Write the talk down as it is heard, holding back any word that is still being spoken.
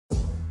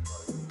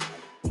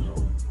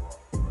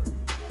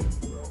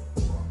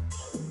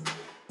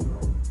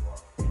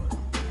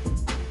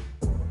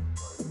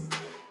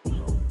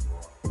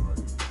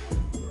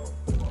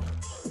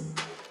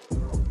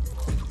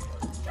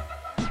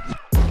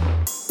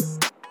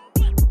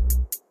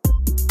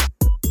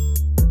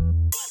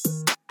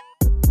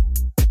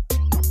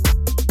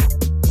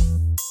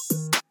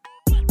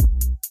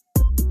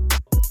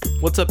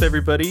What's up,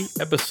 everybody?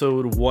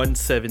 Episode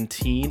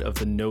 117 of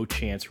the No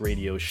Chance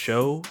Radio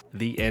Show,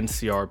 the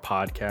NCR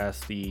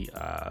podcast, the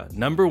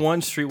number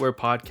one streetwear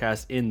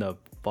podcast in the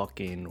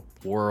fucking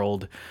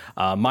world.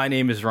 My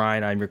name is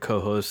Ryan. I'm your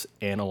co-host,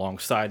 and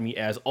alongside me,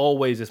 as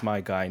always, is my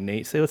guy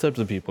Nate. Say what's up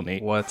to the people,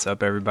 Nate. What's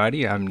up,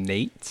 everybody? I'm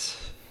Nate.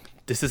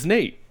 This is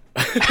Nate.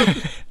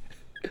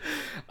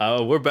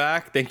 We're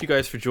back. Thank you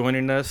guys for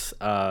joining us.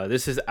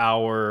 This is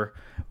our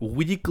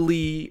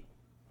weekly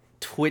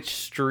Twitch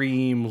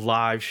stream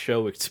live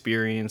show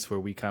experience where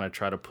we kind of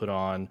try to put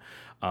on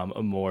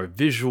a more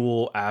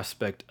visual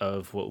aspect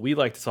of what we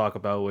like to talk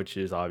about, which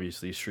is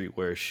obviously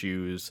streetwear,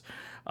 shoes,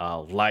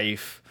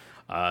 life,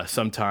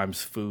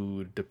 sometimes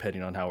food,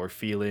 depending on how we're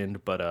feeling.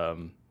 But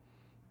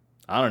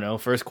I don't know.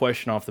 First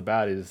question off the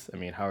bat is, I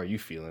mean, how are you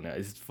feeling?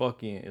 It's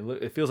fucking.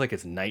 It feels like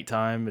it's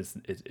nighttime.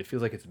 It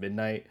feels like it's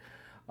midnight.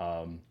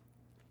 I've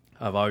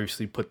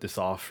obviously put this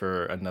off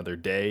for another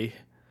day.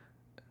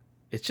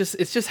 It's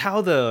just how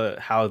the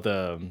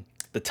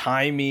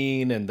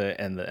timing and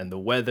the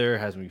weather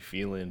has me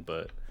feeling,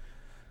 but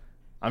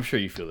I'm sure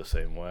you feel the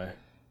same way.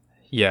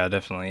 Yeah,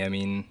 definitely. I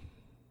mean,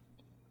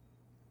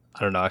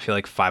 I don't know. I feel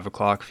like 5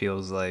 o'clock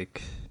feels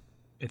like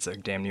it's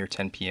like damn near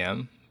 10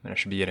 p.m. and I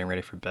should be getting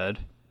ready for bed.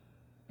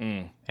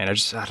 And I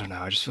don't know.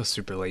 I just feel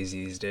super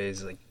lazy these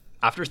days. Like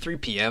after 3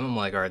 p.m., I'm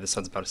like, all right, the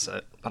sun's about to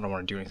set. I don't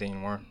want to do anything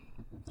anymore.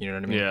 You know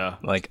what I mean? Yeah.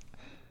 Like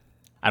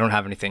I don't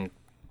have anything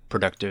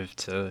productive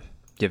to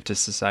give to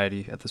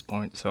society at this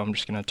point, so I'm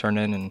just gonna turn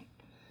in and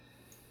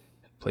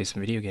play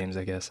some video games,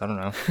 I guess. I don't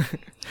know.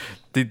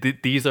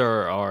 These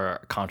are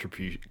our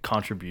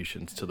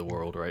contributions to the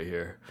world right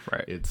here.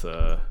 Right. It's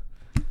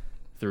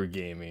through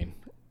gaming.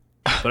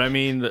 But I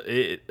mean,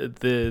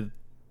 the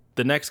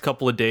next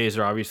couple of days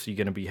are obviously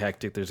going to be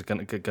hectic. There's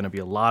going to be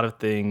a lot of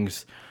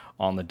things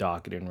on the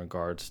docket in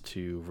regards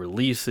to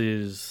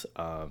releases.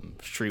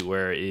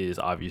 Streetwear is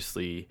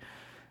obviously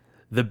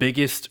the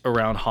biggest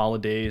around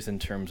holidays in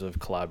terms of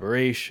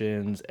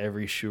collaborations,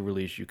 every shoe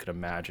release you could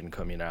imagine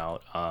coming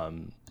out.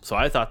 So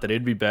I thought that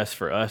it'd be best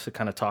for us to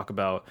kind of talk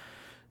about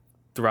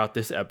throughout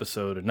this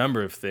episode a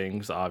number of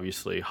things.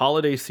 Obviously,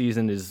 holiday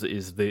season is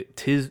the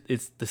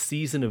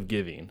season of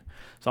giving.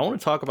 So I want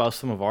to talk about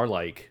some of our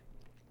like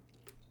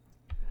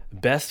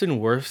best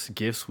and worst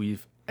gifts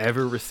we've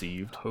ever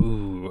received.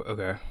 Ooh,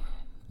 okay.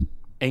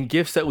 And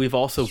gifts that we've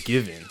also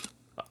given.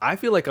 I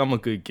feel like I'm a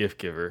good gift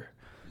giver,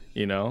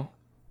 you know?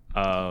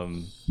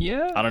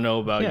 Yeah. I don't know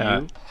about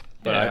you,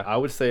 but yeah. I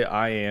would say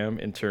I am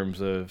in terms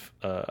of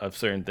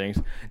certain things.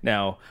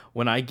 Now,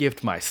 when I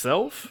gift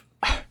myself,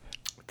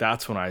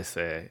 that's when I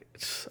say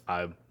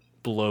I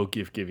blow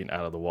gift giving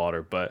out of the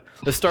water. But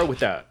let's start with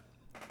that.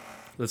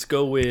 Let's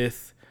go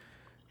with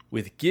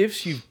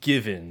gifts you've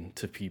given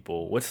to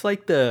people. What's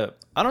like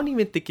I don't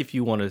even think if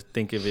you want to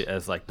think of it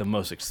as like the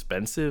most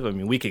expensive. I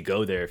mean, we could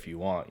go there if you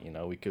want, you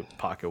know, we could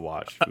pocket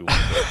watch if we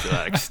want to go to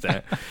that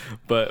extent.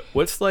 But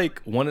what's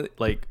like one of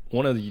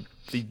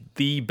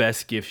the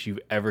best gifts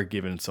you've ever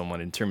given someone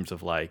in terms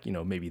of like, you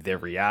know, maybe their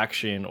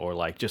reaction or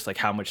like just like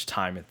how much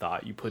time and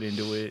thought you put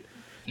into it.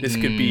 This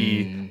could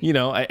be, you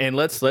know, and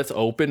let's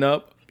open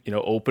up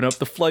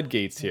the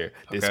floodgates here.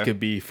 This could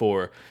be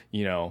for,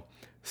 you know,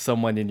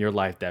 someone in your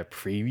life that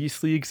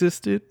previously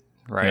existed.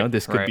 Right. You know,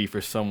 this could be for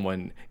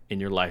someone in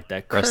your life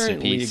that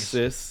currently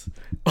exists,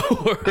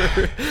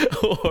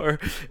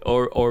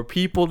 or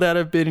people that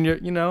have been in your,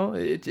 you know,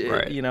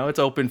 you know, it's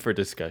open for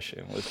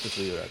discussion. Let's just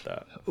leave it at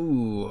that.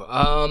 Ooh,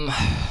 I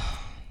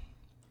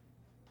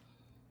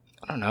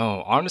don't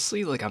know.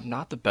 Honestly, like I'm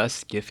not the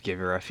best gift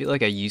giver. I feel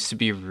like I used to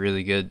be a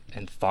really good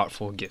and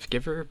thoughtful gift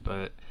giver,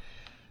 but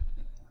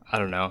I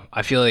don't know.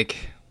 I feel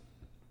like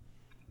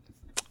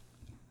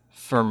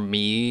for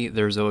me,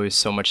 there's always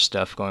so much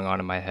stuff going on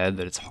in my head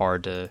that it's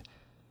hard to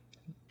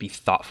be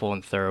thoughtful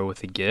and thorough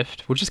with a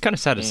gift, which is kind of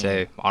sad to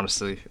say,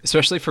 honestly,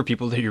 especially for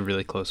people that you're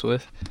really close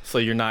with. So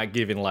you're not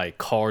giving like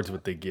cards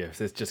with the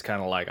gifts. It's just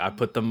kind of like I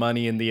put the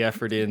money and the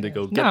effort in to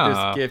go get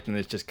this gift, and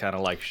it's just kind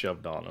of like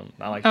shoved on them.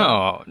 Not like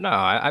that. No.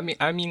 I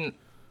mean,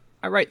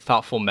 I write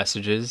thoughtful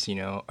messages, you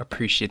know,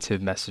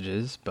 appreciative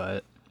messages,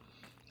 but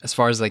as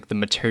far as like the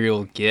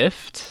material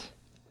gift,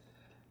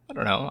 I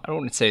don't know. I don't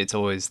want to say it's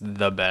always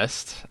the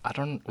best.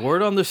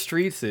 Word on the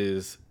streets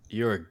is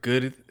you're a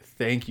good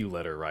thank you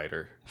letter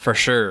writer. For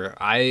sure.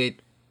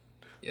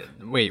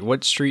 Wait,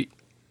 what streets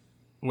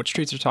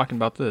are talking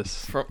about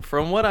this?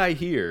 From what I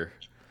hear,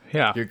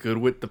 yeah, you're good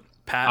with the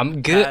pad.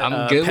 I'm good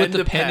with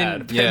the pen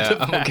and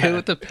I'm good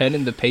with the pen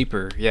and the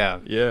paper. Yeah.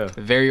 Yeah.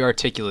 Very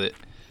articulate.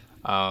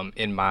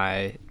 In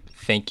my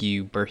thank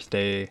you,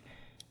 birthday,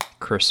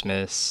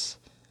 Christmas,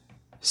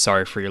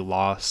 sorry for your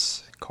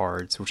loss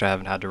cards, which I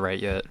haven't had to write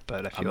yet,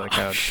 but I feel like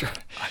I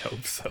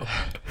hope so.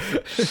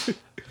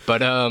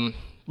 But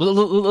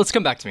let's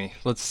come back to me.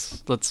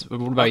 Let's. What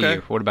about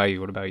you? What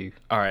about you?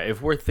 All right.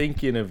 If we're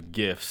thinking of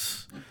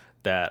gifts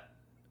that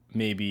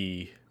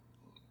maybe,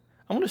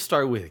 I'm gonna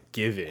start with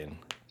giving.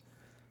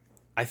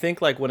 I think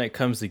like when it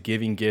comes to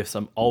giving gifts,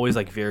 I'm always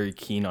like very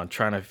keen on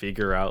trying to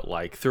figure out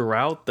like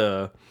throughout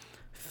the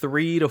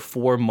 3 to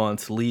 4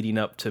 months leading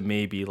up to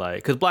maybe like,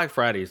 because Black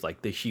Friday is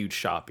like the huge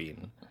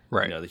shopping,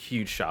 Right. the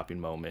huge shopping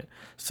moment.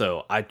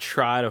 So I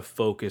try to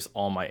focus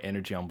all my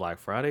energy on Black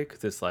Friday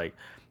because it's like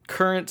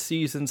current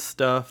season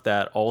stuff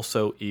that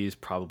also is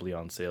probably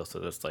on sale. So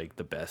that's like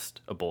the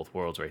best of both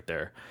worlds right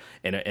there,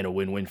 and a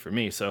win-win for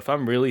me. So if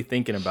I'm really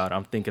thinking about,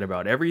 I'm thinking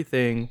about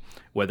everything,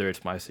 whether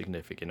it's my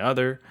significant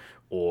other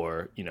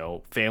or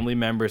family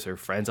members or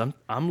friends.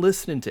 I'm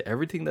listening to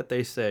everything that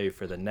they say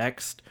for the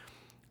next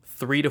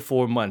 3 to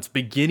 4 months,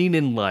 beginning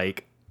in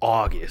like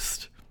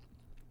August,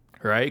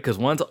 right? Because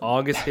once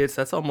August hits,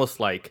 that's almost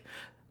like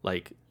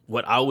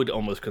what I would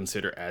almost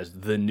consider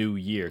as the new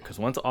year. Because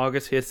once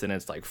August hits, and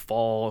it's like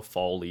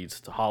fall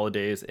leads to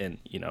holidays, and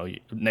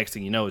next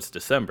thing you know, it's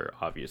December.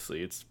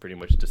 Obviously, it's pretty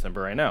much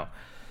December right now.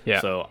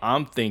 Yeah. So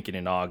I'm thinking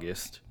in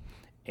August,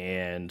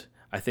 and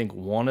I think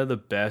one of the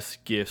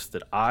best gifts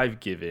that I've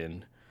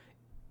given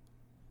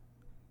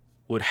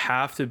would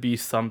have to be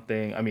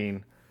something. I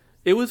mean,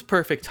 it was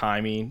perfect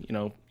timing.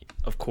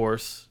 Of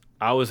course,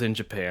 I was in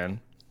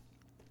Japan,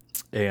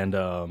 and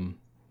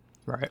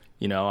Right.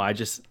 I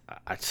just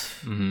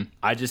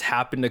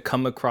happened to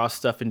come across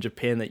stuff in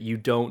Japan that you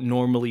don't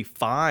normally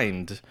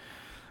find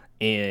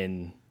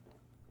in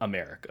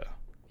America,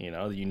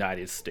 the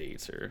United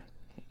States, or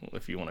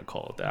if you want to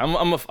call it that.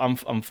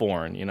 I'm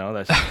foreign,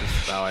 that's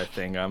just how I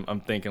think.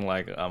 I'm thinking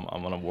like I'm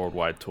on a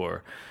worldwide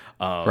tour.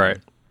 Right.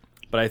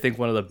 But I think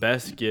one of the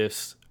best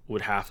gifts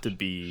would have to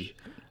be,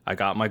 I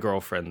got my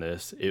girlfriend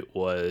this. It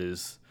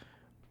was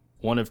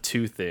one of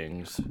two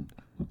things.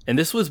 And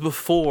this was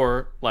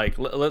before, like,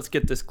 let's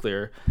get this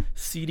clear.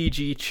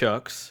 CDG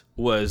Chucks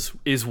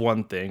is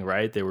one thing,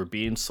 right? They were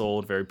being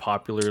sold very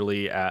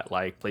popularly at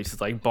like places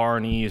like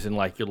Barney's and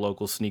like your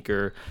local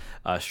sneaker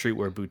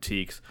streetwear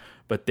boutiques.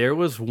 But there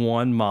was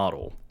one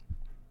model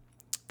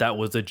that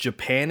was a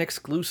Japan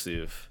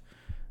exclusive,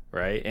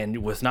 right? And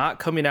it was not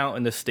coming out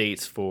in the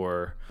States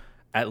for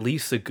at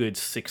least a good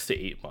 6 to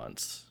 8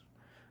 months.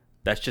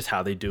 That's just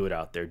how they do it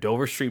out there.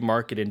 Dover Street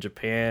Market in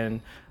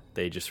Japan,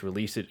 they just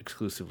release it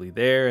exclusively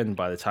there, and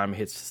by the time it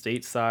hits the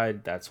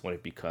stateside, that's when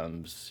it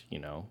becomes,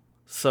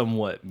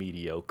 somewhat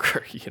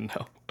mediocre,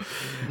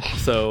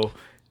 So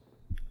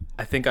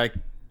I think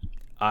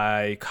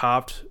I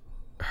copped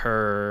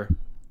her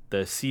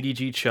the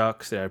CDG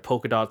Chucks that had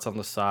polka dots on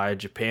the side,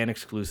 Japan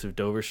exclusive,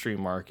 Dover Street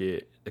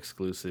Market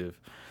exclusive,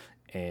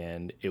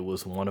 and it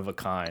was one of a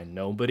kind.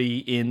 Nobody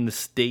in the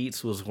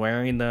States was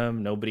wearing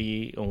them.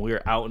 Nobody, when we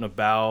were out and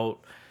about,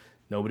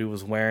 nobody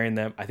was wearing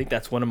them. I think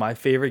that's one of my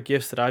favorite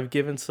gifts that I've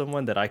given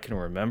someone that I can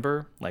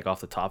remember, like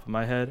off the top of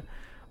my head.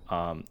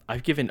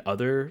 I've given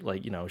other,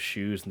 like,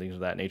 shoes and things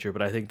of that nature,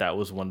 but I think that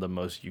was one of the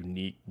most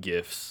unique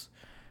gifts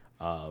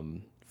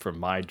from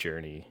my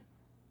journey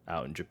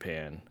out in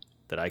Japan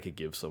that I could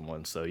give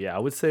someone. So yeah, I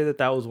would say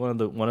that was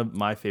one of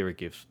my favorite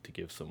gifts to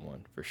give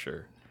someone, for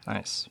sure.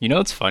 Nice.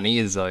 What's funny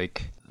is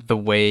like the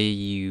way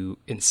you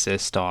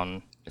insist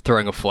on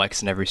throwing a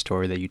flex in every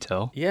story that you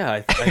tell. Yeah,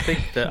 I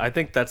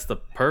think that's the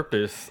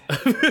purpose.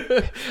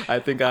 I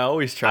think I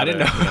always try. I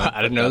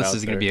didn't know this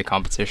was going to be a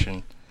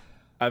competition.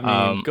 I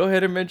mean, go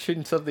ahead and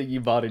mention something you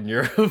bought in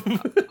Europe.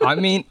 I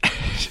mean,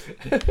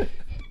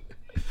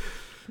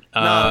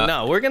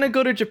 no, we're gonna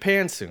go to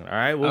Japan soon. All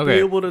right, we'll be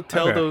able to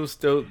tell those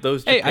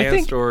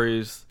Japan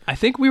stories. I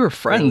think we were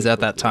friends at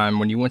that time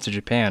when you went to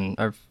Japan,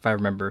 if I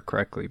remember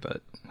correctly,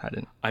 but I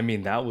didn't. I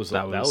mean, that was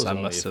only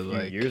a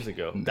few years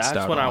ago.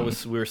 That's when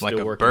we were still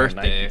like working on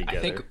Nike together.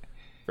 I think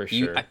for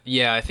sure.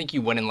 I think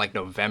you went in like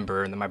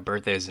November, and then my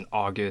birthday is in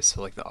August.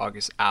 So like the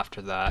August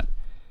after that,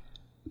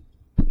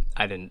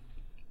 I didn't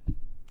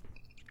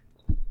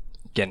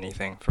get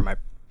anything for my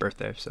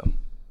birthday. So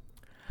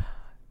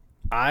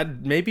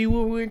maybe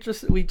we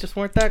just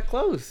weren't that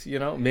close,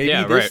 Maybe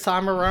this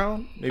time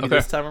around.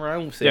 This time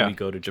around, say we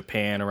go to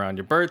Japan around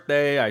your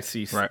birthday. I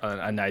see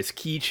a nice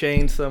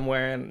keychain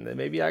somewhere, and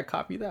maybe I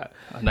copy that.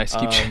 A nice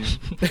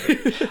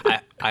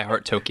keychain. I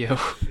heart Tokyo.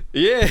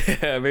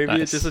 Yeah, maybe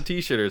it's just a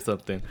T-shirt or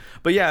something.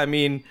 But yeah, I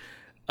mean,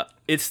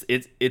 it's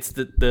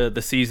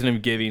the season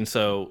of giving,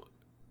 so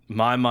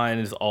my mind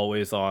is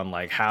always on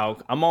like how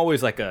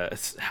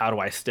do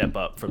I step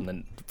up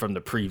from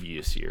the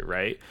previous year,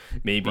 right?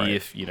 Maybe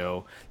if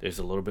there's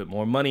a little bit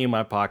more money in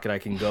my pocket, I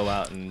can go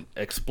out and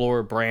explore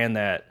a brand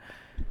that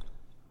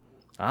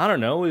I don't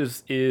know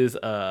is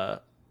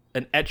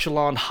an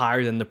echelon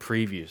higher than the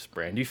previous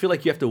brand. Do you feel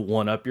like you have to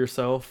one up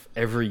yourself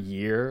every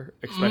year,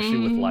 especially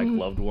with like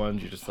loved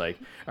ones? You're just like,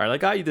 all right, I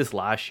got you this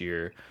last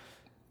year.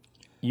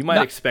 You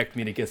might expect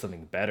me to get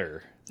something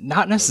better.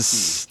 Not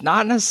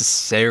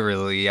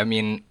necessarily. I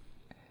mean,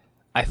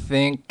 I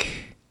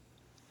think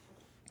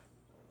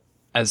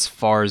as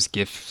far as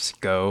gifts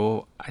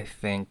go, I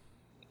think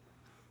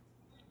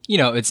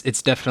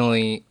it's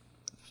definitely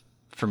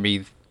for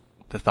me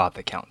the thought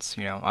that counts.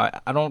 I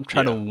don't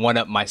try to one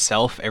up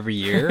myself every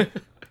year.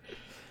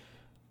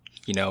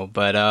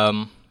 But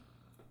I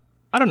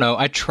don't know.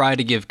 I try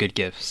to give good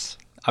gifts.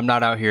 I'm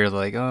not out here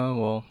like, oh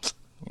well,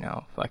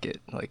 fuck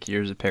it. Like,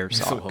 here's a pair of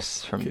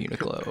socks from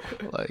Uniqlo.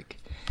 Like,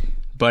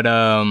 but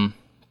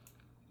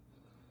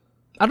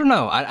I don't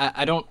know.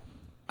 I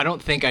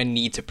don't think I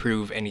need to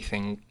prove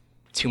anything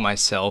to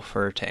myself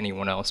or to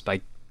anyone else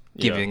by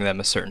giving them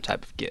a certain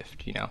type of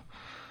gift, you know.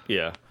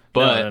 Yeah.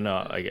 But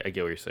No. I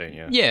get what you're saying.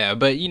 Yeah. yeah,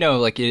 but you know,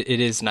 like it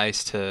is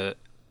nice to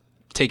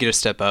take it a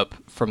step up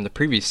from the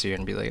previous year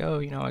and be like, oh,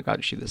 you know, I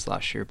got you this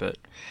last year, but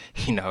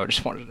you know, I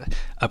just wanted to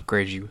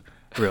upgrade you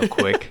real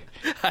quick.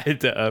 I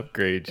had to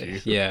upgrade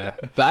you. Yeah,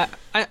 but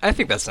I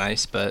think that's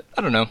nice, but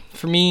I don't know.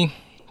 For me,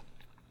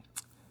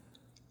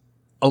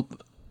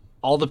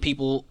 all the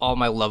people, all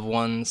my loved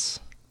ones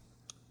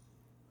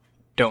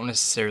don't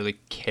necessarily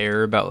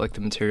care about like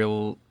the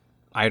material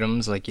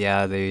items. Like,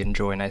 yeah, they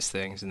enjoy nice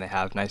things and they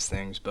have nice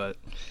things, but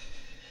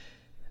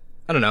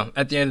I don't know.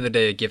 At the end of the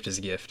day, a gift is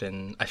a gift,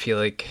 and I feel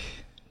like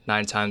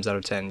 9 times out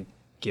of 10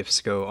 gifts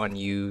go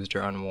unused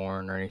or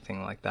unworn or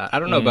anything like that. I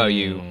don't know about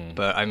you,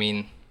 but I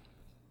mean,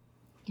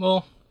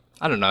 well,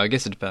 I don't know. I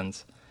guess it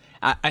depends.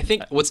 I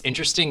think what's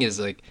interesting is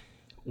like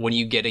when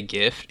you get a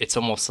gift, it's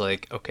almost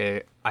like,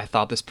 okay, I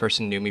thought this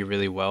person knew me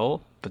really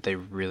well, but they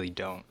really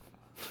don't.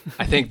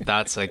 I think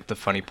that's like the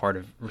funny part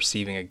of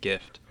receiving a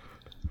gift.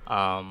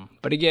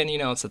 But again, you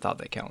know, it's the thought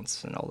that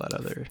counts and all that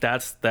other.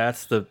 That's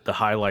the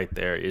highlight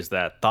there is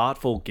that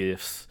thoughtful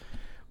gifts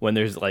when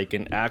there's like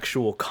an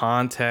actual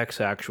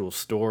context, actual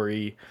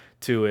story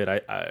to it.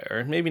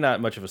 Or maybe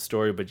not much of a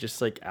story, but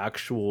just like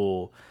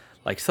actual,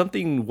 like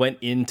something went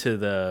into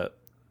the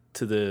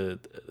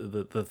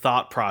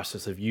thought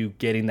process of you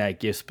getting that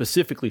gift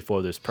specifically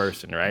for this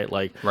person, right?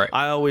 Like, right.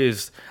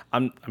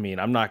 I'm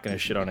not gonna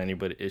shit on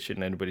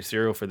anybody's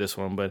cereal for this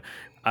one, but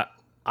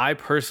I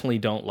personally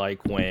don't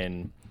like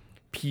when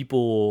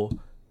people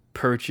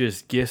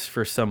purchase gifts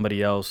for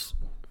somebody else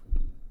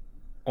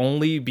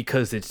only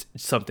because it's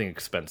something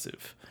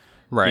expensive.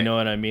 Right. You know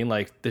what I mean?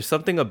 Like, there's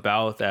something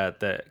about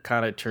that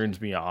kind of turns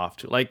me off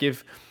to, like,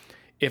 if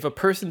a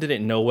person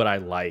didn't know what I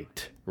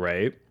liked,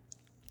 right?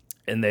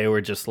 And they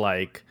were just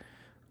like,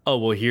 oh,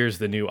 well, here's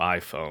the new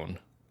iPhone.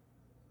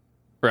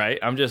 Right?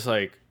 I'm just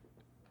like,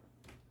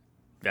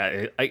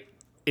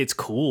 it's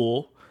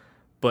cool,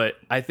 but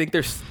I think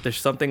there's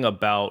something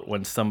about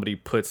when somebody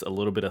puts a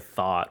little bit of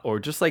thought or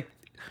just like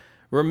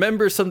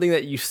remember something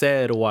that you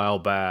said a while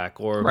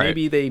back, or right.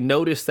 maybe they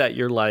notice that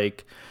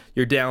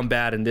you're down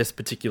bad in this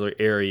particular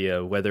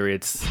area, whether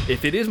it's,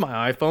 if it is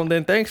my iPhone,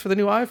 then thanks for the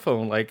new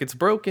iPhone. Like, it's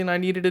broken, I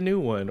needed a new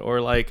one.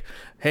 Or like,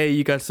 hey,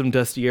 you got some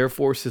dusty Air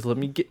Forces, let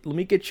me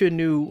get you a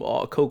new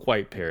Coke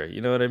White pair.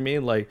 You know what I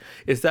mean? Like,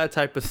 it's that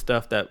type of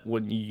stuff that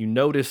when you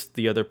notice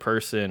the other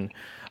person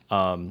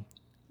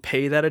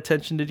pay that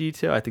attention to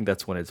detail, I think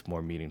that's when it's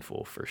more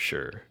meaningful for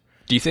sure.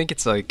 Do you think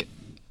it's like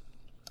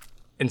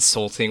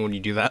insulting when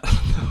you do that?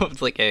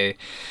 It's like, hey,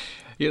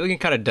 you're looking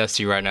kind of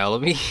dusty right now.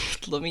 Let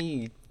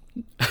me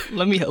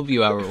help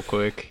you out real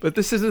quick. But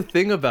this is the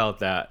thing about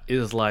that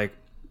is like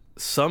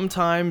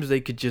sometimes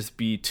they could just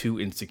be too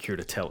insecure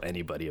to tell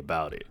anybody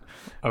about it.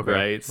 Okay,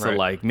 right? So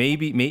like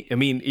maybe I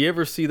mean, you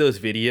ever see those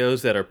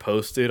videos that are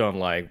posted on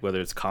like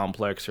whether it's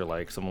Complex or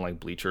like someone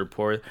like Bleacher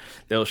Report?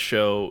 They'll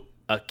show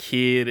a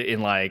kid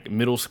in like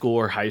middle school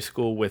or high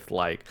school with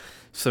like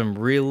some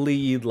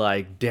really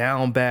like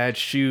down bad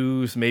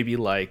shoes, maybe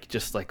like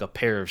just like a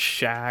pair of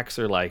Shacks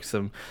or like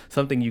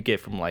something you get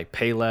from like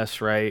Payless,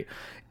 right?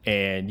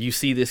 And you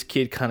see this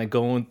kid kind of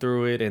going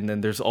through it, and then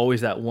there's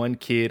always that one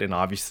kid, and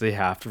obviously they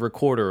have to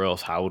record or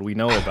else how would we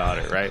know about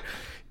it, right?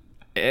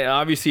 And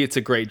obviously it's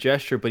a great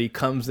gesture, but he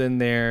comes in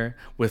there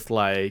with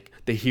like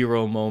the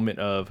hero moment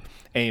of,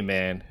 hey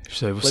man,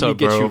 let me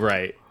get you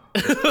right.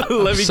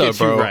 Let me get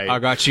you right. I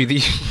got you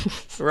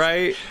these.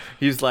 Right?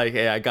 He's like,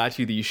 hey, I got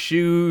you these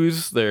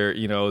shoes. They're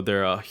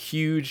a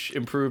huge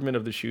improvement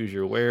of the shoes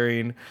you're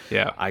wearing.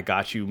 Yeah. I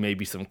got you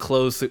maybe some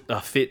clothes,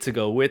 a fit to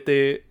go with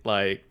it.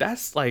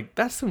 That's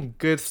some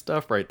good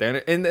stuff right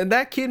there. And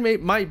that kid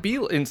might be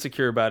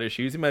insecure about his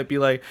shoes. He might be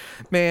like,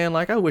 man,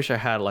 like I wish I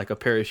had like a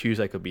pair of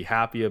shoes I could be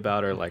happy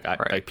about, or like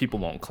like people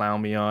won't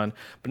clown me on.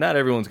 But not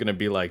everyone's gonna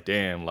be like,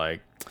 damn, like,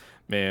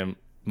 man,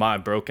 my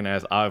broken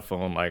ass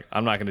iPhone, like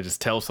I'm not gonna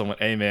just tell someone,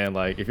 hey man,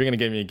 like if you're gonna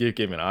give me a gift,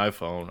 give me an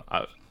iPhone.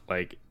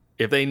 Like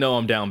if they know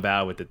I'm down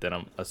bad with it, then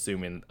I'm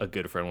assuming a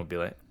good friend would be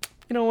like,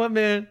 you know what,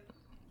 man,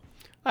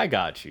 I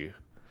got you.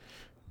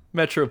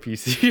 Metro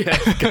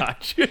PCS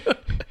got you.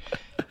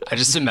 I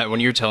just imagine when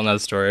you were telling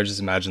that story, I just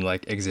imagine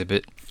like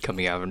Exhibit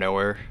coming out of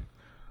nowhere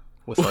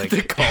with like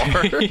the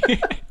car.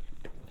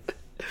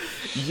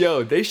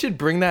 Yo, they should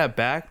bring that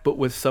back, but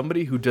with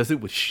somebody who does it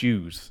with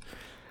shoes.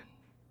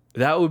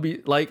 That would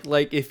be like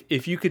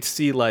if you could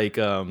see like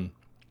Joe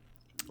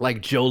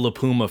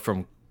LaPuma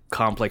from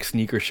Complex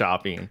Sneaker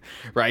Shopping,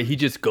 right? He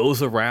just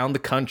goes around the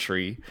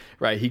country,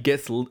 right? He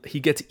gets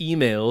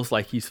emails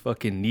like he's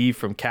fucking Neve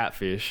from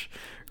Catfish,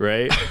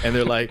 right? And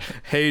they're like,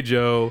 hey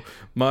Joe,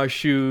 my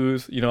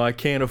shoes, I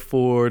can't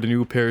afford a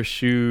new pair of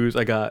shoes.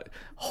 I got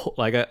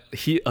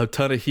a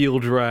ton of heel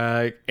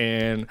drag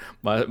and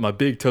my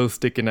big toe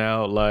sticking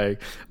out.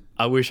 Like,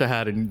 I wish I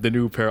had the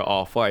new pair of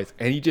Off-Whites.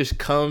 And he just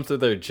comes to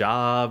their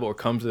job or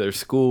comes to their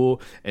school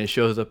and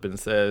shows up and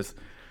says,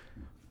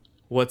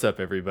 What's up,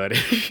 everybody?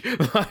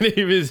 My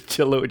name is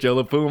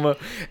Jola Puma,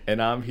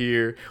 and I'm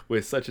here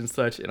with such and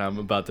such, and I'm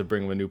about to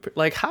bring him a new.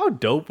 Like, how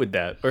dope would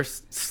that, or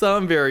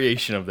some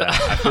variation of that?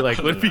 I feel like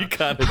would be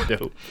kind of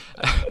dope.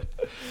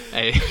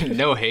 Hey,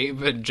 no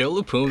hate, but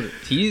Jola Puma,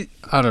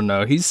 I don't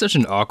know, he's such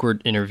an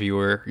awkward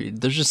interviewer.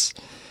 There's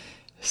just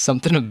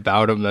something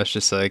about him that's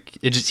just like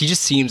he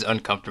just seems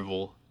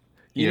uncomfortable.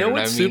 You know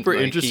what's super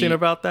interesting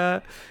about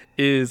that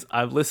is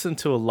I've listened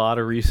to a lot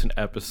of recent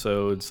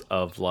episodes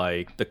of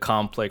like the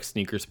Complex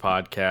Sneakers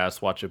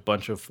podcast, watch a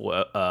bunch of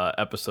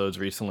episodes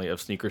recently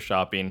of sneaker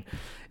shopping,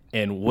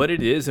 and what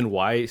it is and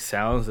why it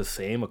sounds the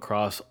same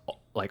across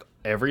like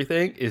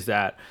everything is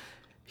that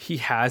he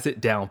has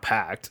it down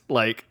packed.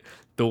 Like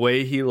the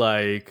way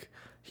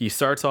he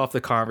starts off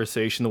the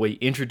conversation, the way he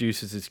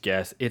introduces his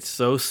guests, it's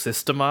so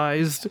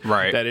systemized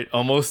that it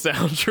almost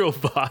sounds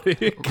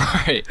robotic.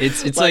 Right.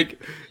 It's like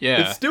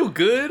yeah. It's still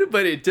good,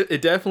 but it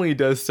definitely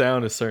does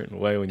sound a certain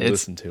way when you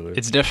listen to it.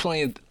 It's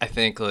definitely, I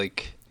think,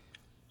 like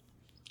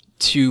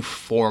too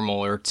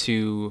formal or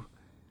too...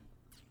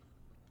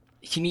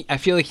 I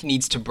feel like he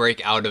needs to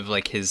break out of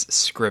like his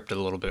script a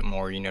little bit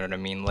more, you know what I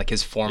mean? Like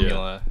his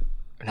formula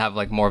and have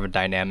like more of a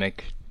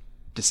dynamic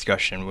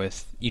discussion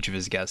with each of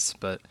his guests,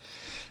 but...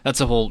 That's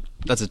a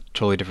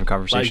totally different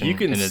conversation. Like you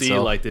can see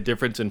itself. Like the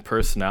difference in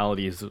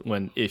personalities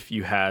if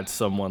you had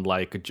someone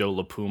like Joe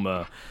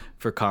LaPuma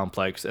for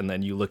Complex, and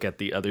then you look at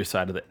the other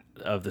side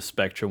of the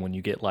spectrum when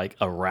you get like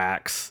a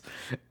Rax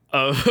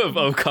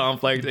of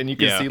Complex, and you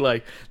can see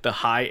like the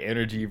high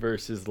energy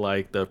versus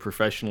like the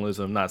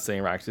professionalism. Not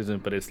saying Rax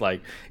isn't, but it's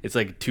like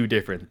two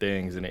different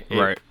things, and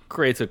it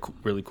creates a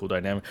really cool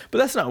dynamic. But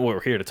that's not what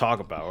we're here to talk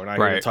about. We're not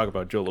here to talk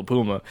about Joe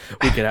LaPuma.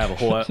 We could have a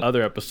whole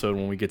other episode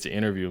when we get to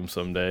interview him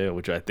someday,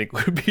 which I think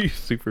would be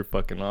super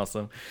fucking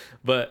awesome.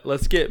 But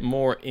let's get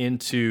more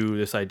into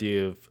this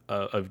idea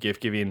of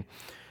gift giving.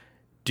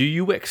 Do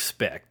you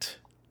expect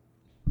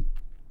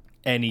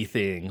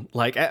anything?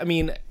 Like, I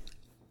mean,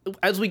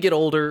 as we get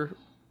older,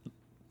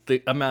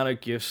 the amount of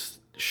gifts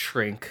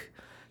shrink.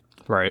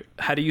 Right.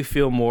 How do you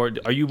feel more?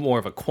 Are you more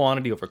of a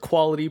quantity over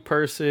quality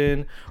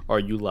person? Or are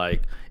you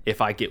like, if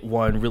I get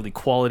one really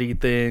quality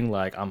thing,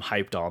 like I'm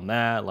hyped on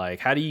that?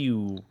 Like,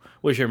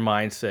 what's your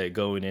mindset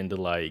going into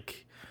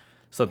like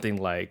something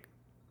like,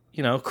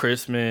 you know,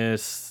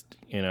 Christmas,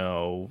 you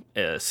know,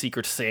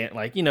 Secret Santa,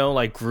 like, you know,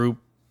 like group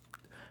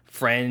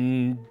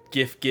friend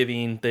gift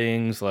giving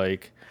things?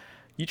 Like,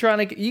 you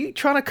trying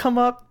to come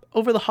up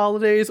over the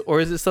holidays,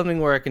 or is it something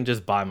where I can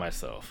just buy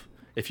myself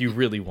if you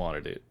really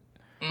wanted it?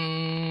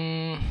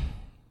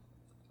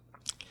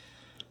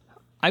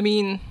 I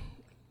mean,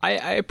 I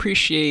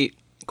appreciate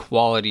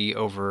quality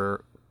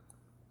over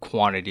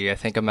quantity. I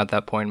think I'm at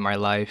that point in my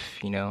life,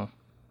 you know,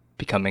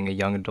 becoming a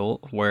young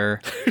adult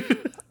where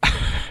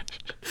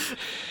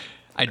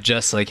I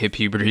just like hit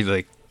puberty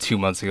like 2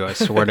 months ago. I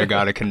swear to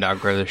God, I could not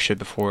grow this shit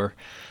before.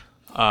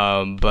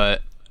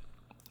 But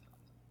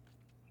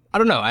I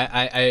don't know.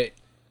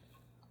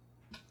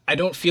 I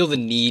don't feel the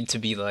need to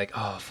be like,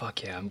 oh,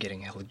 fuck yeah, I'm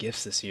getting hella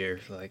gifts this year.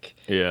 Like,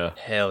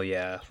 hell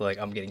yeah. Like,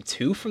 I'm getting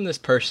 2 from this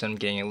person. I'm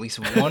getting at least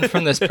 1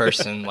 from this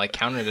person. Like,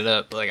 counting it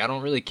up. Like, I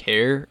don't really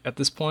care at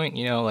this point.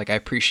 You know, like, I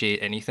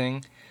appreciate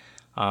anything,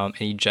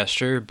 any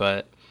gesture.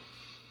 But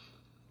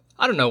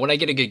I don't know. When I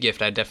get a good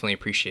gift, I definitely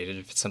appreciate it.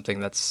 If it's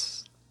something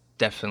that's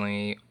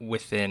definitely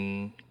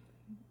within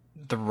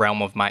the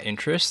realm of my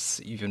interests,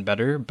 even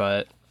better.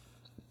 But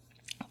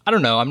I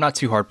don't know. I'm not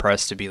too hard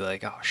pressed to be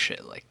like, oh,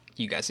 shit, like,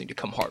 you guys need to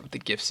come hard with the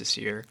gifts this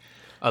year.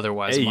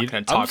 Otherwise, I'm not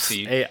going to talk to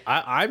you. Hey,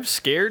 I'm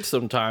scared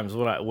sometimes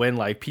when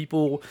like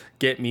people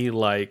get me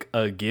like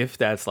a gift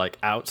that's like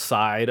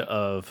outside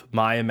of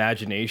my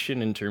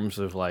imagination in terms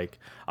of like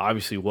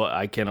obviously what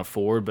I can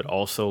afford, but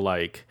also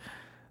like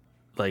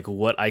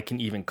what I can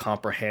even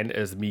comprehend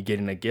as me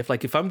getting a gift.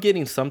 Like if I'm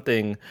getting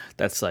something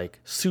that's like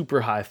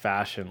super high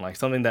fashion, like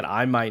something that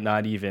I might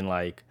not even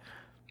like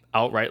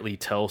outrightly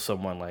tell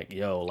someone like,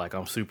 yo, like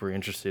I'm super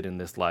interested in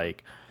this,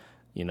 like,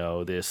 you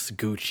know, this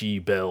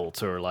Gucci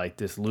belt or like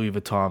this Louis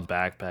Vuitton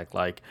backpack.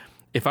 Like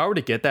if I were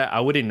to get that,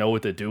 I wouldn't know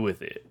what to do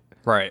with it.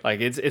 Right. Like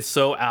it's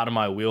so out of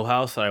my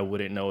wheelhouse that I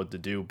wouldn't know what to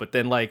do. But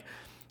then like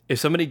if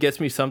somebody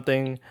gets me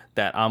something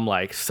that I'm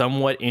like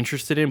somewhat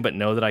interested in but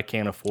know that I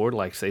can't afford,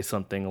 like say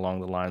something along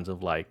the lines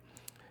of like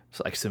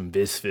some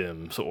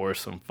Visfims or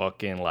some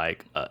fucking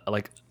like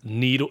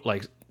needle,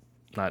 like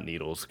not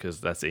needles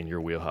because that's in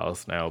your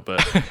wheelhouse now,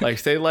 but like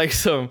say like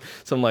some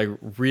like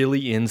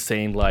really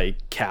insane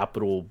like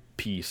capital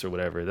piece or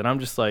whatever, then I'm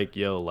just like,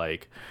 yo,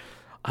 like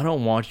I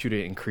don't want you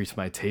to increase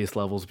my taste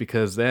levels,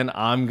 because then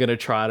I'm gonna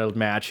try to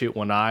match it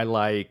when I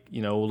like,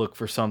 you know, look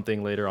for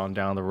something later on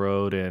down the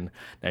road, and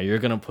now you're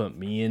gonna put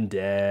me in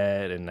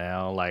debt, and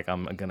now like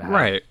I'm gonna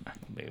have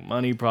big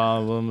money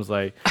problems.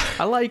 Like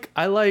I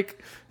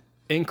like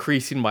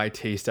increasing my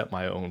taste at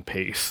my own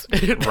pace.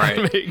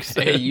 Right. Makes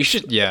sense. Hey, you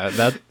should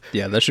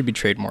that should be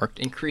trademarked.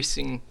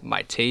 Increasing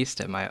my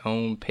taste at my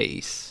own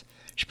pace.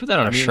 You should put that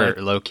on a shirt,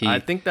 low key. I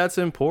think that's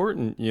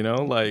important, you know,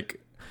 like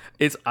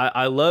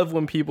I love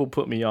when people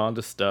put me on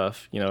to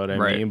stuff, you know what I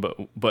Right. mean?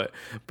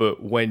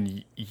 But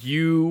when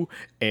you,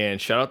 and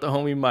shout out to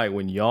homie Mike,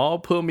 when y'all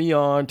put me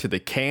on to the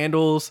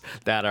candles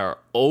that are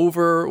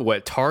over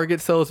what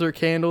Target sells their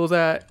candles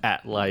at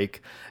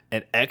like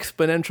an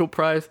exponential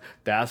price,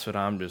 that's what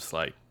I'm just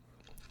like,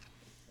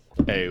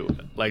 hey,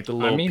 like the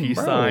little peace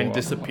bro, sign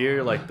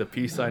disappear, like the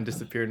peace sign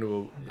disappear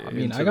into a, I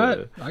mean,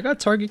 into I got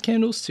Target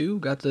candles too.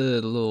 Got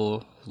the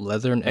little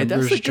leather and Hey,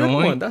 embers that's a good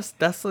joint. one.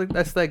 That's like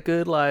that's that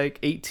good like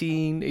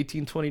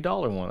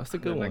 $18-$20 one. That's a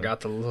good And one. I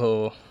got the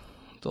little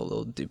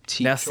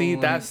diptyque. Now see,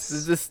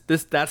 joints.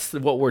 that's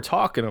what we're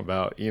talking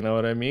about. You know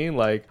what I mean?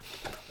 Like,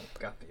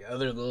 Got the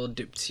other little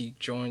diptyque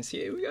joints.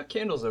 Yeah, we got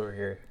candles over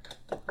here.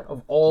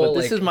 Of all,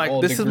 but this is my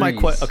all this is my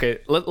degrees. question. Okay,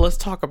 let's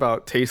talk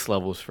about taste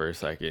levels for a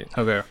second,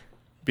 Okay.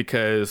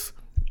 because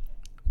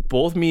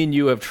both me and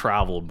you have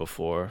traveled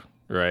before,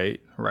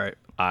 right? Right.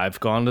 I've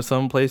gone to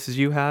some places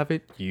you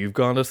haven't. You've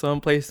gone to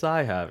some places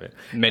I haven't.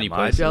 Many Am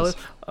places. I jealous?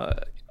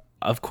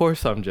 Of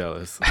course I'm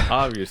jealous.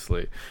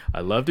 Obviously, I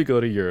love to go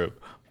to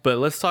Europe. But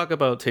let's talk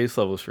about taste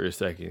levels for a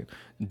second.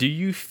 Do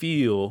you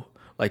feel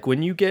like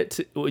when you get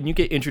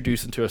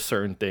introduced into a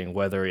certain thing,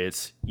 whether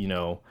it's, you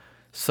know,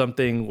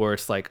 something where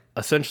it's like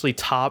essentially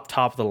top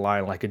of the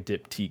line, like a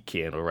diptyque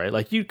candle, right?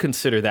 Like you'd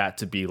consider that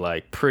to be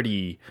like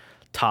pretty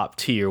top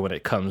tier when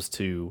it comes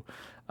to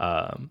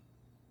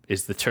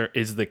is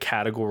the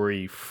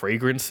category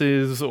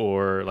fragrances,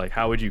 or like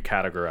how would you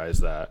categorize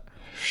that?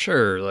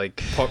 Sure. Like,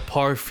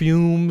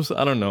 Parfumes?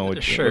 I don't know.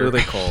 What Sure. are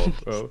they called,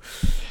 bro?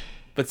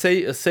 But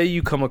say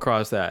you come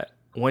across that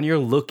when you're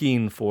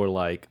looking for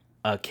like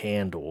a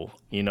candle,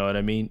 you know what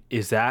I mean?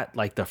 Is that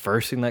like the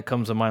first thing that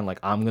comes to mind? Like,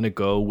 I'm gonna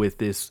go with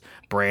this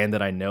brand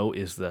that I know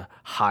is the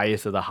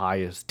highest of the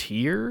highest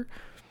tier,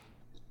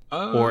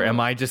 or am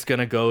I just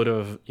gonna go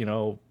to, you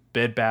know,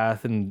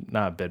 Bath and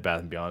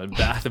Beyond,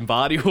 Bath and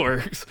Body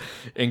Works,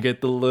 and get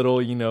the little,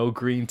 you know,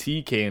 green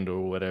tea candle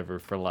or whatever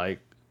for like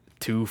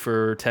 2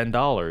 for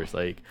 $10?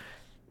 Like,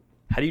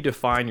 how do you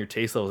define your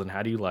taste levels, and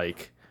how do you,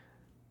 like,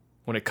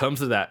 when it comes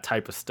to that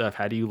type of stuff,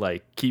 how do you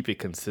like keep it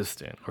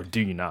consistent, or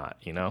do you not,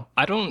 you know?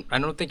 I don't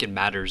think it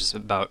matters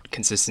about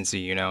consistency,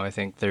 you know. I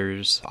think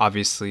there's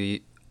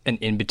obviously an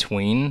in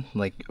between.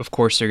 Like, of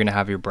course you're gonna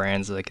have your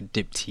brands like a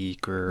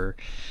Diptyque, or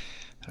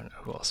I don't know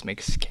who else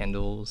makes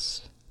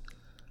candles.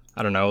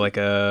 I don't know, like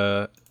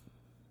a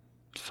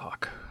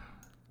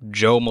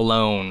Joe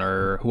Malone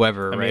or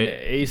whoever, I right?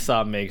 mean,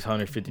 Aesop makes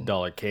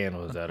 $150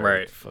 candles that are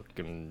Right.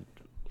 fucking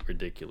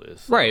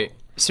ridiculous. Right.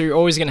 So you're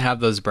always gonna have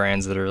those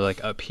brands that are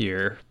like up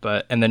here,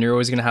 and then you're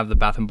always gonna have the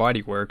Bath and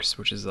Body Works,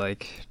 which is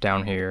like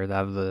down here. They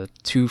have the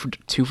two for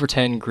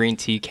 $10 green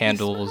tea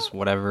candles,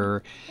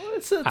 whatever, Well,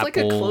 it's like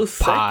a apple close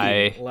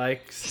pie, second.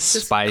 Like, just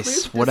clear spice, the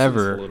distance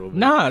whatever. a little bit.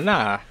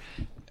 Nah.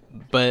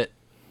 But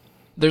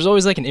there's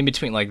always like an in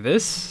between. Like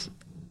this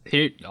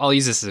here, I'll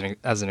use this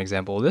as an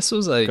example. This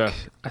was like, Okay.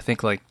 I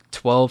think like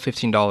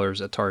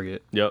 $12-15 at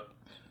Target, Yep.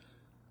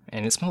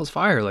 and it smells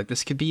fire. Like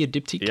this could be a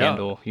Diptyque Yeah.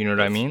 candle. You know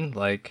what I mean?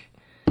 Like,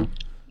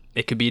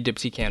 it could be a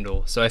Diptyque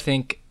candle. So I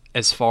think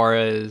as far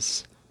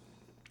as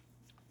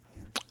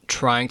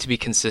trying to be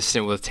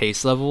consistent with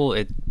taste level,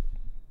 it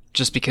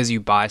just because you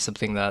buy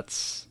something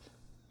that's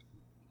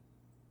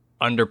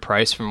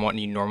underpriced from what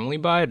you normally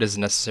buy, it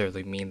doesn't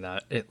necessarily mean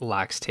that it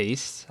lacks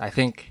taste. I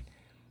think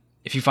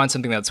if you find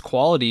something that's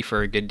quality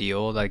for a good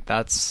deal, like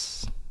that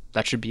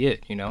should be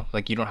it, you know?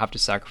 Like, you don't have to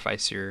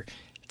sacrifice your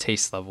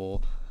taste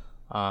level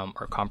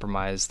or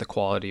compromise the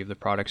quality of the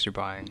products you're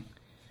buying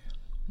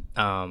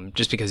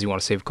just because you want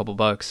to save a couple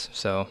bucks.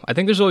 So I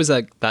think there's always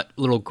like that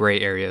little gray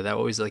area, that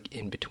always like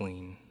in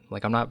between.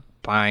 Like, I'm not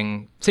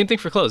buying, same thing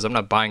for clothes. I'm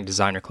not buying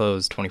designer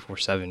clothes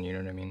 24/7, you know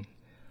what I mean?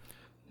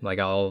 Like,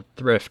 I'll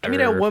thrift. I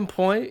mean, at one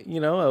point, you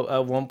know,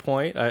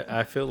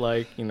 I feel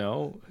like, you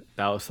know,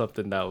 that was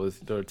something that was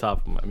the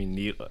top of my, I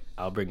mean,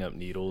 I'll bring up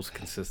needles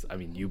I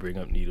mean, you bring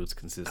up needles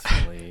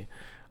consistently.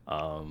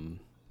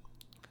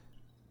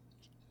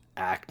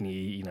 Acne,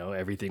 you know,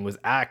 everything was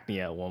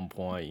acne at one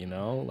point, you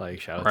know,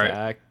 like shout out Right. to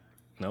Acne.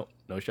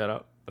 No shout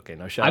out. Okay,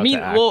 no shout out I mean,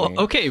 to Acne. well,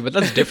 okay, but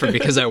that's different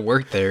because I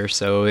worked there,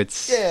 so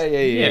it's Yeah.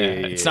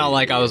 It's not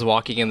like I was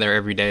walking in there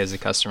every day as a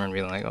customer and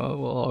being like, oh,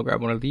 well, I'll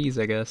grab one of these,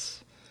 I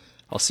guess.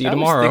 I'll see you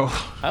tomorrow.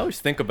 I always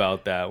think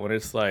about that when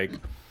it's like,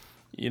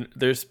 you know,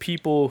 there's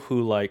people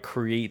who like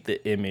create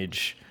the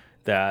image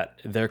that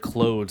their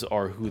clothes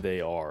are who they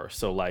are.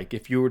 So like,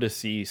 if you were to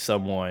see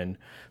someone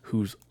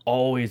who's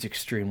always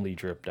extremely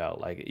dripped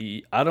out, like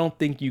I don't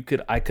think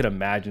I could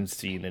imagine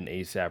seeing an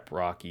ASAP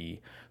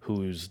Rocky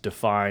who's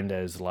defined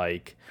as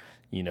like,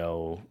 you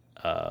know,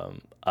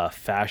 a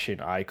fashion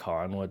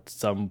icon, what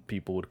some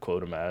people would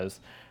quote him as,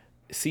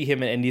 see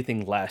him in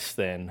anything less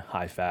than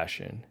high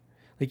fashion.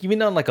 Like,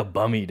 even on like a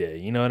bummy day,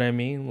 you know what I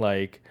mean?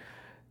 Like,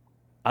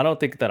 I don't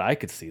think that I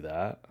could see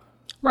that.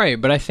 Right,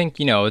 but I think,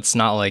 you know, it's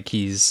not like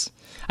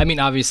I mean,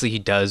 obviously he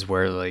does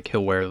wear, like,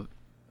 he'll wear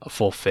a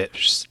full fit,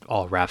 just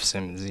all Raf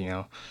Simons, you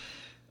know,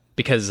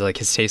 because, like,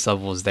 his taste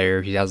level is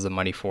there, he has the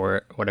money for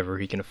it, whatever,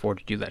 he can afford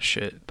to do that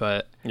shit.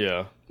 But,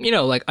 Yeah. you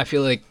know, like, I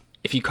feel like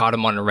if you caught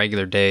them on a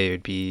regular day, it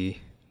would be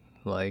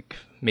like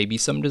maybe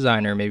some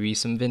designer, maybe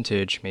some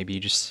vintage, maybe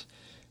just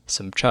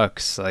some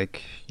Chucks,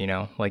 like, you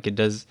know, like it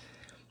does.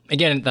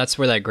 Again, that's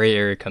where that gray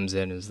area comes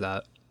in, is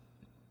that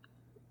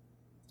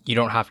you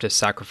don't have to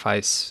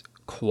sacrifice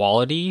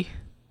quality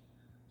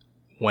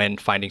when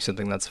finding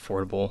something that's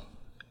affordable.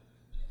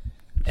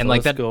 And So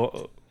like let's that,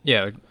 go.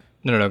 yeah,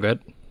 no, go ahead.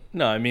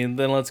 No, I mean,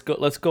 then let's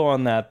go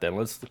on that then.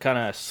 Let's kind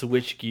of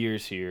switch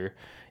gears here,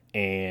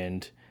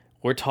 and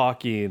we're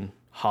talking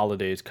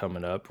holidays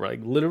coming up. Like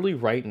literally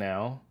right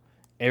now,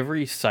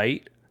 every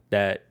site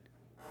that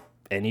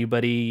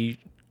anybody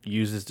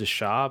uses to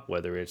shop,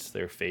 whether it's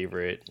their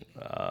favorite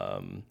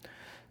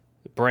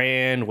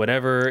brand,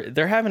 whatever,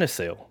 they're having a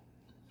sale.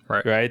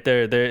 Right.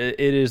 It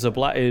is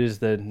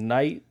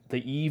the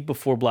eve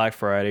before Black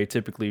Friday.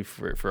 Typically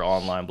for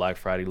online, Black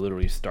Friday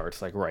literally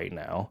starts like right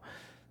now.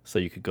 So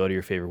you could go to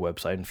your favorite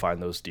website and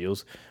find those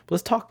deals. But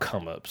let's talk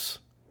come ups.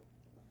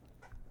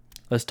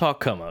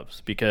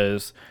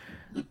 Because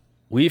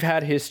we've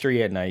had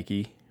history at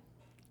Nike.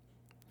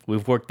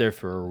 We've worked there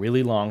for a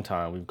really long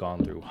time. We've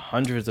gone through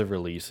hundreds of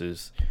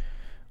releases.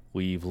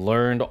 We've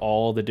learned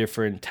all the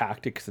different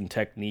tactics and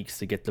techniques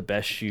to get the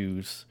best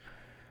shoes.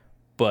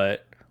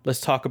 But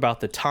let's talk about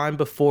the time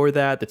before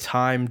that, the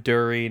time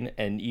during,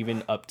 and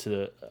even up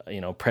to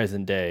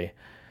present day.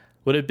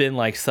 What have been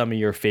like some of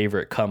your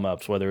favorite come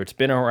ups, whether it's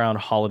been around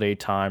holiday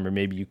time or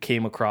maybe you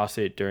came across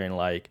it during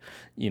like,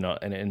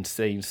 an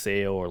insane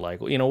sale, or like,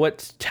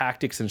 what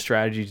tactics and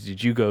strategies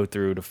did you go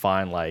through to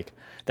find like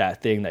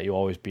that thing that you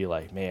always be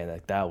like, man,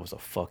 like that was a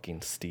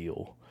fucking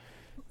steal?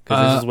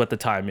 Because this is what the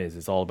time is.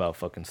 It's all about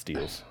fucking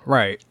steals.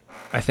 Right.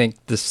 I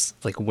think this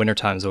like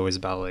wintertime is always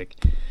about like,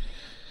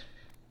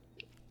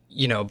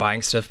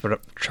 buying stuff, but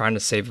trying to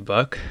save a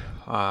buck,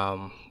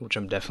 which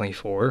I'm definitely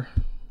for.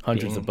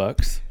 Hundreds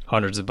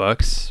of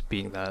bucks,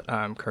 being that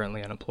I'm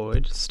currently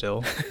unemployed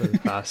still for the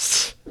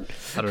past,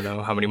 I don't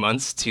know how many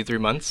months, 2-3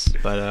 months,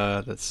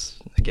 but that's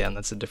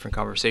a different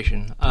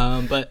conversation.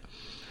 But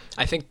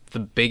I think the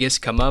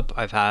biggest come up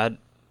I've had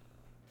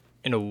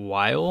in a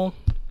while,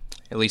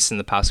 at least in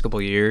the past couple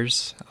of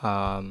years,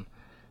 that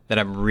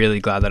I'm really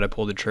glad that I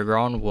pulled the trigger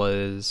on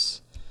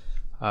was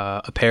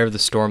a pair of the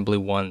Storm Blue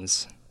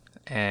ones.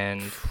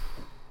 And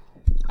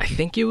I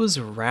think it was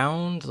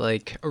around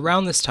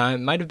this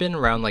time. It might have been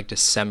around like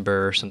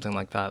December or something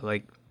like that.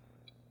 Like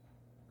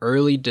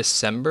early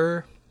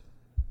December,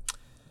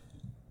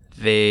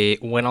 they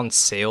went on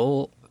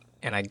sale,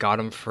 and I got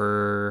them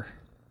for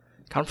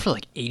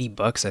like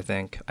 $80, I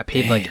think. I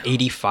paid like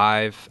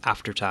 $85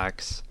 after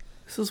tax.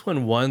 This is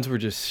when ones were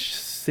just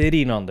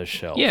sitting on the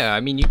shelf. Yeah, I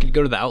mean, you could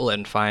go to the outlet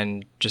and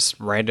find just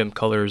random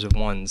colors of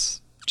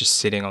ones just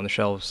sitting on the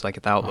shelves like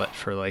at the outlet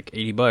for like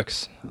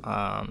 $80.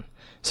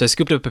 So I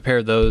scooped up a pair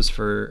of those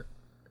for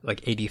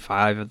like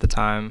 $85 at the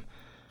time.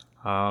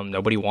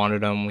 Nobody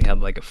wanted them. We had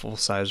like a full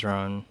size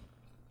run,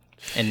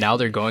 and now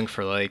they're going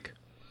for like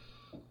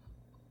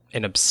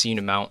an obscene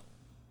amount.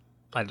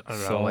 I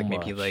don't know, like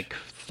maybe like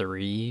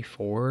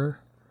 3-4,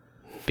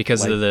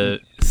 because like of the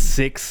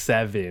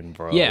 6-7,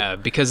 bro. Yeah,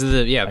 because of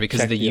the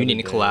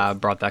Union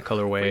collab brought that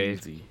colorway,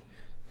 crazy.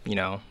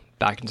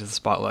 Back into the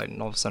spotlight, and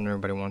all of a sudden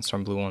everybody wants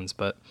Storm Blue ones.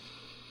 But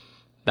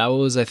that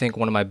was, I think,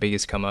 one of my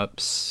biggest come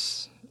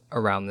ups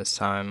around this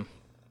time.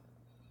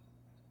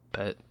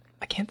 But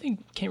I can't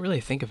really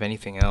think of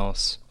anything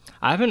else.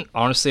 I haven't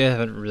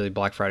really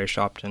Black Friday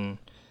shopped in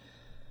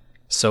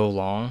so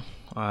long.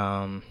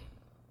 I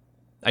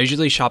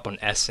usually shop on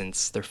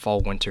Essence. Their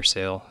fall winter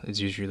sale is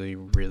usually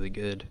really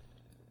good.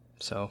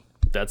 So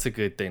that's a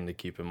good thing to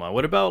keep in mind.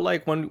 What about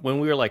like when we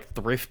were like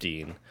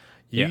thrifting?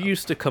 You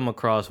used to come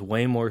across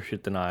way more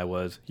shit than I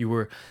was. You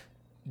were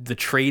the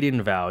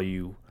trade-in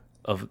value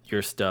of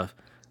your stuff.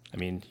 I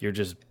mean, you're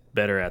just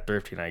better at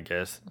thrifting, I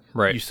guess.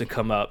 Right. Used to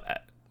come up.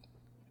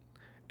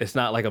 It's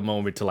not like a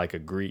moment to like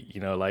agree,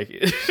 like.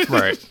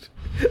 Right.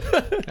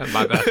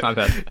 My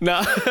bad.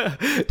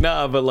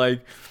 Nah, but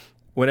like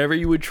whenever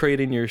you would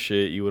trade in your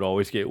shit, you would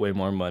always get way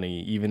more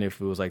money, even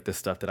if it was like the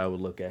stuff that I would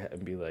look at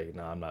and be like,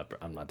 "No, I'm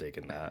not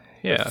taking that."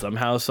 Yeah. But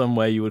somehow, some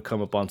way, you would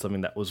come up on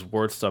something that was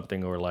worth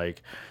something, or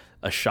like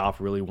a shop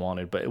really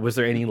wanted. But was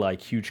there any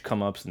like huge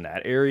come ups in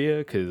that area?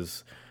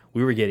 Because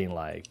we were getting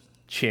like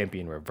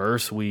Champion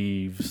reverse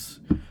weaves,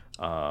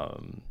 a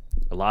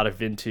lot of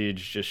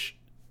vintage, just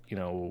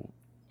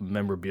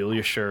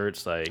memorabilia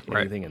shirts, like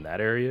anything in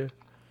that area.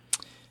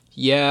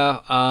 Yeah.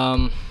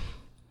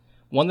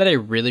 One that I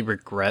really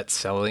regret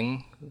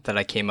selling that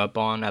I came up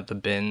on at the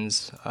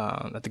bins,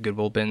 at the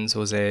Goodwill bins,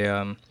 was it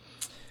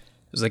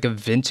was like a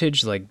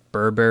vintage like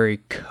Burberry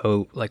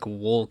coat, like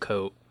wool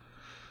coat.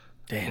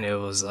 Damn. And it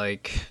was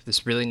like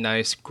this really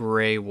nice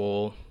gray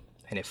wool,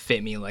 and it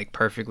fit me like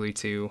perfectly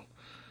too.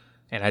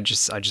 And I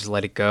just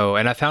let it go.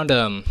 And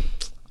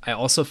I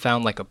also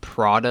found like a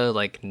Prada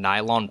like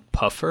nylon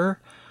puffer,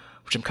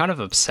 which I'm kind of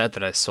upset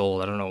that I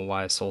sold. I don't know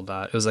why I sold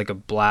that. It was like a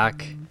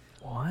black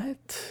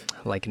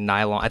like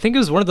nylon. I think it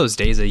was one of those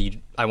days that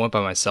I went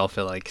by myself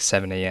at like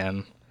 7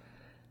 a.m.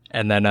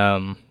 And then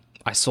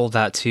I sold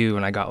that too,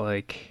 and I got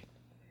like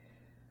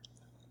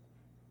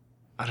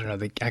I don't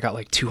know. I got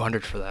like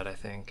 200 for that, I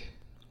think.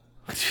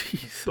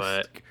 Jesus.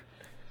 But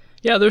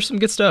yeah, there's some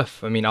good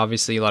stuff. I mean,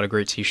 obviously a lot of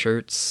great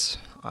t-shirts.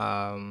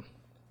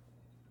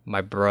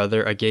 My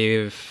brother, I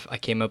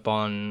came up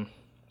on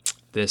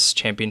this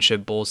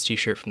Championship Bulls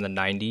t-shirt from the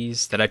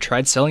 90s that I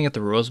tried selling at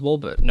the Rose Bowl,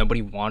 but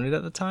nobody wanted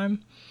at the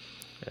time.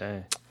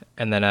 Hey.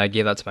 And then I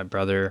gave that to my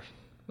brother,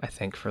 I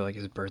think for like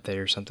his birthday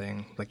or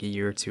something, like a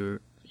year or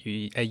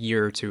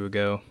two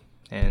ago,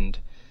 and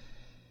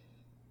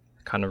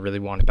kind of really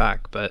want it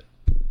back. But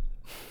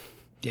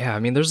yeah, I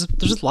mean, there's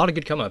a lot of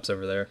good come ups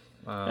over there.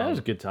 That was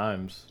good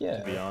times, yeah.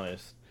 to be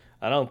honest.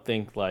 I don't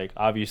think, like,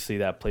 obviously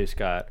that place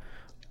got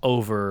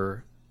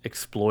over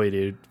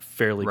exploited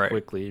fairly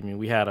quickly. I mean,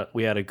 we had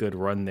a good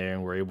run there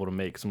and were able to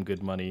make some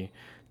good money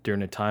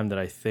during a time that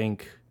I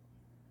think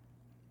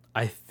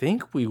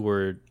we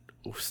were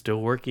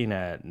still working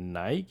at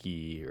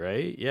Nike,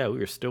 right? Yeah, we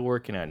were still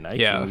working at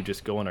Nike. Yeah. And we would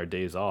just go on our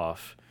days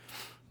off.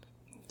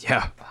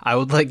 Yeah, I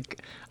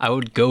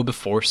would go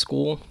before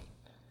school.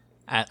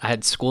 I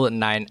had school at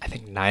 9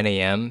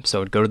 a.m. So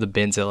I would go to the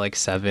bins at like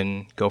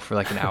 7, go for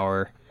like an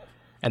hour,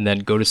 and then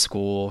go to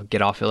school,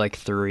 get off at like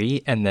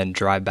 3, and then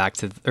drive back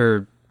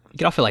or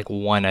get off at like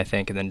 1, I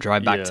think, and then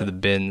drive back to the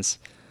bins,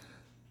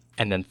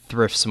 and then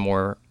thrift some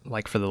more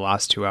like for the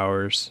last 2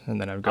 hours, and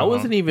then I'd go I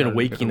wasn't home, even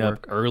waking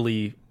up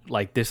early,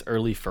 like this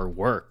early for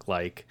work.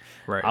 Like,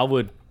 I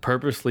would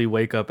purposely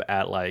wake up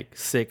at like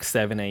 6,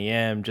 7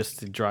 a.m. just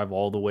to drive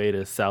all the way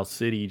to South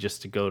City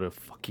just to go to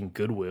fucking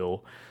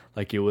Goodwill.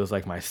 Like, it was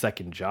like my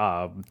second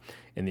job.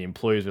 And the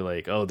employees were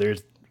like, oh,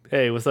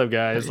 hey, what's up,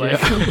 guys?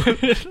 Like,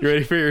 you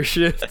ready for your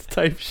shift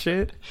type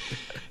shit?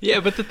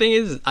 Yeah, but the thing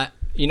is, I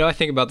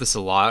think about this a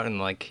lot. And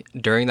like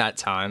during that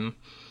time,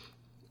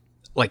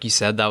 like you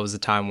said, that was the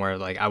time where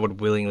like I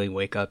would willingly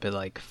wake up at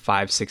like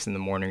 5, 6 in the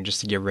morning just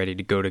to get ready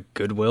to go to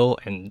Goodwill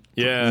and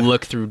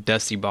look through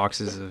dusty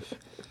boxes of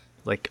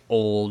like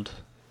old,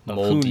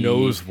 moldy, who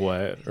knows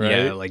what, right?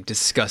 Yeah, like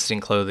disgusting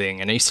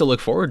clothing. And I used to look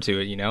forward to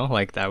it,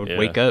 like I would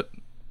wake up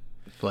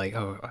like,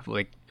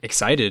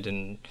 excited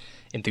and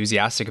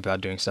enthusiastic about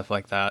doing stuff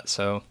like that.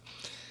 So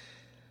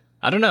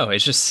I don't know.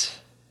 It's just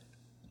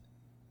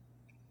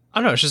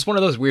one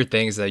of those weird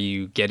things that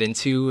you get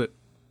into.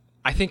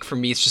 I think for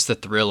me, it's just the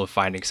thrill of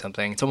finding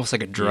something. It's almost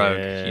like a drug.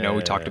 Yeah.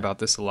 We talked about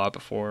this a lot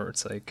before.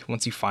 It's like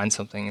once you find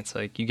something, it's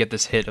like you get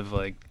this hit of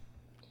like,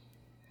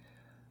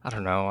 I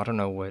don't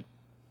know what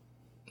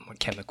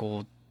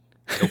chemical,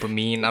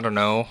 dopamine. I don't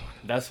know.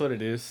 That's what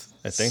it is.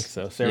 I think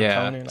so.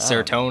 Serotonin. Yeah,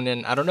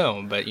 serotonin. I don't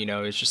know, but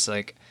it's just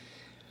like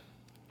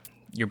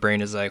your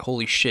brain is like,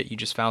 holy shit, you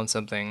just found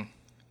something.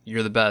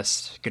 You're the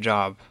best. Good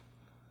job.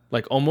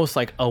 Like almost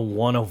like a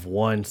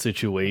one-of-one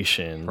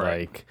situation.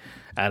 Right. Like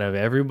out of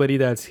everybody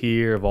that's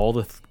here, of all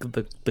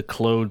the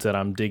clothes that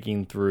I'm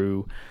digging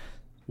through,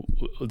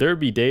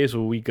 there'd be days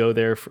where we go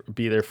there,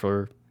 be there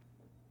for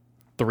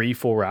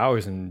 3-4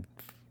 hours and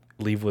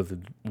leave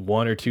with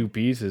 1 or 2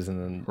 pieces,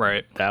 and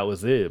then that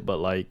was it. But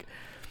like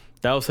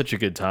that was such a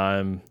good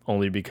time,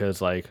 only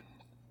because like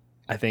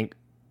I think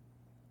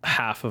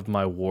half of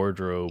my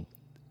wardrobe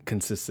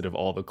consisted of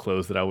all the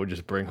clothes that I would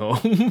just bring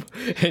home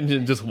and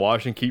then just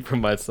wash and keep for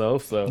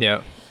myself. So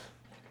yeah,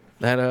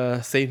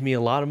 that saved me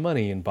a lot of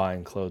money in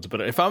buying clothes.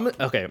 But if I'm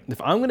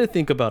gonna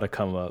think about a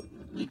come up,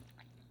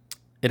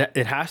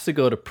 it has to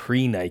go to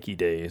pre-Nike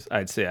days.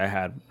 I'd say I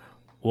had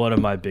one of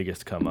my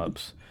biggest come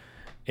ups,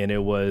 and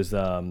it was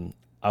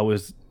I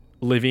was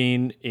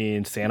living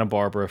in Santa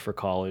Barbara for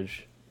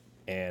college,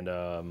 and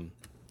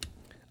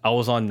I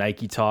was on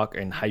Nike Talk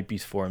and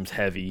Hypebeast forums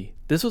heavy.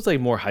 This was like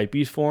more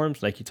Hypebeast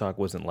forums. Nike Talk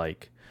wasn't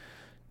like,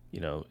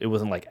 it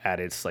wasn't like at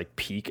its like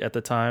peak at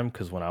the time,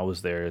 because when I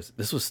was there,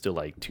 this was still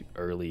like too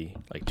early,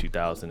 like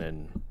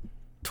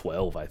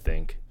 2012, I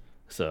think.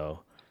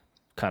 So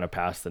kind of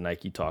past the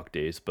Nike Talk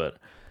days, but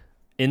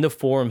in the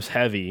forums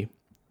heavy.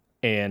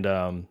 And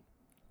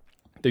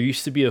there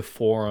used to be a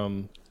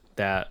forum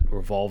that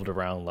revolved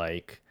around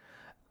like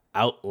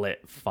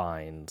outlet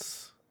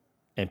finds,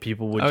 and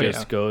people would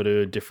just go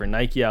to different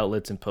Nike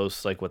outlets and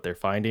post like what they're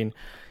finding.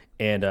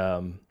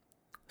 And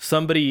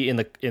somebody in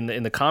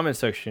the comment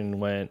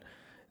section went,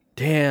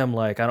 damn,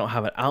 like I don't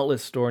have an outlet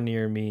store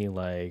near me,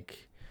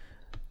 like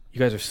you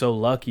guys are so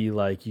lucky,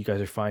 like you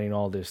guys are finding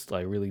all this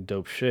like really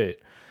dope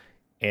shit.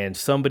 And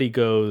somebody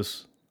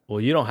goes, well,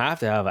 you don't have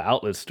to have an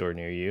outlet store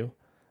near you.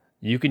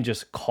 You can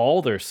just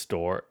call their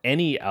store,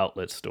 any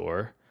outlet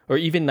store, or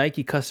even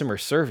Nike customer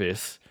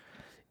service,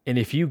 and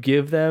if you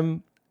give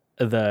them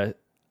the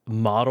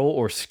model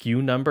or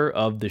SKU number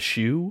of the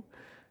shoe,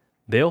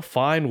 they'll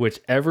find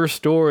whichever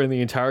store in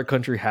the entire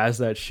country has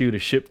that shoe to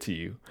ship to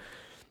you.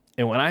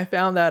 And when I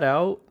found that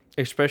out,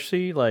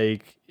 especially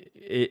like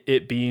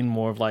it being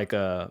more of like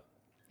it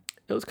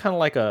was kind of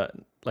like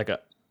a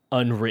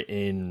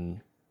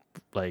unwritten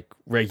like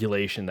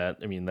regulation that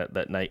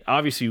Nike,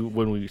 obviously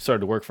when we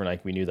started to work for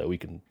Nike, we knew that we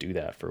can do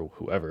that for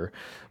whoever.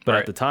 But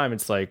at the time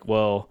it's like,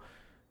 well,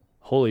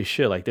 holy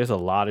shit, like there's a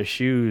lot of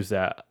shoes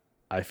that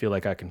I feel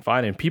like I can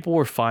find. And people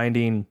were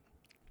finding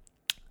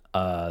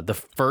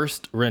the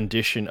first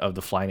rendition of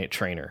the Flyknit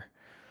trainer.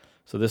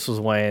 So this was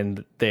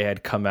when they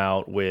had come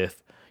out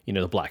with,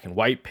 the black and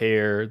white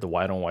pair, the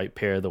white on white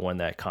pair, the one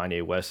that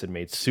Kanye West had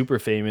made super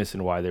famous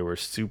and why they were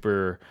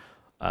super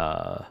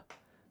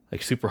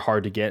super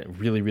hard to get,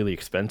 really, really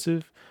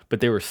expensive, but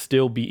they were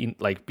still being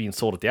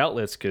sold at the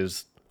outlets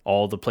because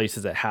all the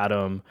places that had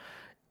them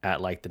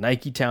at like the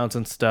Nike towns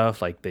and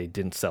stuff, like they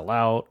didn't sell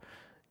out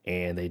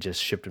and they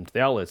just shipped them to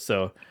the outlets.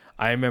 So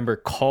I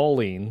remember I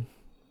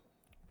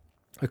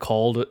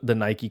called the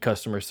Nike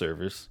customer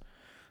service.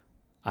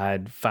 I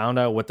had found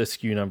out what the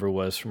SKU number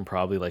was from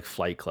probably like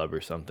Flight Club or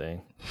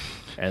something.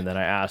 And then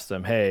I asked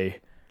them, hey,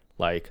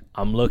 like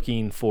I'm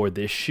looking for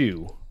this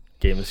shoe.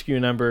 Gave them the SKU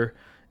number.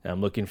 And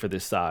I'm looking for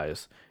this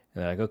size.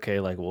 And they're like,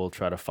 okay, like we'll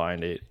try to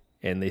find it.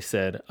 And they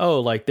said, oh,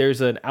 like there's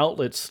an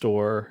outlet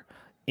store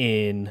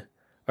or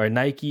a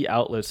Nike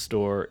outlet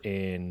store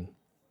in,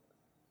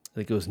 I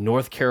think it was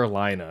North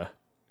Carolina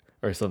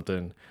or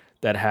something,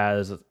 that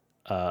has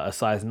a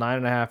size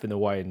 9.5 in the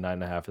white and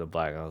 9.5 in the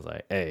black. And I was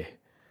like, hey,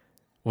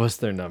 what's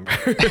their number?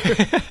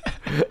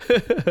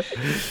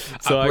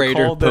 So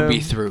Operator, I called them. put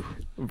me through.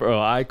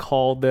 Bro, I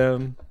called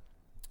them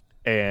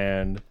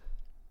and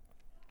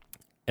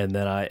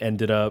then I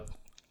ended up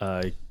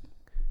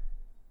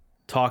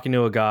talking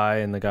to a guy,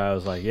 and the guy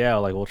was like, yeah,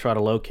 like we'll try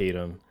to locate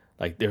him.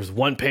 Like there's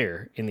one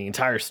pair in the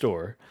entire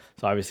store.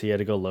 So obviously he had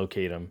to go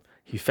locate him.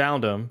 He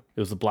found him. It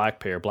was a black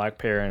pair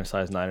and a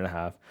size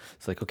 9.5.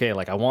 It's like, okay,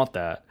 like I want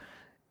that.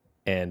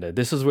 And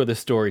this is where the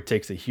story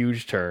takes a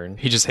huge turn.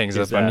 He just hangs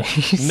up on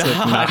you.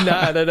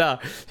 Nah.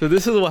 So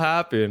this is what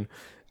happened.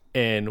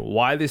 And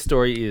why this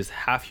story is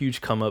half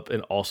huge come up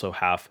and also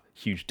half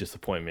huge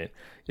disappointment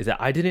is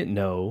that I didn't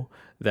know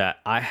that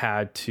I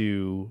had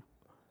to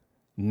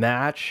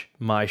match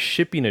my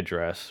shipping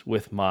address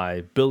with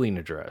my billing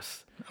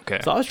address. Okay.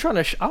 So I was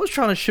trying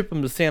to ship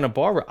them to Santa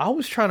Barbara. I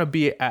was trying to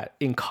be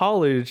in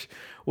college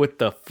with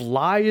the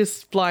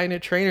flyest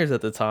Flyknit trainers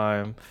at the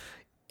time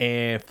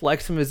and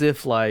flex them as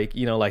if like,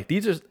 like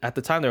these are at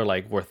the time they were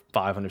like worth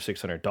 $500,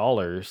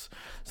 $600.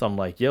 So I'm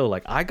like, yo,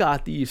 like I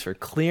got these for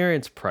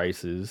clearance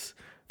prices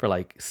for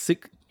like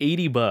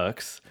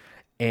 $80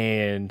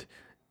 and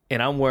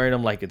I'm wearing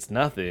them like it's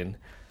nothing.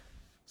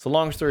 So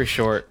long story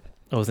short,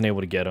 I wasn't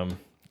able to get them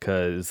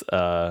because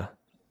I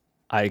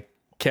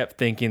kept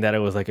thinking that it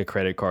was like a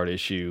credit card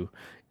issue,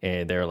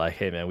 and they were like,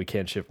 hey man, we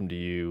can't ship them to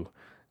you.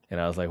 And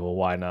I was like, well,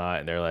 why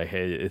not? And they're like,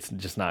 hey, it's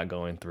just not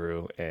going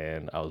through.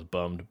 And I was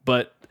bummed.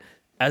 But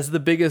as the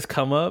biggest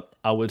come up,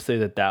 I would say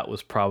that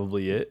was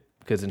probably it,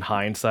 because in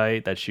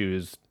hindsight, that shoe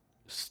is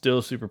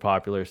still super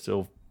popular,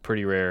 still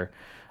pretty rare.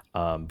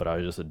 But I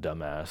was just a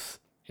dumbass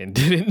and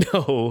didn't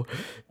know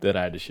that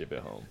I had to ship it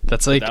home.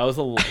 That's like, that was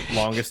the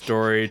longest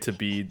story to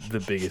be the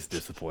biggest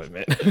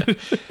disappointment.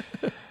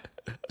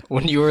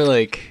 when you're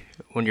like,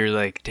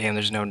 damn,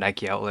 there's no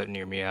Nike outlet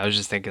near me. I was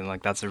just thinking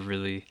like, that's a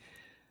really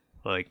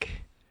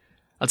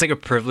that's like a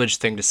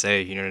privileged thing to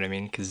say. You know what I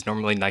mean? Because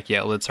normally Nike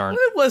outlets aren't.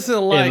 It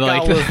wasn't like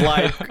I was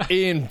like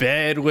in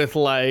bed with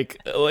like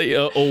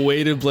a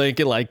weighted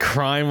blanket, like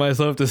crying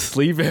myself to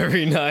sleep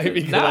every night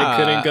because I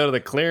couldn't go to the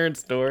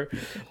clearance store.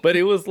 But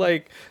it was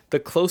like the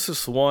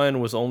closest one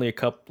was only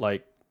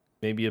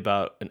maybe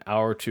about an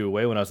hour or two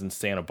away when I was in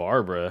Santa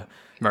Barbara.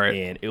 Right.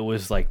 And it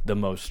was like the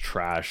most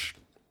trash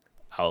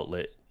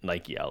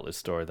Nike outlet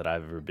store that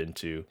I've ever been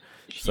to.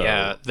 So,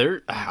 yeah,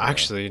 they're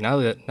actually now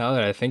that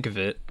I think of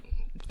it,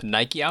 the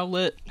Nike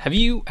outlet. Have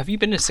you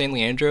been to San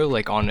Leandro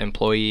like on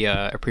Employee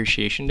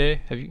Appreciation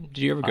Day? Did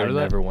you ever go to that?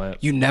 I never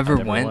went. You never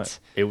went?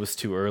 It was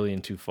too early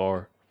and too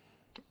far.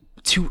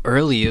 Too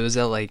early. It was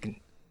at I think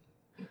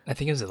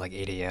it was at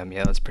 8 a.m.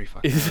 Yeah, that's pretty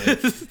fucking early.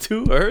 It's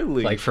too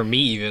early. Like for me,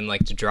 even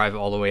to drive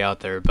all the way out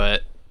there.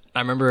 But I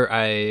remember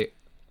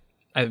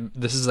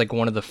this is like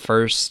one of the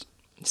first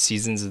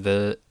seasons of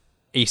the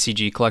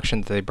ACG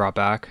collection that they brought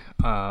back.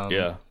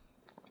 Yeah.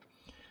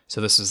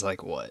 So this was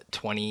like what,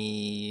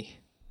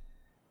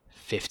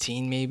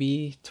 2015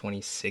 maybe,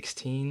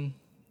 2016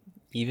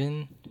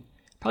 even,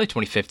 probably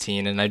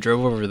 2015. And I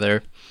drove over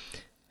there,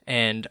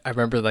 and I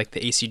remember the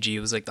ACG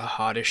was the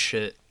hottest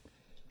shit.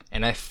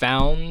 And I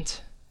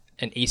found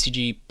an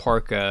ACG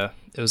parka.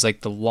 It was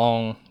the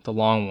long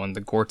one,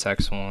 the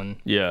Gore-Tex one.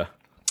 Yeah.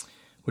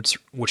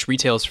 Which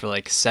retails for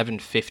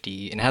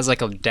 $750 and has a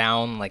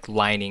down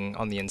lining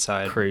on the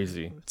inside.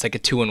 Crazy. It's a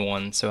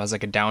 2-in-1, so it has a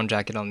down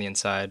jacket on the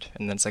inside,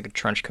 and then it's a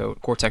trench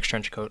coat, Gore-Tex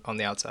trench coat on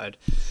the outside.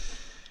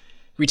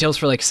 Retails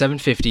for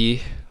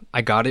 $750.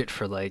 I got it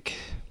for I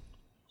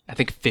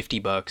think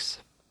 $50.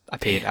 I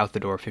paid out the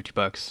door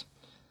 $50.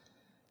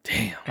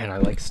 Damn. And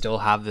I still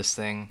have this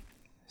thing.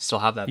 Still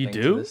have that thing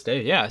to this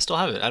day. Yeah, I still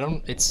have it.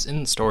 It's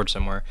in storage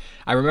somewhere.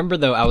 I remember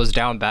though I was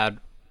down bad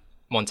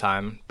one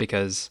time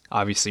because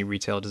obviously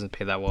retail doesn't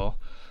pay that well.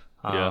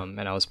 And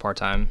I was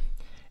part-time,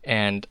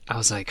 and I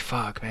was like,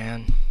 fuck,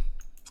 man.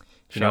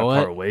 You know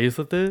what? Part ways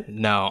with it?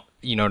 No.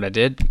 You know what I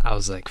did? I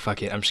was like,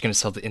 fuck it. I'm just going to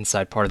sell the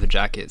inside part of the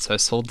jacket. So I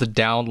sold the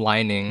down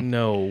lining.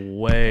 No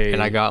way.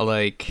 And I got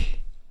I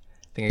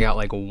think I got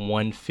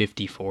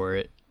 $150 for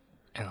it.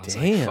 And I was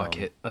like, fuck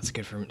it. That's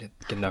good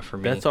enough for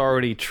me. That's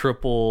already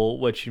triple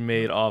what you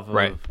made off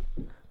of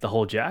The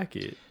whole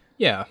jacket.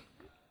 Yeah.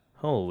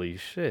 Holy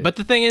shit. But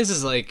the thing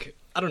is like,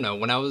 I don't know,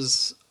 when I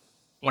was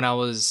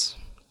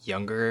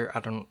younger, I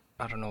don't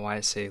know why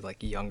I say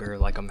like younger,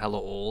 like I'm hella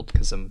old,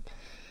 because I'm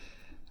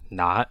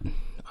not.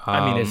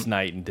 I mean, it's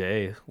night and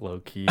day, low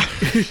key.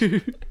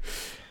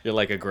 You're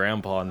like a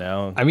grandpa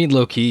now. I mean,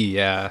 low key,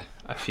 yeah.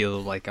 I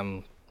feel like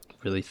I'm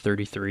really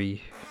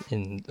 33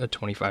 in a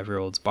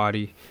 25-year-old's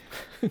body.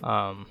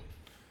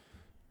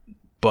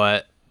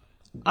 But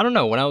I don't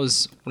know, when I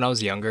was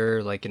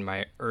younger, like in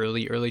my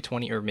early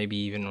 20s, or maybe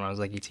even when I was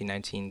like 18,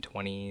 19,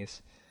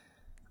 20s,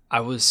 I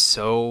was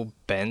so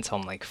bent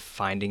on like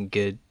finding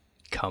good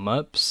come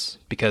ups,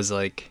 because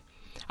like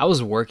I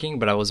was working,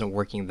 but I wasn't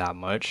working that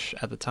much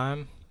at the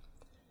time.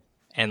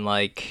 And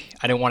like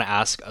I didn't want to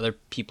ask other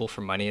people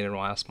for money. I didn't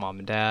want to ask mom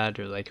and dad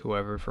or like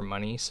whoever for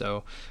money.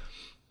 So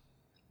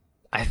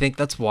I think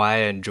that's why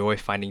I enjoy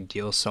finding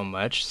deals so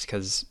much,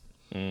 because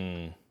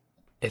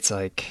it's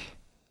like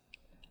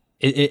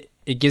it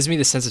gives me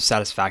the sense of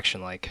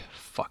satisfaction, like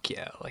fuck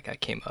yeah, like I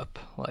came up.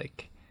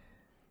 Like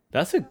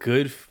that's a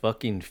good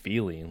fucking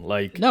feeling.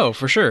 Like, no,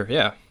 for sure,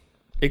 yeah.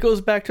 It goes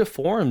back to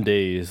forum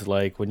days,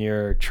 like when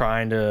you're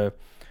trying to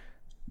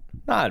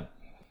not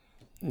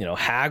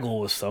haggle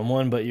with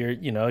someone, but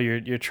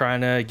you're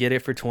trying to get it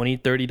for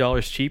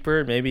 $20-$30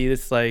 cheaper. Maybe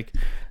it's like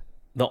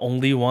the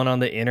only one on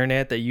the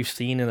internet that you've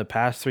seen in the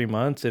past 3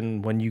 months,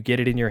 and when you get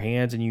it in your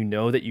hands and you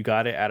know that you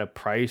got it at a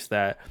price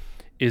that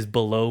is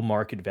below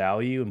market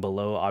value and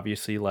below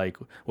obviously like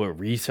what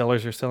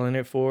resellers are selling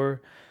it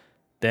for,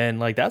 then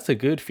like that's a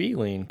good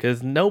feeling,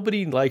 because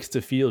nobody likes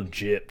to feel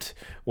gypped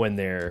when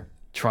they're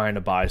trying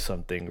to buy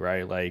something,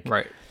 right? Like,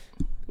 right.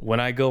 When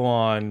I go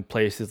on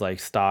places like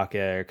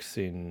StockX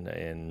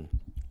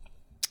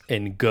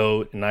and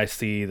GOAT, and I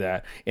see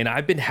that, and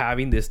I've been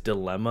having this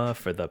dilemma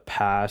for the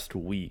past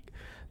week,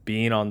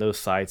 being on those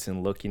sites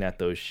and looking at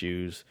those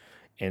shoes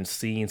and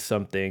seeing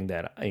something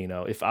that,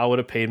 if I would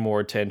have paid more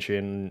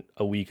attention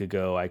a week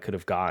ago, I could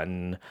have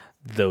gotten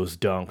those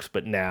dunks.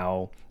 But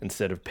now,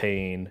 instead of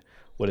paying,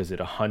 what is it,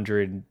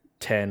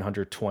 110,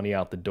 120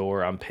 out the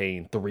door, I'm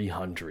paying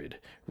 300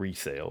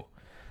 resale.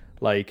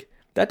 Like,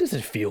 that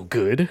doesn't feel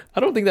good. I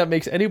don't think that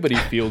makes anybody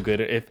feel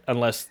good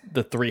unless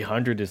the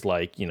 300 is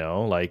like,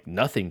 like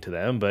nothing to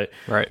them. But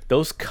right.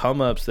 Those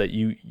come ups that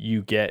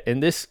you get,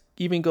 and this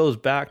even goes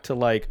back to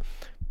like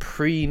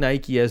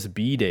pre-Nike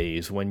SB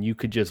days, when you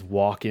could just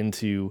walk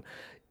into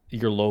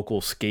your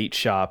local skate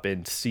shop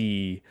and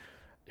see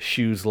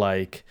shoes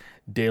like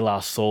De La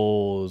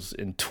Souls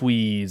and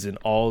Tweeds and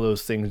all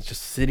those things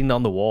just sitting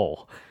on the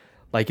wall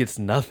like it's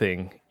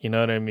nothing. You know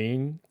what I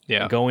mean?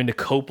 Yeah. Going to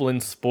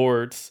Copeland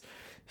Sports,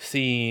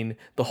 seeing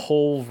the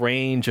whole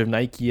range of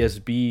Nike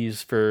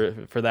SBs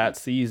for that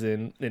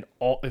season in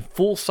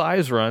full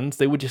size runs.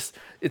 They would just,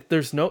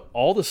 there's no,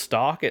 all the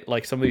stock at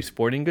like some of these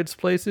sporting goods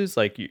places,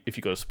 like if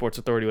you go to Sports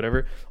Authority,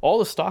 whatever, all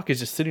the stock is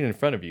just sitting in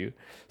front of you.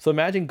 So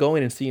imagine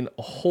going and seeing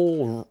a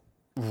whole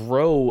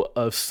row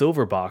of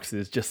silver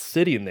boxes just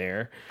sitting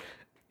there,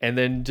 and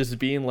then just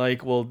being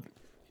like, well,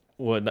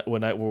 what were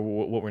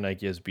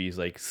Nike SBs,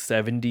 like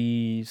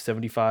 70,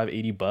 75,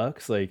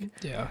 $80? Like,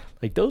 yeah,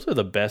 like those are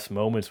the best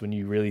moments when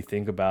you really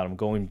think about them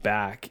going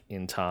back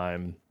in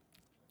time.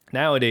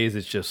 Nowadays,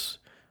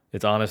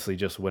 it's honestly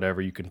just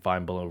whatever you can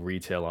find below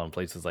retail on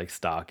places like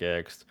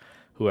StockX,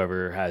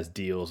 whoever has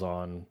deals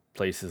on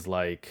places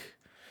like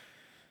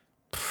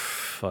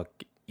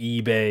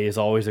eBay is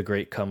always a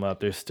great come up.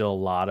 There's still a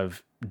lot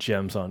of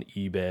gems on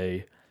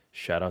eBay.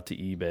 Shout out to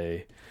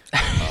eBay.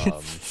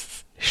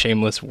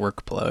 Shameless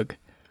work plug.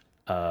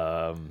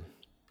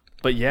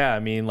 But yeah, I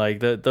mean, like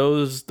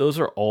those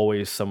are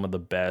always some of the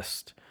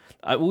best.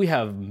 We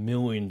have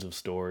millions of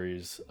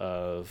stories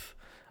of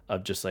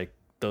just like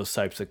those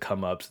types of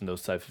come ups and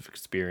those types of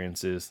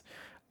experiences.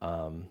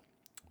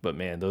 But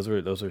man, those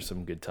are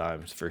some good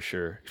times for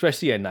sure.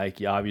 Especially at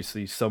Nike,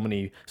 obviously,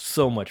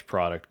 so much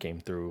product came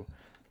through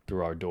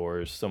our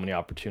doors, so many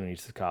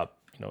opportunities to cop,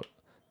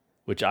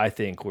 which I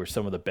think were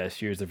some of the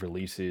best years of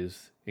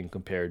releases in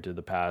compared to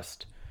the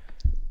past.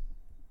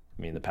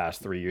 I mean, the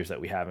past 4 years that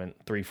we haven't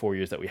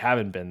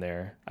been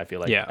there, I feel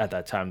like at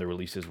that time the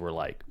releases were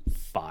like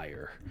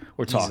fire.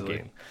 We're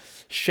talking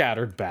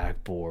shattered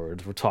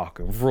backboards. We're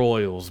talking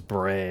Royals,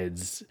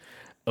 Breads,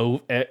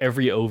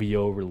 every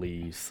OVO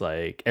release,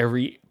 like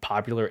every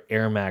popular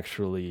Air Max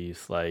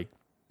release, like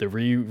the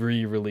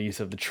re-release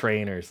of the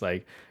trainers,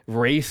 like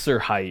racer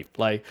hype.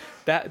 Like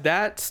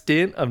that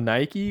stint of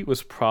Nike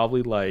was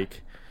probably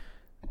like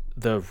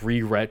the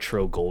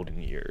retro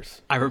golden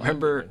years. I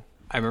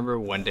remember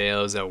one day I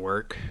was at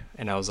work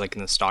and I was like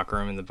in the stock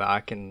room in the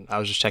back, and I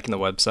was just checking the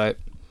website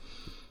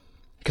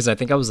because I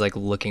think I was like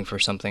looking for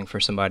something for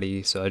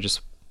somebody. So I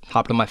just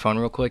hopped on my phone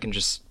real quick and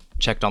just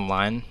checked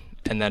online.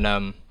 And then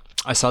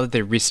I saw that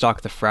they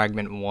restocked the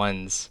Fragment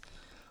 1s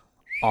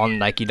on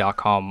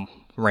Nike.com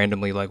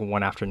randomly, like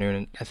one afternoon.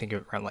 And I think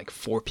around like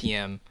 4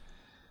 p.m.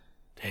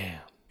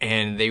 Damn.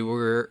 And they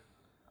were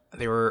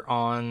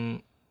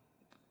on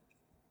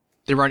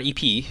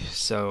EP.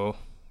 So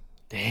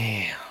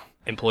damn.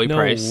 Employee no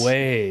price. No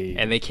way.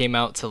 And they came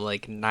out to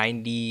like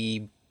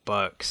 $90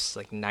 $100,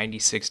 like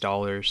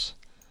 $96.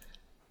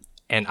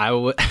 And I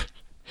would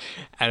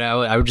and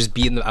I would just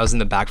be I was in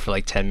the back for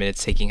like 10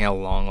 minutes taking how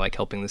long, like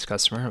helping this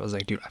customer. I was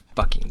like, dude, I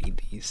fucking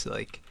need these.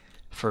 Like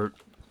for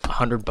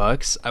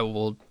 $100, I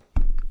will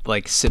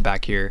like sit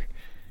back here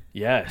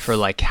for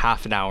like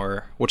half an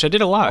hour, which I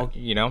did a lot,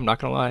 you know, I'm not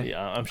gonna lie.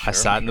 Yeah, I'm sure. I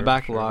sat in the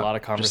back a A lot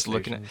of just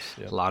looking at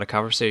conversations. a lot of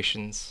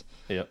conversations,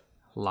 Yep.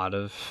 a lot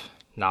of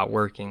not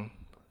working,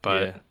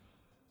 but Yeah.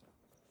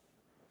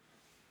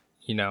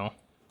 you know,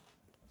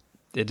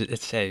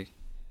 it's hey,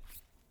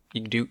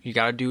 you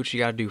gotta do what you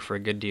gotta do for a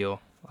good deal.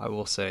 I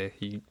will say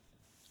you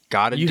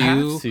gotta You do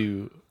have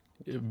to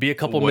be a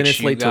couple what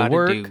minutes you late to gotta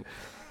work. do.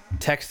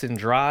 Text and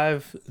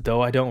drive,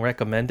 though I don't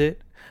recommend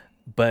it.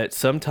 But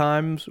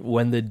sometimes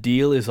when the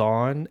deal is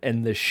on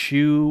and the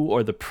shoe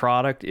or the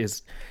product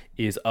is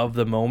of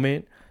the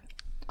moment,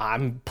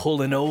 I'm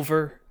pulling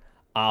over.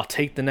 I'll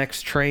take the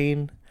next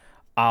train.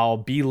 I'll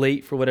be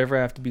late for whatever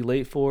I have to be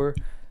late for.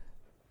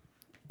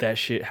 That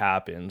shit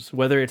happens.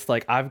 Whether it's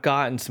like I've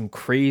gotten some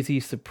crazy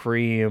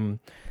Supreme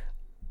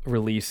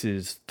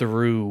releases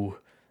through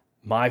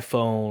my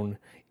phone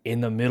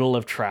in the middle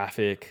of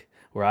traffic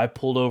where I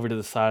pulled over to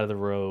the side of the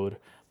road,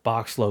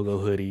 box logo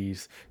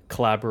hoodies,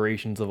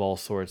 collaborations of all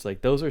sorts.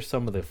 Like those are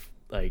some of the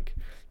like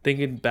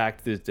thinking back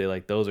to this day,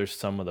 like those are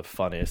some of the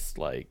funnest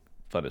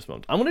moments.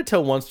 I'm gonna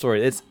tell one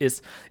story.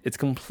 It's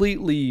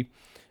completely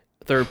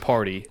third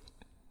party,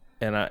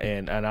 and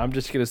I'm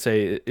just gonna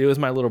say it was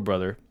my little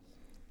brother.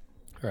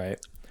 Right.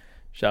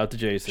 Shout out to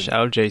Jason. Shout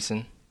out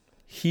Jason.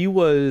 He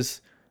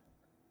was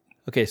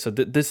okay. So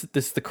this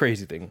is the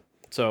crazy thing.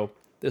 So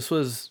this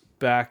was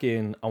back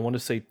in, I want to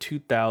say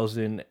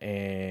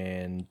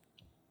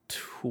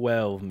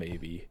 2012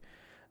 maybe.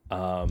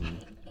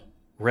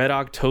 Red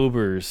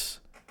Octobers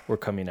were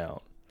coming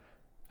out.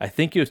 I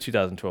think it was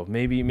 2012,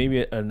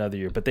 maybe another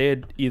year, but they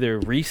had either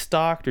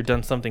restocked or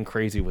done something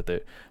crazy with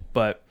it.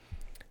 But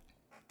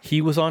he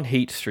was on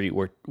Hate Street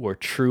where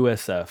True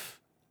SF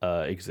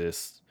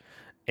exists.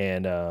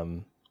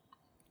 And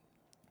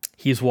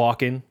he's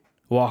walking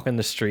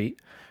the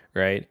street,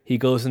 right? He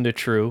goes into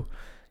True.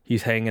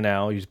 He's hanging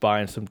out. He's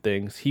buying some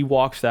things. He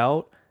walks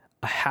out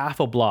a half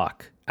a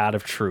block out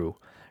of True,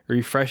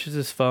 refreshes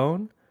his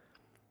phone.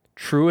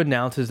 True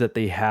announces that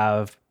they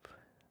have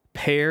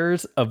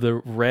pairs of the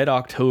Red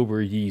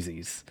October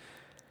Yeezys.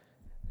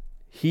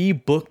 He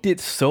booked it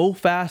so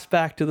fast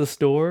back to the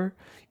store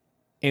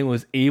and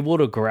was able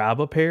to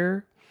grab a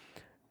pair.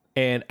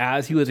 And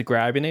as he was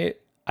grabbing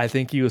it, I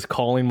think he was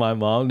calling my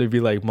mom to be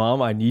like,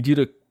 Mom, I need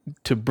you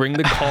to bring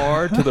the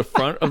car to the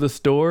front of the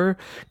store,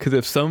 because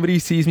if somebody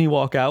sees me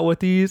walk out with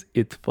these,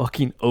 it's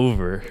fucking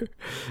over.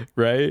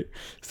 Right?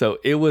 So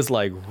it was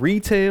like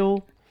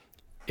retail.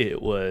 It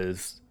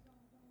was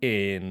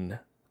I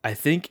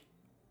think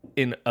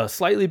in a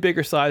slightly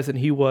bigger size than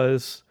he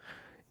was,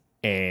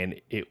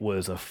 and it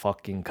was a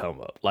fucking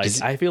come up. Like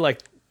I feel like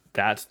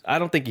I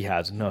don't think he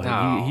has. No.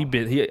 I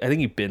think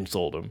he bin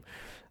sold them.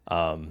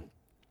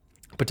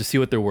 But to see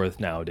what they're worth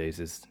nowadays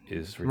is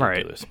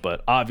ridiculous. Right.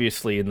 But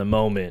obviously, in the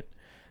moment,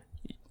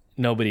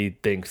 nobody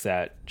thinks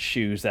that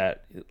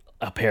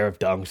a pair of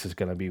Dunks is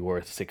going to be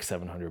worth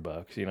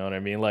 $600-$700. You know what I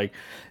mean? Like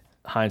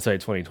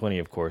hindsight 2020,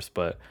 of course.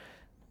 But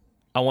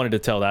I wanted to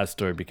tell that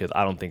story because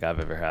I don't think I've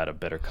ever had a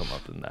better come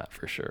up than that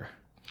for sure.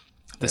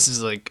 This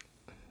is like,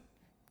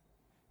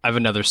 I have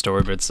another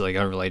story, but it's like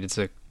unrelated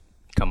to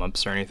come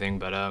ups or anything.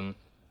 But I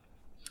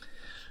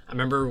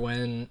remember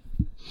when,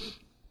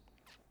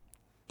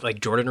 like,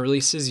 Jordan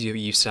releases, you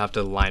used to have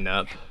to line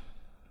up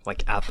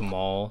like at the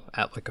mall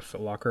at like a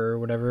Foot Locker or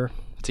whatever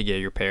to get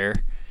your pair.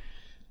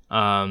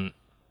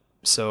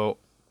 So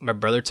my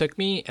brother took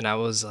me, and I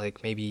was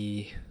like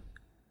maybe,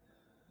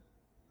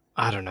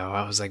 I don't know,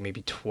 I was like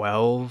maybe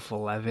 12,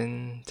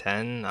 11,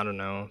 10, I don't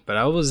know, but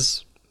I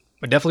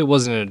definitely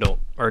wasn't an adult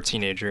or a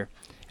teenager.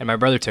 And my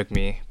brother took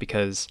me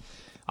because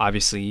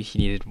obviously he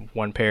needed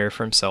one pair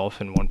for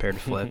himself and one pair to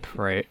flip,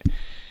 right?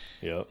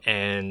 Yep.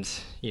 And,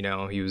 you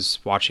know, he was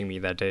watching me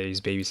that day.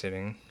 He's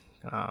babysitting.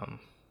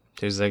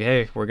 He was like,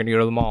 hey, we're going to go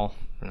to the mall.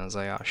 And I was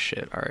like, oh,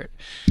 shit. All right.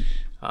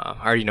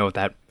 I already know at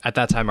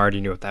that time, I already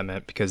knew what that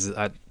meant because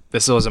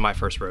this wasn't my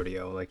first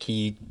rodeo. Like,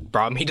 he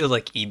brought me to,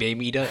 like, eBay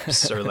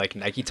meetups or, like,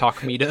 Nike Talk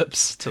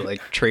meetups to,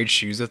 like, trade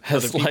shoes with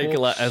other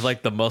people. As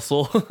the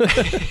muscle.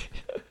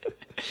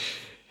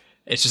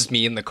 It's just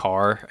me in the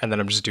car, and then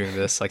I'm just doing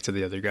this, like, to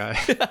the other guy.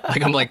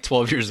 Like, I'm, like,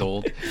 12 years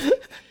old.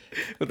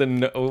 With a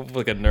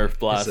Nerf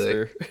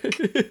blaster.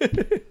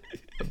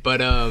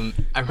 But I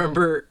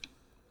remember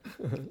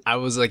I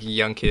was like a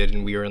young kid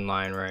and we were in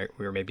line, right?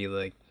 We were maybe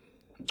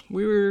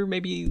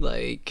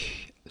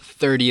like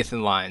 30th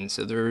in line,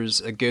 so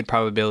there's a good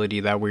probability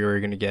that we were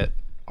gonna get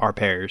our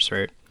pairs,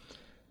 right?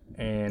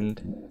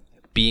 And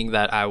being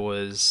that I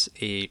was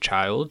a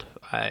child,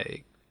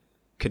 I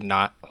could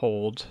not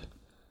hold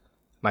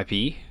my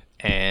pee,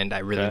 and I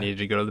really needed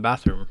to go to the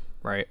bathroom,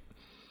 right?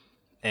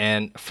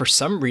 And for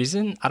some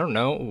reason, I don't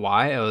know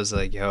why, I was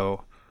like,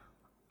 yo,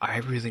 I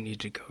really need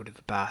to go to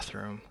the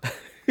bathroom.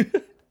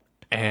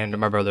 And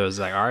my brother was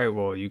like, all right,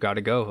 well, you got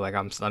to go. Like,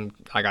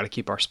 I got to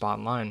keep our spot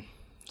in line.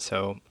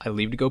 So I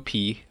leave to go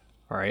pee.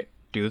 All right,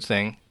 do the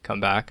thing, come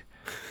back.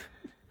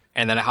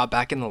 And then I hop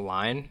back in the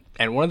line.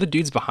 And one of the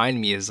dudes behind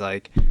me is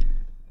like,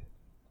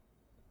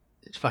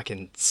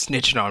 fucking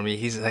snitching on me.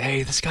 He's like,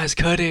 hey, this guy's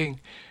cutting.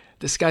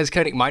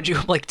 Mind you,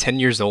 I'm like 10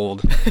 years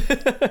old.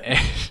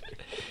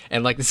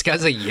 and like, this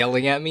guy's like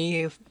yelling at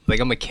me. Like,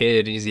 I'm a kid,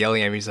 and he's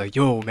yelling at me. He's like,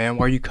 yo, man,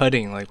 why are you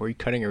cutting? Like, why are you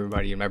cutting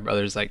everybody? And my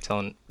brother's like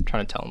trying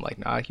to tell him, like,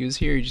 nah, he was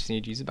here. You just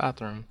need to use the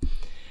bathroom.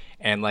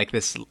 And like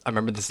I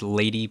remember this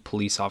lady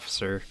police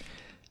officer.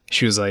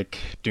 She was like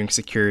doing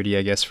security,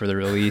 I guess, for the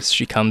release.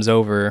 She comes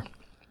over,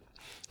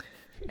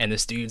 and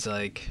this dude's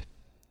like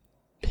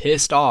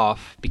pissed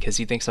off because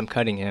he thinks I'm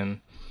cutting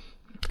him.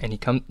 And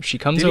she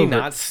comes Did over. he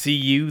not see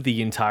you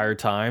the entire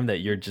time that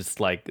you're just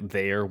like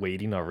there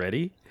waiting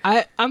already?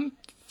 I'm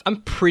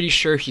pretty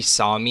sure he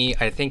saw me.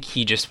 I think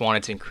he just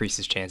wanted to increase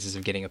his chances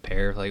of getting a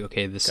pair. Like,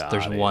 okay,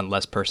 there's one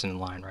less person in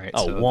line, right?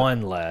 Oh, so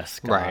one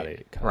less. Got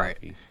it. Right.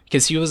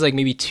 Because he was like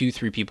maybe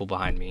 2-3 people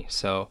behind me.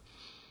 So,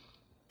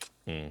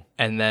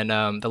 and then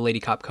the lady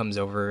cop comes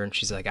over and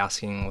she's like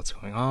asking what's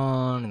going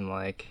on, and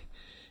like,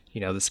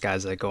 this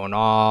guy's like going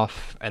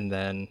off, and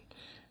then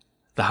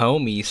the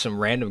homie, some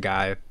random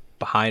guy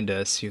behind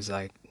us, he was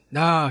like,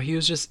 no, he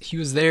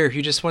was there.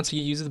 He just wants to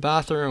use the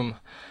bathroom.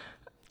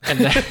 And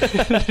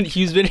then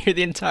he's been here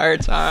the entire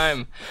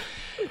time.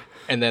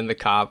 And then the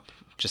cop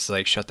just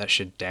like shut that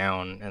shit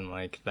down. And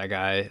like the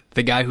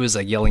guy who was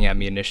like yelling at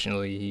me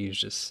initially, he was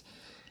just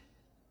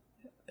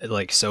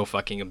like so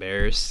fucking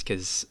embarrassed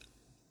because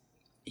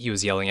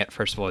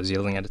first of all, he was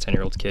yelling at a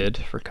 10-year-old kid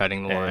for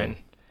cutting the line.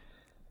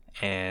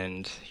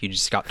 And he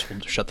just got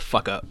told to shut the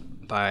fuck up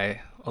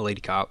by a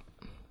lady cop.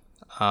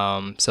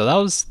 So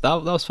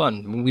that was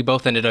fun. We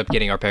both ended up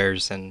getting our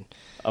pairs, and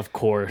of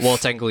course, well,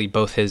 technically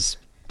both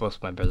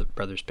my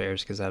brother's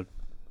pairs, because I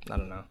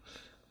don't know,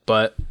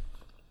 but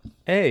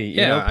hey,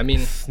 yeah, I mean,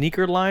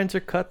 sneaker lines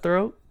are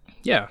cutthroat.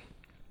 Yeah,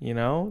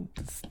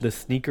 the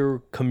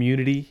sneaker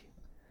community,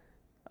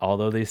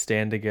 although they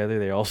stand together,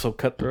 they also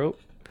cutthroat.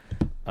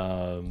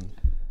 But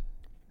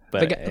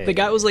the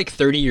guy was like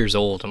 30 years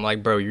old. I'm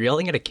like, bro, you're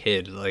yelling at a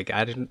kid. Like,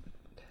 I don't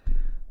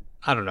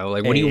know.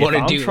 Like, what do you want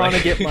to do? I'm trying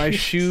to get my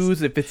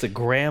shoes. If it's a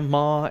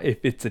grandma,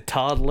 if it's a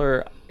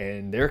toddler,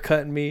 and they're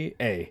cutting me,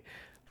 hey,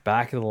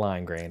 back in the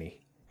line, Granny.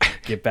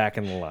 Get back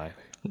in the line.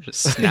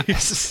 Just snap.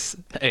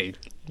 Hey,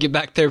 get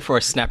back there before I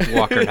snap your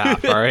walker in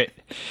half. All right.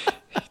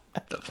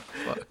 What the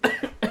fuck?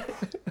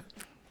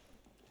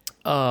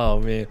 Oh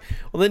man.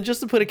 Well, then,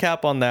 just to put a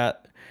cap on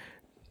that,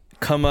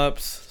 come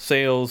ups,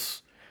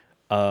 sales,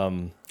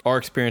 our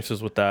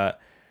experiences with that.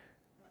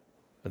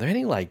 Are there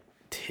any like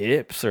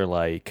tips or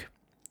like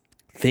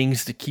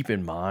things to keep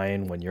in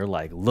mind when you're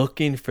like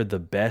looking for the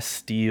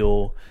best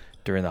deal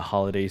during the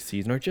holiday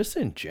season, or just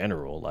in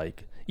general,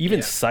 like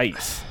even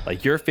sites,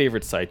 like your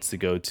favorite sites to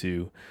go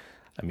to?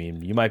 I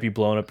mean, you might be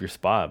blowing up your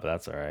spot, but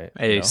that's all right.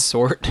 Hey,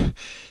 sort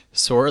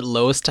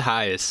lowest to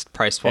highest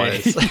price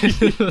wise.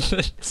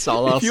 That's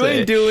all I'll say. If you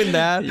ain't doing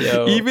that,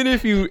 Yo. even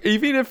if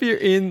you're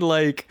in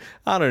like,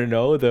 I don't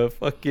know, the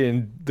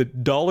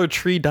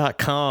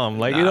dollartree.com,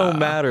 like it don't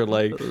matter,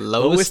 like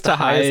lowest to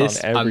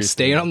highest. On I'm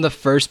staying on the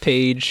first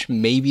page,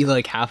 maybe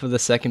like half of the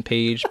second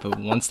page, but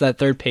once that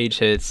third page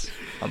hits,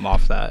 I'm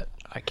off that.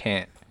 I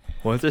can't.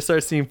 Once I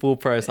start seeing full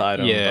price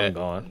items, I'm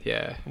gone.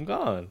 Yeah, I'm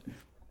gone.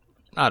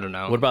 I don't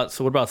know. What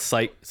about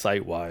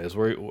site wise?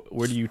 Where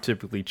do you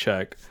typically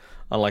check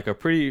on like a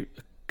pretty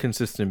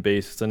consistent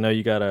basis? I know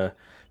you got a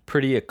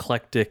pretty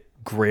eclectic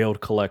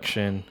Grailed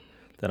collection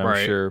that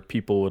I'm sure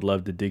people would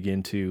love to dig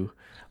into.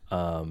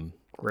 Grailed,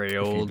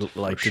 if you'd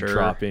like to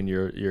drop in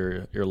your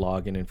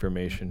login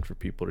information for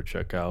people to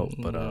check out,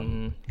 but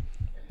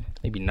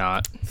maybe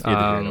not. It's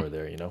neither here nor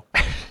there,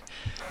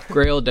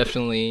 Grailed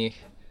definitely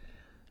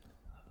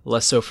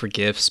less so for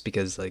gifts,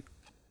 because like,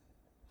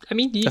 I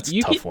mean, that's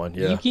a tough one.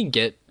 Yeah, you can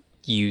get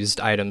used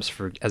items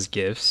as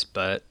gifts,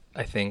 but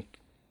I think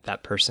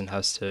that person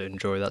has to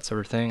enjoy that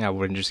sort of thing. I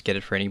wouldn't just get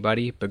it for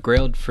anybody. But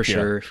Grailed for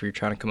sure, if you're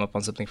trying to come up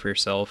on something for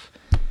yourself,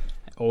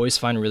 always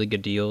find really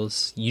good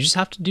deals. You just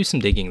have to do some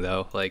digging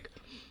though. Like,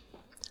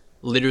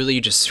 literally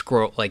just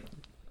scroll. Like,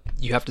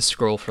 you have to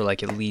scroll for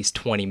like at least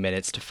 20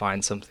 minutes to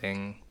find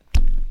something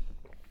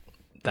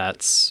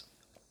that's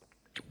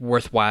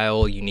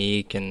worthwhile,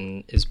 unique,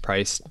 and is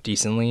priced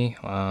decently.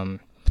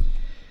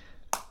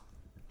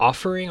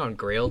 Offering on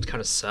Grailed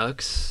kind of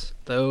sucks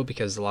though,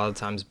 because a lot of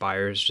times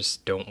buyers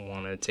just don't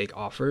want to take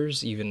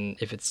offers, even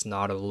if it's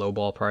not a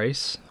lowball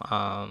price.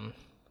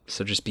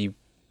 So just be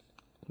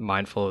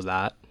mindful of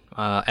that.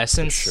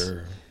 Essence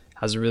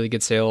has a really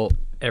good sale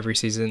every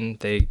season.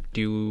 They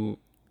do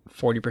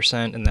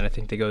 40%, and then I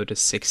think they go to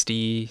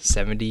 60,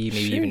 70,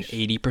 maybe even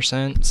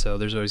 80%. So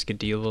there's always good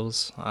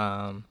deals.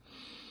 What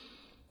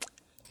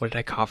did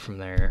I cop from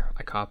there?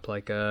 I cop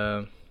like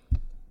an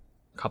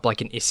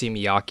Issey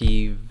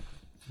Miyake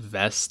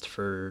vest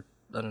for,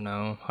 I don't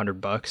know,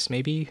 $100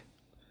 maybe.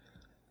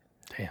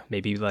 Damn.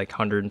 Maybe like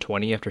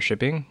 120 after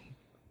shipping.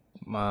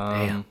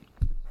 Damn.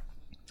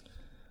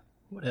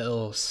 What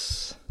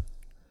else?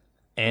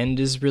 End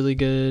is really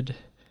good.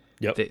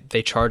 Yep.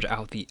 They charge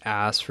out the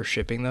ass for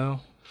shipping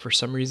though, for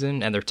some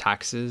reason, and the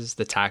tax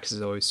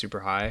is always super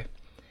high.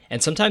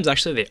 And sometimes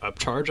actually they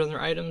upcharge on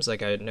their items.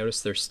 Like I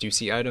noticed their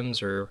Stussy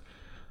items are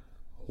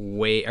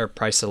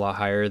priced a lot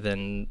higher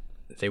than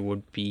they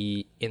would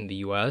be in the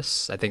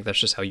US. I think that's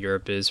just how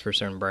Europe is for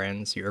certain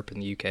brands, Europe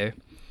and the UK.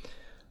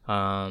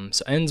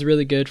 So End's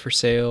really good for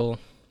sale.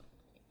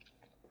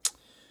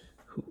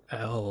 Who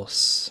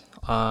else?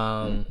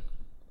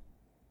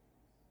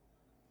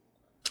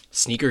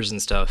 Sneakers and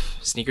stuff.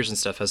 Sneakers and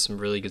stuff has some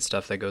really good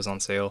stuff that goes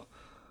on sale.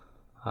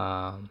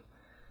 I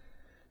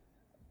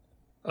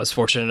was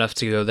fortunate enough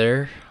to go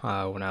there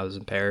when I was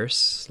in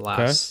Paris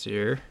last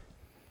year.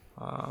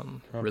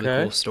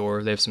 Really cool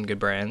store. They have some good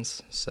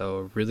brands,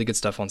 so really good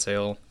stuff on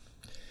sale.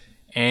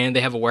 And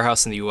they have a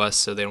warehouse in the US,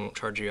 so they don't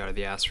charge you out of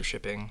the ass for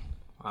shipping.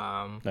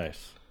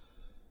 Nice.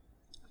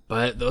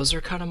 But those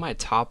are kind of my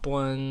top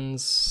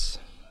ones.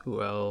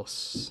 Who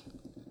else?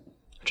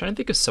 I'm trying to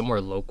think of somewhere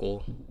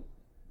local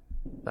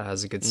that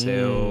has a good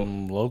sale.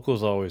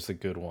 Local's always a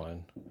good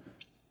one.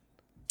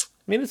 I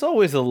mean, it's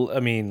always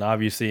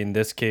obviously in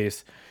this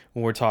case,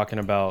 when we're talking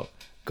about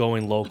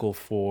going local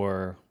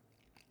for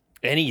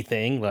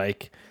anything,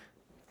 like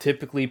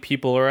typically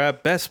people are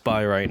at Best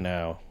Buy right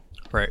now.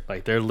 Right.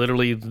 Like they're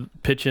literally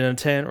pitching a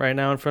tent right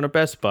now in front of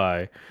Best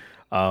Buy.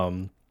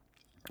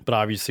 But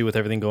obviously with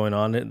everything going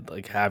on,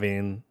 like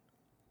having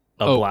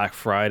a Black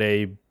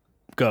Friday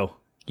go.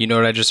 You know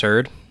what I just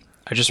heard?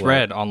 I just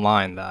read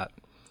online that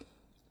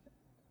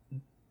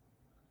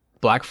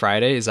Black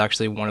Friday is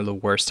actually one of the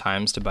worst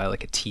times to buy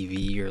like a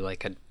TV or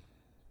like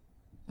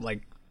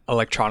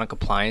electronic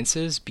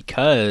appliances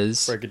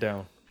because Break it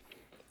down.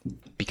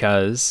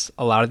 Because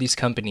a lot of these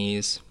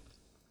companies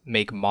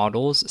make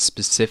models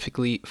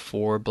specifically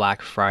for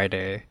Black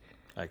Friday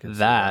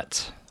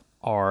that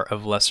are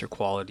of lesser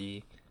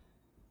quality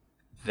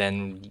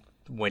than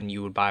when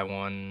you would buy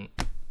one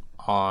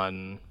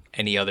on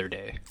any other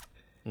day.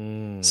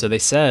 So they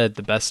said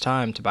the best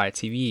time to buy a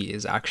TV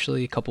is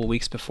actually a couple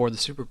weeks before the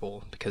Super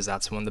Bowl because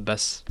that's when the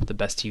best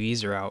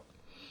TVs are out.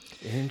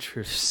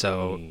 Interesting.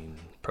 So,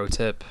 pro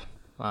tip,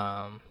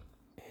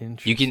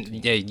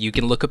 Interesting. you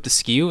can look up the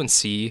SKU and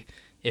see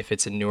if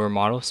it's a newer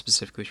model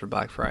specifically for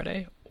Black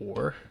Friday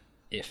or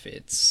if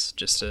it's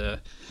just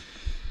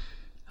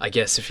I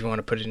guess if you want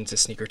to put it into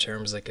sneaker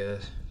terms, like a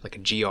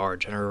GR,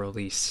 general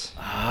release.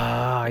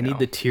 I need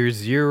the Tier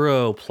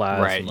 0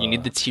 plasma. Right, you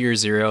need the Tier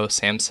 0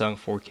 Samsung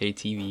 4K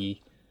TV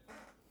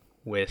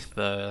with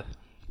the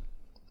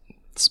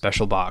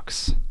special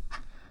box.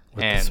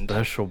 The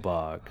special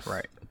box.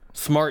 Right.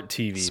 Smart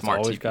TV. Smart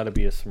It's always TV. got to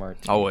be a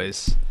smart TV.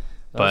 Always.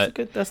 But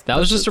that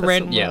was just a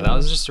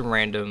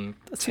random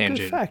tangent.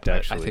 Good fact, but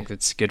actually. I think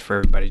it's good for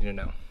everybody to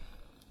know.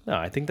 No,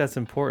 I think that's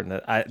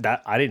important. I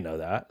didn't know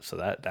that, so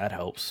that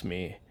helps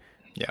me.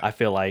 Yeah. I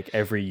feel like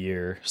every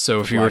year.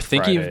 So if you were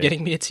thinking of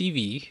getting me a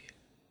TV,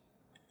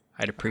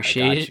 I'd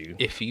appreciate it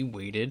if you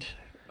waited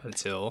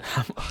until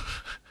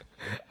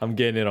I'm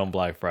getting it on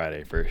Black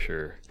Friday for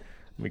sure.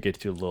 We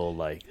get you a little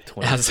like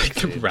 20. It has like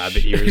the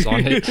rabbit ears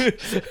on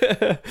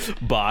it.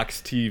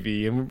 Box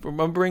TV.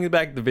 I'm bringing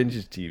back the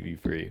vintage TV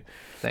for you.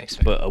 Thanks,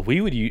 man. But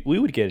we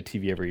would get a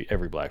TV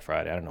every Black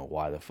Friday. I don't know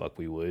why the fuck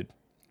we would,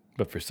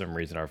 but for some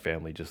reason our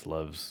family just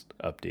loves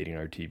updating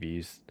our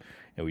TVs,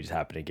 and we just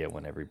happen to get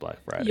one every Black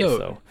Friday. Yo,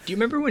 so. Do you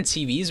remember when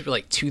TVs were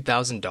like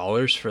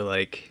 $2,000 for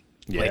like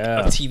a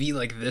TV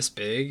like this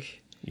big?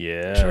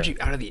 Yeah. They charge you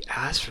out of the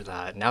ass for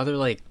that. Now they're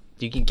like,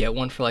 you can get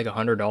one for like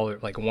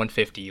 $100, like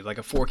 $150, like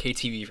a 4K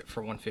TV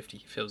for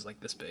 $150. Feels like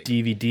this big.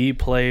 DVD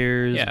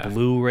players,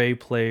 Blu-ray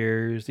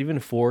players, even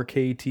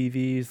 4K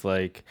TVs.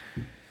 Like,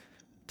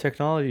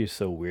 technology is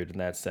so weird in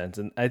that sense,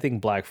 and I think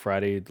Black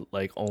Friday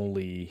like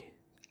only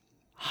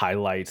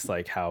highlights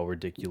like how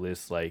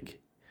ridiculous like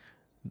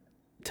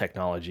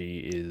technology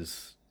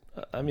is.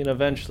 I mean,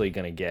 eventually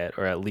gonna get,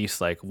 or at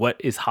least like what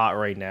is hot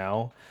right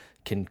now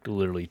can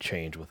literally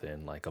change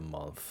within like a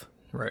month.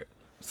 Right.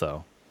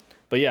 So,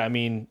 but yeah, I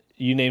mean,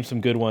 you named some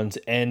good ones.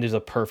 End is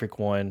a perfect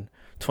one.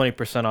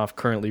 20% off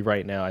currently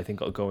right now. I think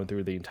going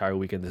through the entire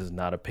weekend. This is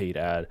not a paid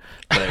ad,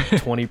 but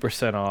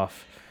 20%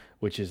 off,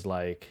 which is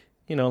like,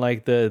 you know,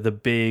 like the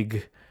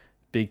big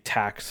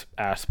tax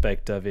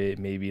aspect of it.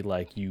 Maybe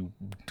like you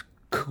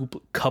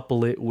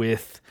couple it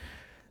with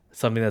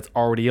something that's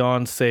already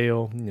on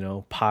sale, you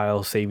know,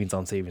 pile savings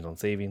on savings on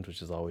savings,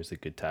 which is always a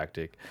good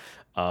tactic.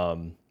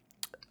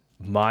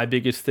 My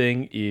biggest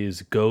thing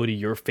is go to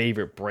your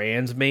favorite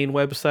brand's main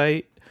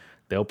website.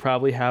 They'll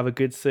probably have a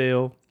good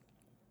sale.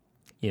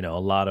 You know, a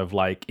lot of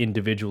like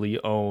individually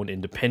owned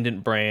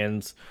independent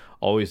brands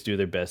always do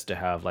their best to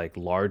have like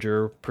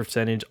larger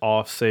percentage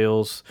off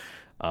sales,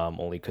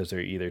 only because they're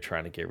either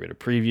trying to get rid of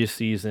previous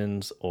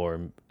seasons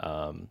or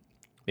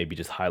maybe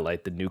just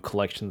highlight the new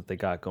collection that they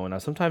got going on.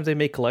 Sometimes they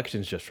make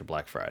collections just for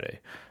Black Friday,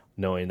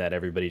 knowing that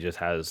everybody just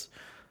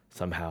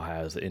somehow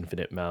has an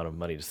infinite amount of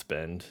money to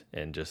spend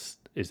and just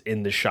is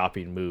in the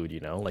shopping mood,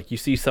 like you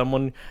see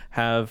someone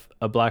have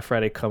a Black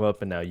Friday come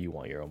up and now you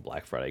want your own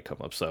Black Friday come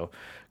up. So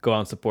go out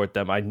and support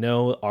them. I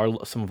know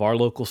some of our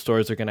local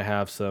stores are going to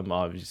have some,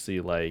 obviously,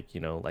 like,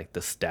 like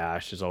the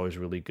Stash is always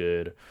really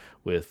good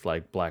with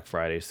like Black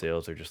Friday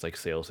sales or just like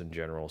sales in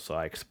general. So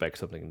I expect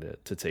something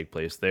to take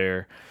place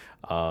there.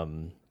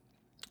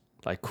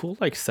 Like cool,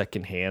 like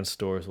secondhand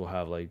stores will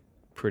have like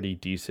pretty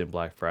decent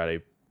Black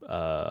Friday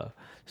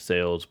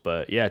sales.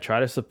 But yeah, try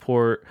to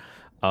support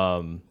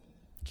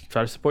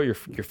your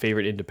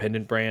favorite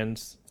independent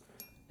brands.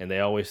 And they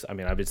always,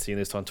 I've been seeing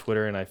this on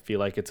Twitter, and I feel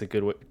like it's a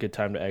good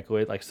time to echo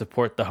it. Like,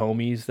 support the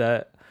homies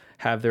that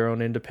have their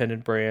own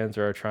independent brands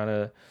or are trying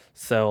to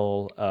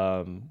sell,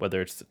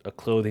 whether it's a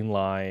clothing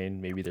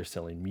line, maybe they're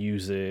selling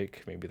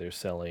music, maybe they're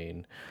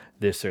selling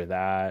this or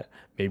that,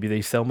 maybe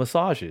they sell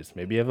massages.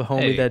 Maybe you have a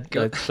homie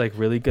that's like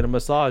really good at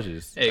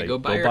massages. Hey, like, go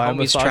buy your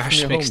homie's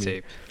trash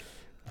mixtape.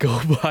 Go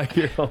buy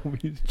your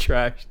homie's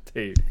trash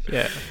tape.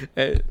 Yeah.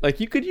 And, like,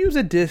 you could use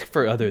a disc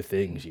for other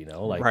things,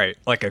 like right,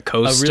 like a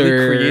coaster, a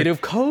really creative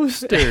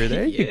coaster.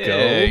 There you go.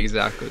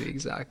 Exactly.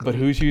 But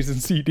who's using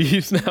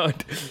CDs now?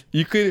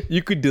 You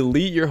could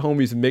delete your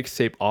homie's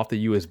mixtape off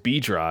the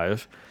USB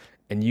drive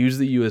and use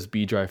the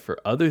USB drive for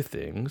other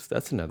things.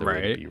 That's another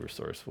way to be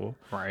resourceful.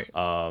 Right.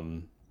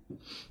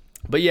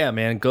 But yeah,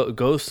 man,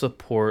 go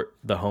support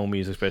the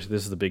homies, especially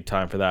this is the big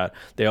time for that.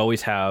 They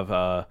always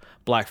have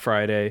Black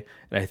Friday,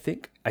 and I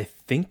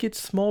think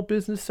it's Small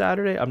Business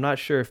Saturday. I'm not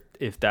sure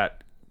if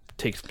that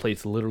takes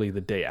place literally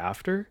the day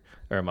after,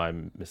 or am I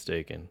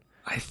mistaken?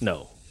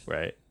 No,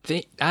 right?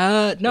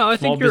 No, I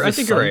think you're right. I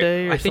think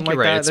you're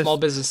right. It's There's... Small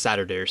Business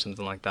Saturday or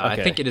something like that.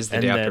 Okay. I think it is the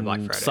day after Black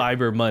Friday.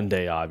 Cyber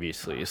Monday,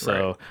 obviously.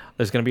 So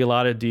there's going to be a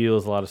lot of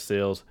deals, a lot of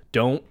sales.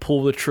 Don't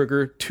pull the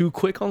trigger too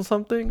quick on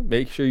something.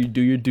 Make sure you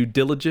do your due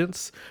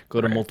diligence. Go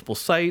to multiple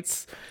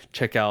sites.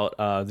 Check out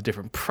the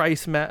different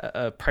price.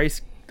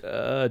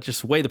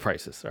 Just weigh the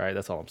prices. All right,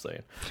 that's all I'm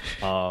saying.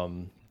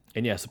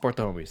 And yeah, support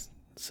the homies.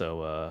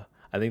 So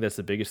I think that's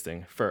the biggest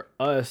thing for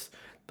us.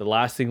 The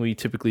last thing we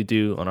typically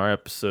do on our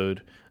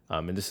episode,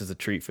 and this is a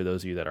treat for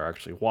those of you that are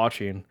actually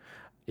watching,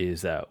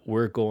 is that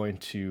we're going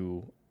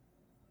to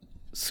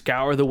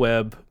scour the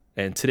web.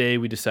 And today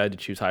we decided to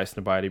choose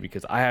Highsnobiety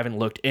because I haven't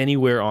looked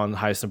anywhere on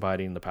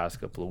Highsnobiety in the past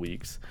couple of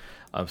weeks.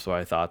 So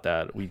I thought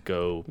that we'd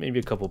go maybe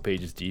a couple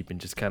pages deep and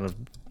just kind of,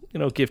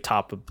 give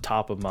top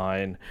of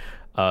mind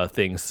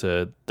things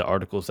to the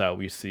articles that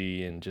we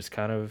see and just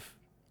kind of,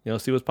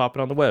 see what's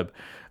popping on the web.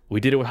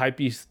 We did it with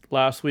Hypebeast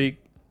last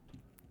week,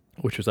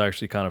 which was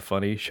actually kind of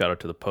funny. Shout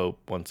out to the Pope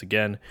once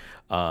again.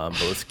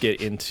 But let's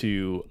get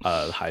into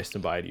the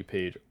Highsnobiety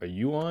page. Are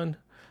you on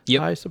the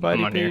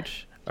Highsnobiety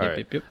page? All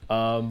right.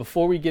 Yep.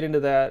 Before we get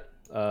into that,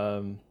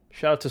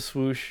 shout out to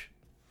Swoosh.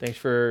 Thanks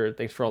for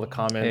all the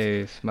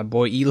comments. Hey, my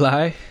boy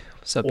Eli.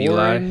 What's up,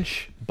 Eli?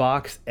 Orange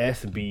box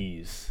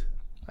SBs.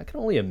 I can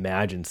only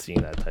imagine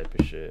seeing that type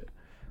of shit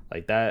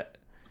like that.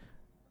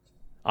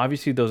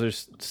 Obviously, those are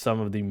some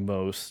of the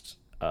most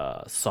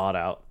sought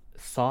out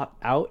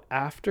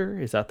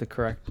after. Is that the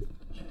correct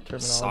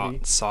terminology?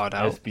 Sought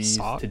out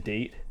SBs to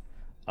date.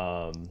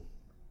 And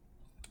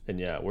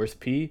yeah, where's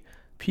P?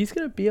 P's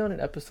gonna be on an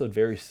episode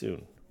very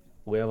soon.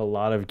 We have a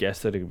lot of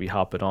guests that are gonna be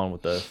hopping on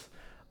with us.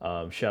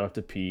 Shout out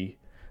to P.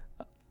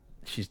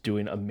 She's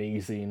doing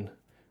amazing.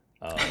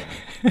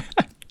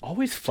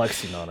 Always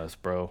flexing on us,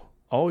 bro.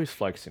 Always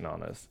flexing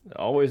on us.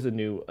 Always a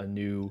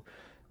new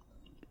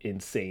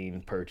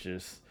insane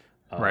purchase.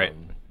 Right.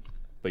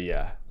 But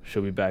yeah,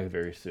 she'll be back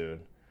very soon.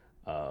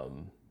 But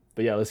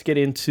yeah, let's get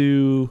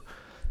into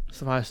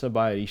some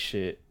Highsnobiety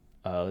shit.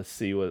 Let's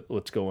see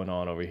what's going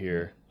on over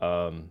here.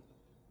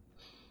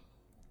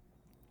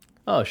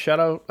 Oh, shout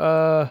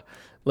out.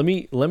 Let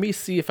me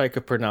see if I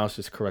could pronounce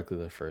this correctly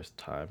the first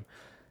time.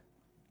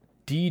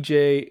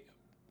 DJ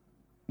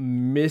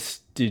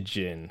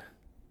Mistigen.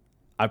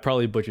 I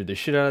probably butchered the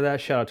shit out of that.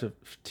 Shout out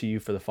to you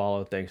for the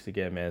follow. Thanks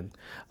again, man.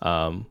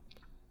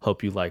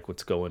 Hope you like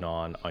what's going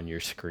on your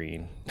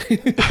screen.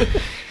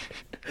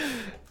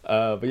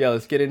 But yeah,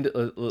 let's get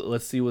into.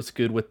 Let's see what's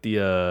good with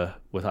the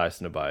with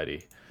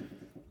Highsnobiety.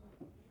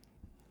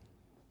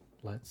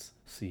 Let's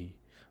see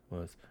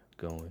what's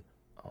going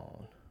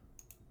on.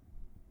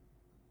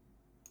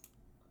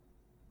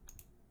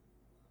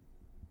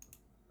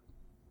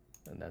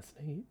 And that's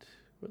Nate.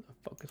 Where the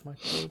fuck is my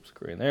globe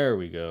screen? There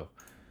we go.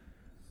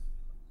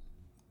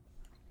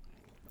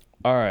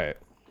 All right.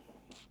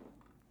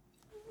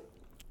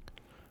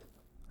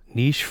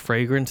 Niche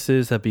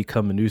fragrances have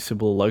become a new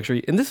symbol of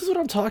luxury. And this is what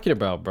I'm talking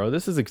about, bro.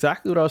 This is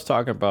exactly what I was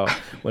talking about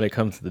when it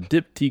comes to the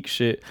Diptyque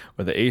shit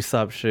or the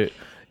Aesop shit.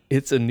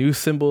 It's a new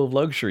symbol of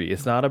luxury.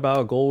 It's not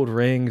about gold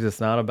rings. It's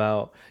not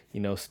about,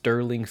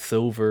 sterling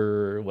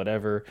silver or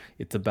whatever.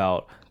 It's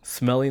about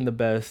smelling the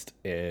best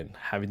and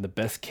having the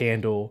best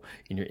candle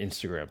in your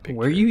Instagram picture.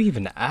 Where are you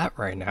even at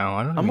right now?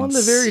 I'm on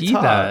the very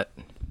top. That.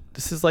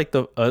 This is like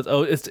the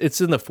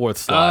it's in the fourth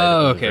slide.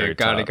 Oh, okay,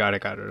 got it.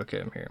 Okay,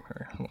 I'm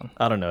here. Hold on.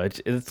 I don't know.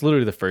 It's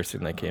literally the first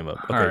thing that came up.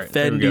 Okay, right,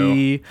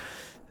 Fendi.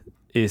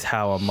 is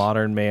how a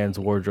modern man's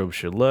wardrobe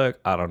should look.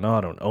 I don't know.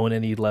 I don't own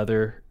any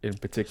leather in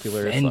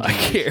particular, so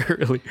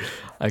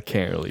I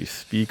can't really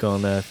speak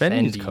on that.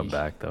 Fendi's come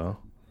back though.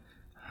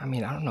 I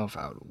mean, I don't know if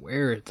I would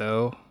wear it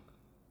though.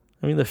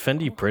 I mean, the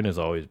Fendi print has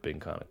always been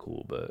kind of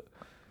cool, but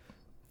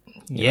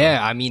yeah,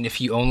 I mean, if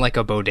you own like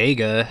a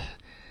bodega,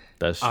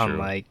 that's true.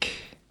 Like,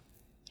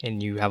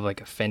 and you have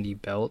like a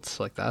Fendi belt,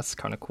 like that's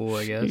kind of cool,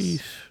 I guess.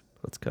 Sheesh.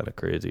 That's kind of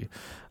crazy.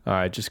 All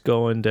right, just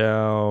going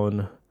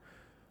down.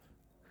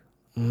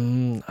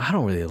 I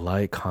don't really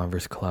like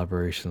Converse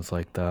collaborations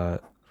like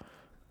that.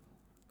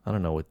 I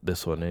don't know what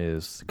this one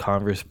is.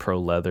 Converse Pro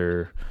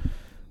Leather.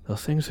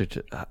 Those things are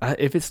just,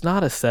 if it's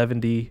not a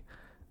 70,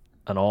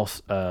 an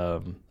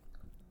all-star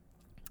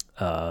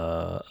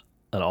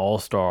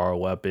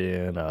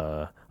weapon,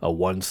 a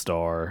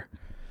 1-star.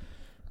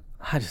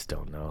 I just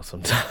don't know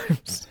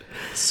sometimes.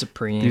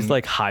 Supreme. These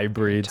like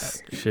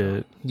hybrids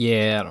shit.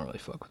 Yeah, I don't really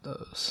fuck with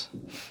those.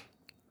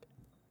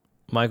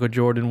 Michael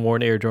Jordan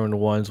worn Air Jordan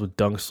 1s with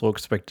Dunk Sole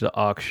expected to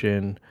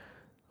auction.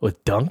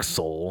 With Dunk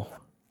Sole?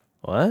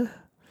 What?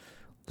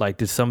 Like,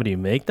 did somebody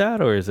make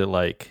that? Or is it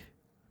like...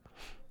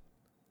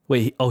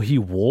 Wait, he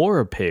wore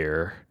a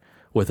pair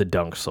with a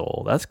Dunk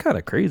Sole. That's kind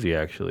of crazy,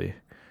 actually.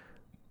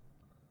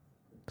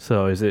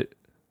 So is it...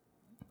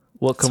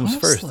 What comes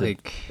first?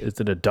 Like, is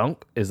it a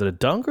dunk? Is it a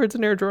dunk or it's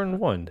an Air Jordan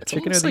 1? It's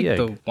chicken or the egg?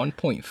 The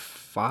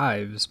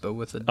 1.5s, but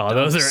with a dunk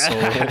those are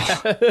sole.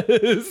 ass.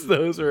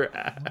 Those are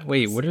ass.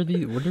 Wait, what are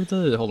the?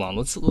 Hold on,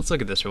 let's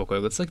look at this real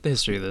quick. Let's look at the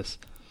history of this.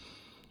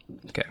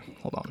 Okay,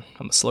 hold on.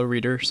 I'm a slow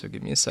reader, so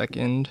give me a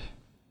second.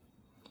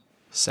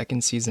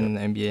 Second season in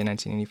the NBA,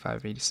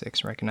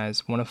 1985-86,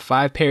 recognized one of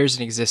 5 pairs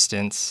in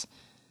existence,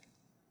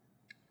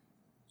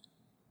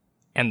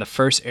 and the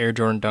first Air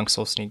Jordan Dunk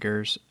Sole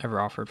sneakers ever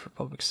offered for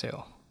public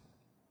sale.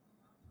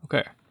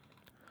 Okay.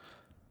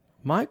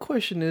 My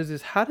question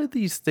is how did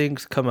these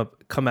things come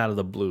out of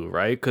the blue,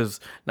 right? Because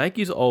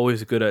Nike's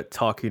always good at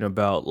talking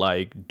about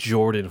like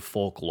Jordan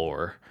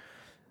folklore,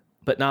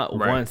 but not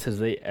once has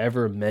they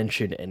ever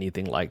mentioned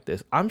anything like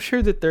this. I'm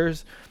sure that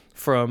there's,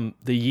 from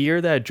the year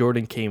that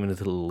Jordan came into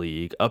the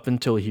league up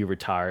until he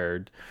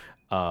retired,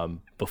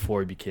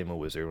 before he became a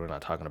Wizard, we're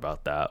not talking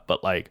about that,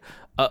 but like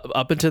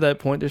up until that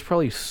point, there's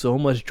probably so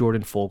much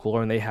Jordan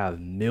folklore, and they have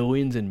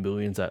millions and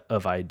millions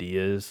of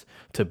ideas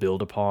to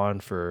build upon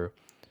for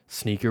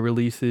sneaker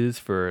releases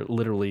for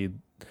literally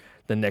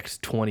the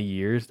next 20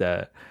 years.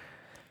 That's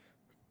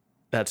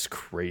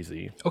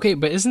crazy. Okay,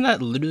 but isn't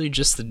that literally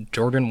just the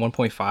Jordan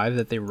 1.5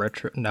 that they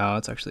retro? No,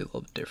 it's actually a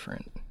little bit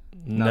different.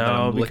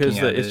 No, because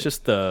it's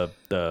just the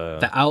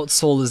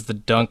outsole is the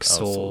Dunk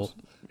Sole,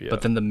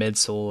 but then the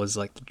midsole is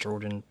like the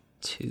Jordan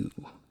 2.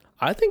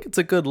 I think it's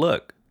a good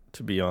look,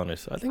 to be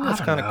honest. I think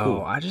that's kind of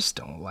cool. I just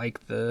don't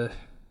like the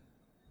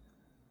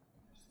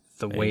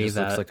and way it just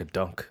that looks like a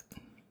dunk.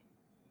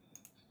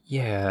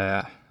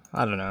 Yeah,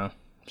 I don't know.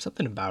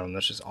 Something about them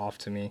that's just off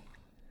to me.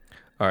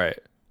 All right.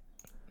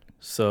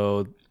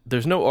 So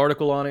there's no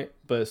article on it,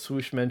 but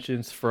Swoosh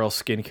mentions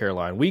Pharrell's skincare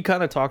line. We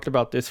kind of talked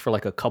about this for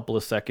like a couple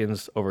of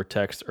seconds over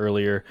text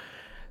earlier.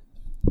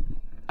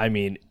 I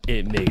mean,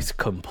 it makes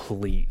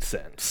complete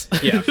sense.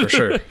 Yeah, for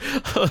sure.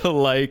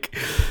 Like,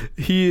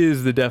 he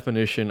is the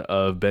definition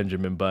of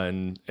Benjamin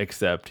Button,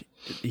 except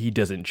he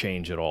doesn't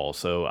change at all.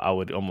 So I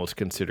would almost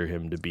consider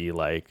him to be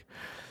like,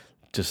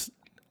 just,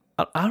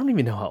 I don't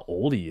even know how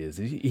old he is.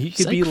 He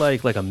could be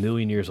like a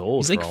million years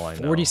old. He's like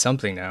 40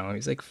 something now.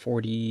 He's like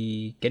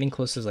 40, getting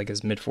close to like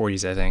his mid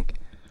 40s, I think.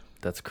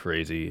 That's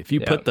crazy. If you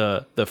put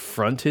the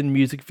Frontin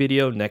music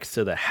video next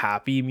to the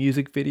Happy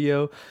music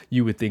video,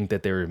 you would think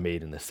that they were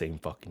made in the same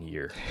fucking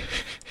year.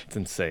 It's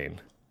insane.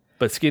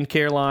 But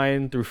skincare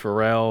line through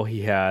Pharrell,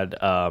 he had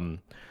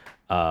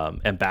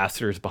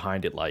ambassadors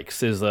behind it like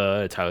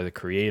SZA, Tyler the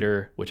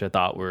Creator, which I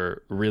thought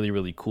were really,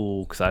 really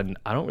cool because I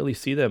don't really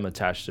see them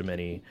attached to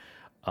many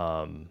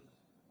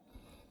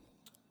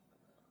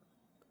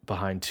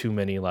behind too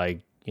many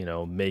like, you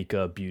know,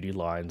 makeup beauty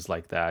lines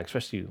like that,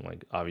 especially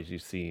like obviously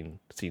seeing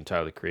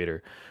Tyler the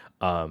Creator.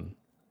 But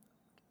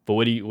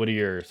what are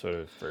your sort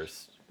of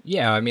first?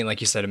 Yeah, I mean, like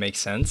you said, it makes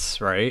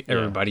sense, right? Yeah.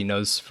 Everybody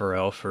knows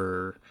Pharrell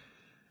for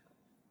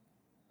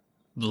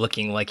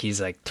looking like he's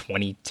like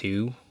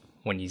 22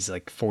 when he's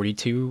like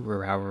 42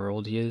 or however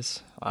old he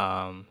is.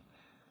 And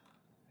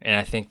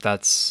I think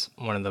that's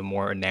one of the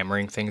more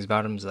enamoring things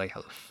about him is like,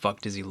 how the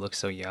fuck does he look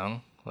so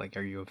young? Like,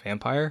 are you a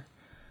vampire?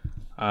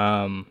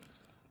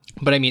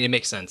 But I mean, it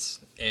makes sense.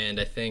 And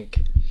I think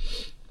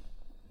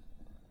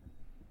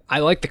I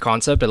like the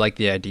concept. I like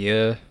the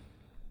idea.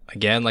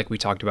 Again, like we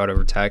talked about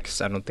over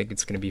text, I don't think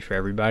it's going to be for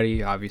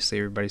everybody. Obviously,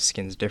 everybody's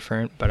skin's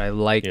different, but I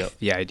like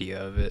the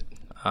idea of it.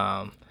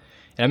 And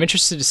I'm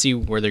interested to see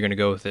where they're going to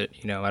go with it.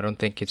 You know, I don't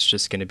think it's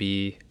just going to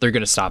be, they're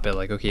going to stop it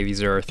like, okay,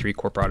 these are our 3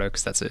 core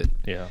products. That's it.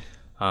 Yeah.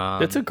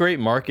 It's a great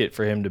market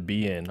for him to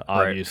be in,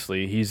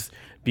 obviously. Right. He's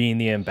being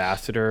the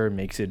ambassador,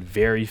 makes it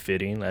very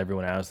fitting.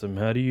 Everyone asks him,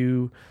 how do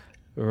you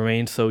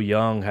remain so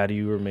young? How do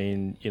you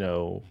remain,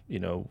 no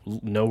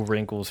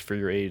wrinkles for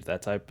your age?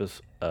 That type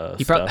of stuff.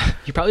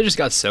 He probably just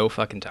got so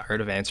fucking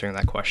tired of answering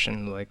that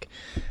question. Like,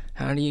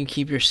 how do you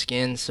keep your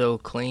skin so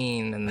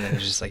clean? And then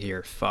it's just like,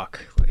 you're fuck.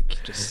 Like,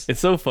 just. It's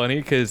so funny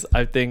because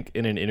I think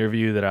in an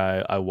interview that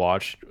I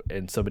watched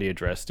and somebody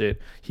addressed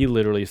it, he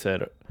literally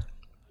said,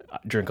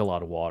 "Drink a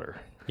lot of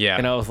water." Yeah.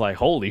 And I was like,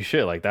 holy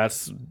shit, like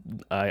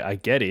I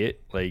get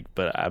it, like,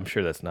 but I'm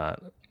sure that's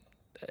not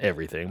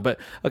everything. But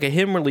okay,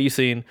 him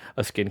releasing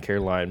a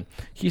skincare line,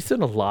 he's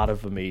done a lot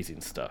of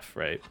amazing stuff,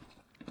 right?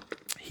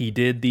 He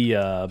did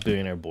the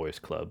Billionaire Boys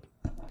Club.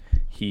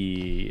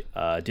 He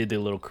did the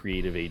little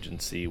creative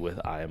agency with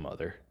I Am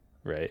Other,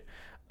 right?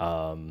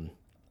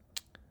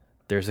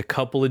 There's a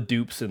couple of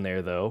dupes in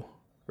there though,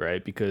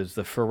 right? Because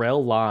the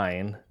Pharrell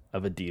line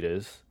of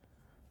Adidas,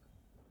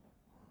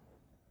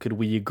 could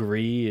we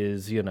agree,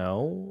 is,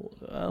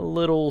 a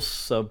little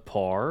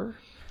subpar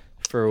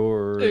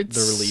for the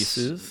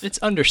releases? It's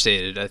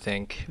understated, I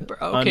think. Okay,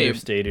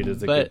 understated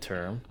is a good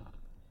term.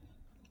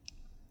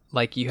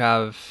 Like, you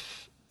have,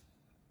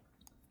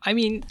 I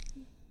mean,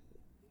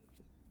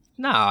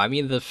 no, I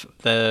mean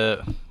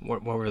the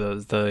what were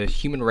those? The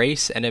Human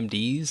Race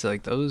NMDs,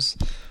 like those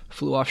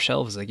flew off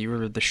shelves. Like, you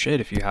were the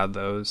shit if you had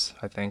those,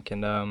 I think.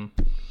 And I'm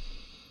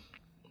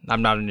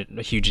not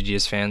a huge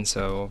Adidas fan,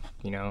 so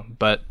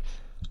But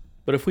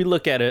if we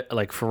look at it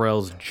like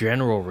Pharrell's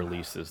general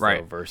releases, though,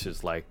 right,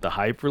 versus like the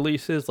hype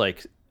releases,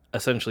 like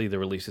essentially the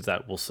releases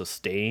that will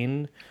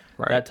sustain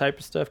that type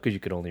of stuff, because you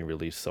could only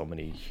release so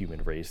many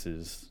Human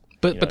Races.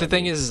 But the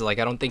thing is, like,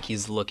 I don't think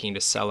he's looking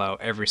to sell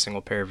out every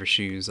single pair of his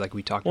shoes, like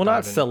we talked about. Well,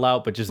 not sell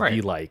out, but just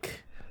be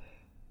like,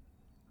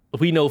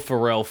 we know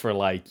Pharrell for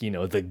like,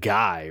 the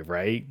guy,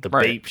 right? The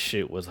Bape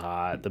shit was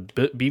hot. The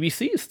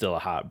BBC is still a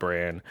hot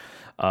brand.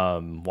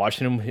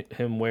 Watching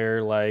him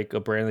wear like a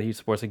brand that he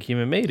supports, like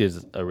Human Made,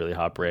 is a really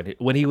hot brand.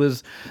 When he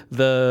was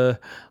the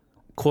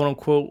quote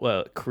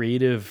unquote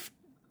creative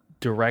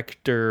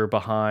director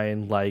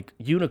behind like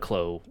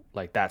Uniqlo,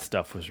 like that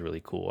stuff was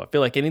really cool. I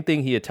feel like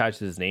anything he attaches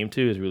his name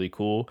to is really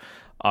cool.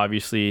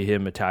 Obviously,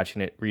 him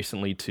attaching it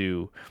recently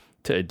to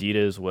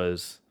Adidas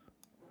was,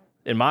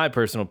 in my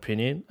personal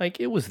opinion, like,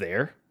 it was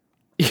there.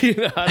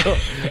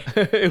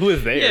 It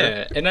was there.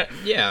 Yeah, and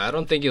I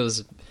don't think it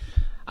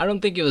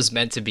was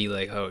meant to be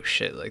like, oh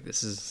shit, like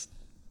this is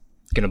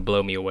gonna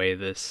blow me away,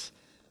 this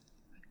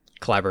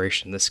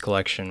collaboration, this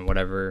collection,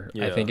 whatever.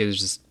 Yeah. I think it was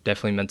just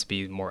definitely meant to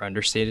be more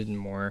understated and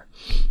more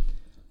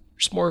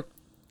sort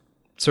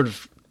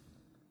of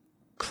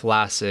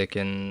classic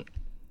and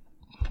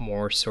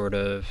more sort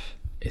of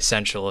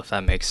essential, if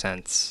that makes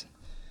sense.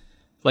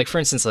 Like, for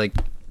instance, like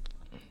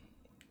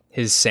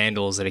his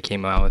sandals that he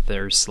came out with,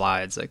 their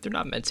slides, like they're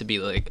not meant to be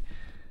like,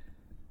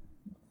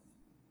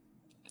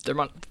 they're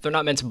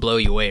not meant to blow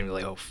you away and be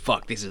like, oh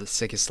fuck, these are the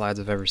sickest slides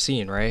I've ever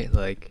seen, right?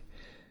 Like,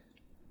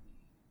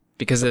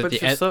 because at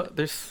the end,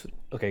 there's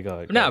okay, go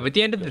ahead. No, but at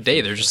the end of the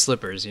day, they're just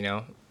slippers,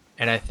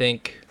 And I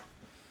think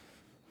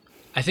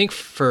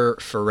for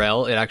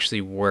Pharrell, it actually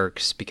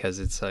works because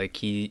it's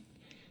like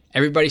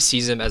everybody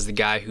sees him as the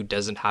guy who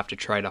doesn't have to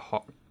try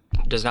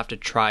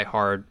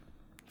hard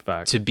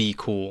to be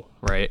cool,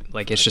 right?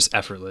 Like, it's just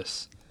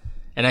effortless.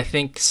 And I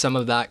think some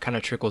of that kind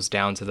of trickles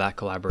down to that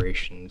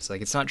collaboration. It's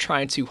like, it's not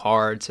trying too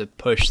hard to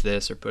push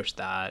this or push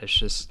that. It's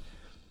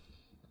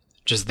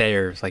just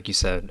there, like you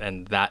said,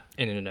 and that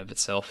in and of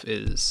itself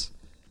is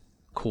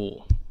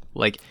cool.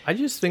 Like, I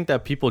just think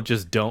that people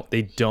just don't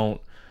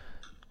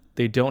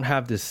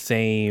have the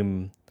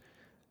same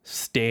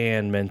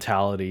stan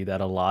mentality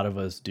that a lot of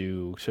us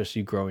do,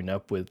 especially growing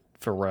up with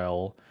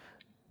Pharrell,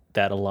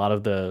 that a lot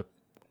of the,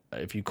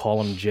 if you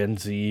call them Gen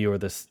Z or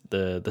the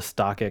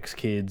StockX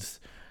kids,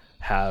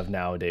 have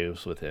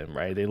nowadays with him,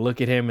 right? They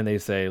look at him and they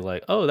say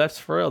like, oh, that's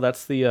Pharrell,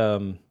 that's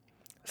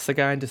the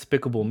guy in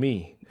Despicable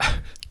Me,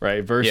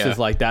 right? Versus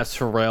like, that's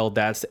Pharrell,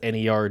 that's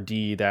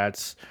NERD,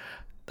 that's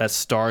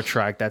Star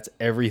Trek, that's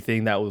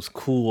everything that was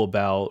cool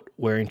about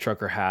wearing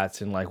trucker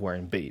hats and like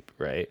wearing Bape,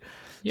 right?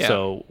 Yeah.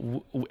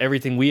 So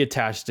everything we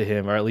attach to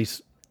him, or at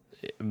least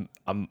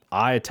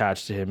I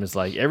attach to him, is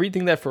like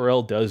everything that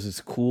Pharrell does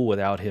is cool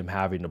without him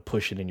having to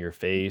push it in your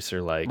face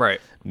or like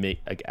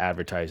make like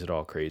advertise it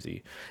all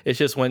crazy. It's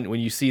just when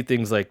you see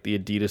things like the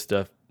Adidas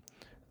stuff,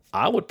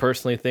 I would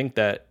personally think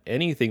that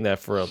anything that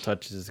Pharrell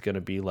touches is going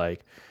to be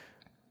like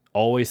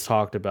always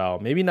talked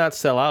about, maybe not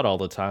sell out all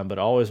the time, but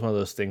always one of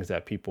those things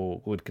that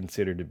people would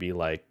consider to be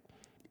like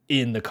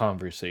in the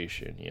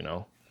conversation,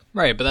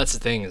 Right, but that's the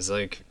thing, is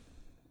like,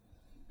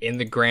 in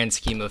the grand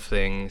scheme of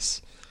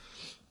things,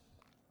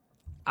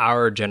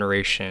 our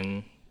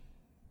generation,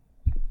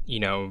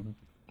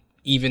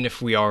 even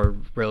if we are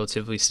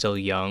relatively still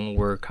young,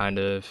 we're kind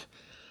of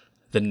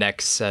the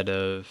next set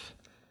of,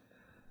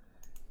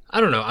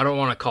 I don't know, I don't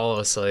want to call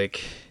us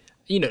like,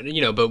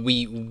 but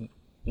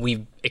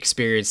we've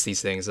experienced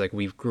these things. Like,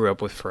 we grew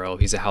up with Pharrell.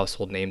 He's a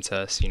household name to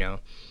us, Yep.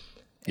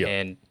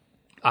 And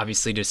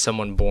obviously, to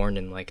someone born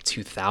in like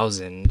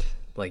 2000,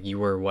 like, you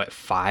were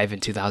 5 in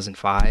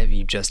 2005?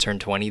 You just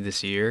turned 20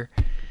 this year.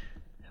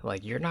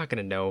 Like, you're not going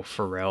to know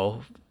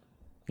Pharrell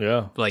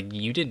Yeah. Like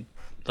you didn't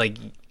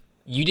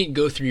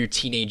go through your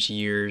teenage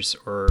years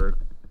or,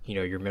 you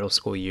know, your middle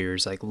school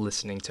years like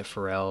listening to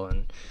Pharrell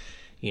and,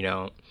 you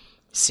know,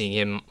 seeing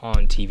him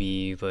on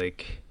TV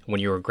like when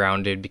you were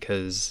grounded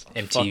because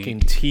MTV. Fucking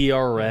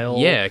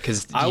TRL. Yeah,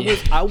 because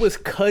I was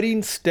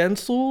cutting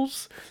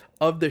stencils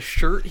of the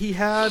shirt he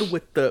had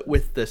with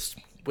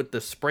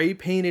the spray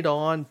painted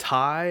on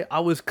tie. I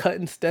was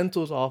cutting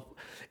stencils off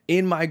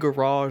in my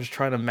garage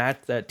trying to match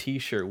that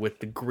T-shirt with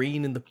the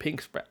green and the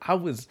pink spray. I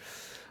was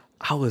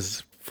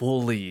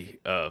fully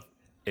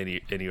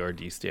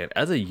NERD stan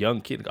as a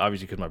young kid,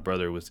 obviously because my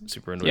brother was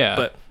super into it.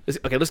 But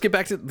okay, let's get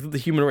back to the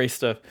human race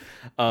stuff.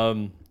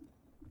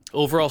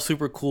 Overall,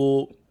 super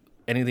cool.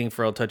 Anything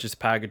Pharrell touches,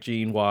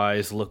 packaging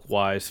wise, look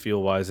wise,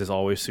 feel wise, is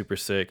always super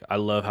sick. I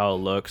love how it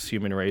looks.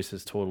 Human race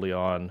is totally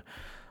on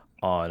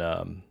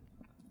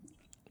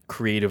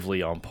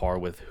creatively on par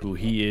with who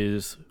he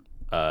is,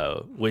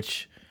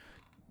 which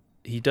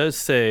he does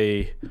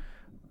say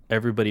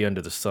everybody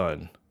under the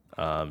sun.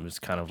 Is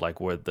kind of like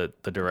where the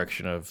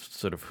direction of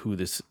sort of who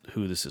this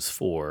is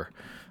for.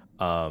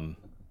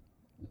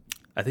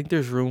 I think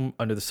there's room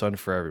under the sun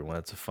for everyone.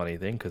 That's a funny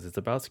thing because it's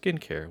about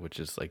skincare, which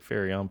is like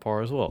very on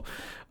par as well.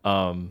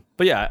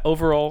 But yeah,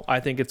 overall, I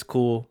think it's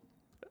cool.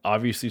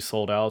 Obviously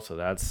sold out, so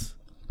that's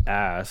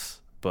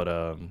ass. But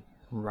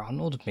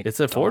Ronald McDonald's it's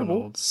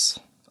affordable.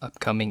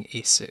 Upcoming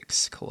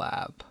ASICS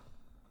collab.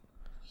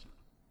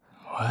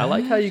 What? I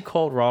like how you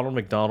called Ronald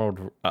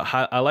McDonald.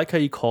 I like how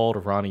you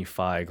called Ronnie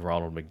Feig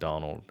Ronald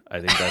McDonald. I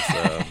think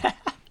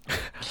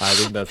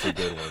that's a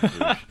good one. Too.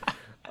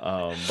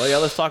 But yeah,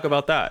 let's talk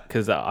about that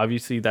because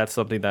obviously that's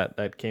something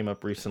that came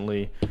up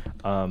recently.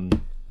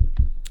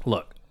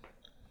 Look,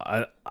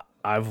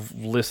 I've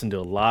listened to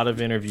a lot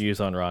of interviews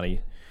on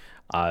Ronnie.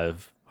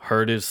 I've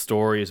heard his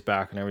stories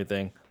back and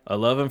everything. I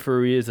love him for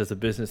who he is as a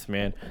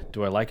businessman.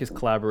 Do I like his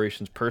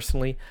collaborations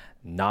personally?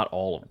 Not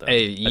all of them.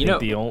 Hey,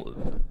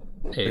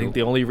 I think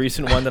the only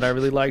recent one that I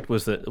really liked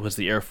was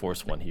the Air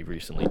Force one he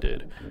recently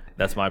did.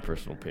 That's my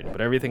personal opinion.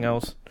 But everything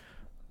else,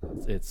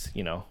 it's,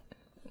 you know,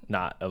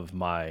 not of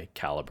my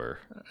caliber.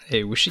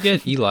 Hey, we should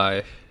get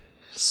Eli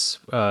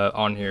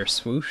on here.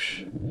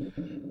 Swoosh.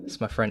 It's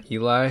my friend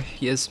Eli.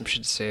 He has some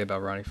shit to say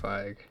about Ronnie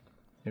Feig.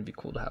 It'd be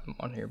cool to have him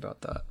on here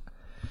about that.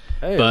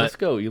 Hey, let's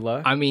go,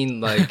 Eli. I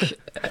mean, like,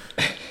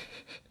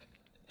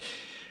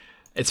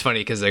 it's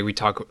funny because like we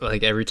talk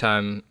like every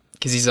time.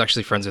 Because he's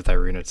actually friends with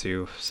Irina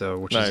too, so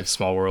which is a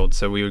small world.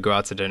 So we would go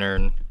out to dinner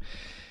and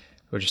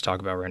we'd just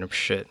talk about random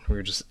shit. We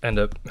would just end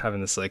up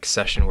having this like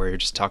session where you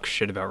just talk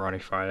shit about Ronnie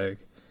Feig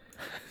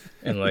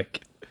and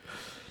like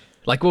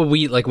what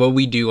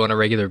we do on a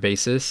regular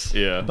basis.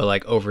 Yeah. But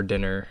like over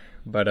dinner.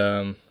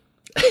 But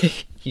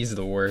he's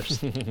the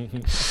worst.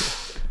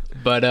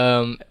 But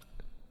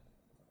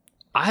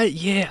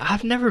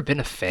I've never been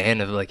a fan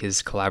of like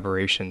his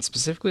collaboration,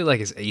 specifically like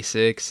his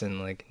ASICS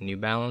and like New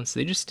Balance.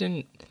 They just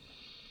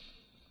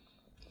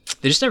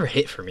never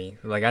hit for me.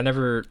 Like I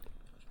never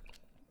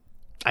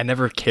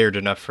cared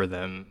enough for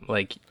them.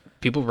 Like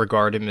people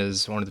regard him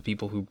as one of the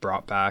people who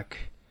brought back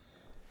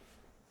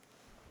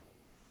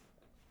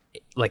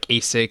like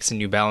ASICS and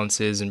New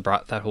Balances and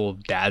brought that whole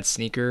dad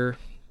sneaker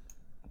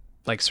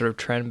like sort of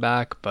trend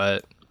back.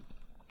 But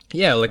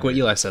yeah, like what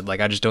Eli said,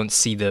 like I just don't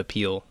see the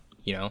appeal,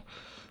 you know?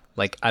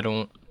 Like I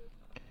don't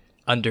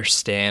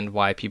understand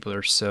why people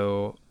are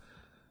so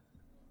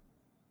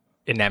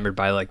enamored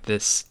by like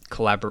this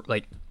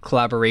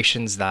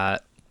collaborations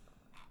that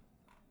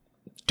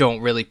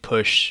don't really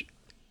push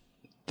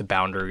the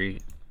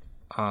boundary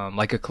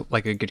like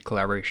a good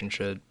collaboration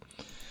should.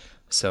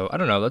 So I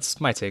don't know, that's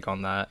my take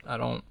on that. I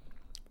don't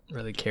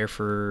really care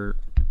for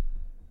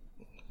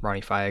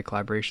Ronnie Feig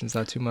collaborations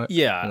that too much.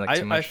 Yeah,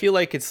 I feel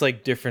like it's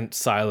like different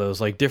silos,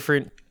 like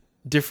different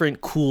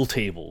cool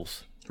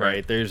tables.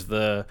 Right, there's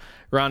the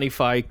Ronnie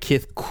Feig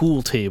Kith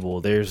cool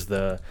table. There's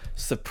the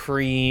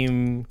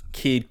Supreme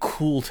Kid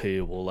cool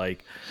table.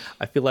 Like,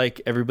 I feel like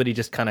everybody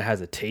just kind of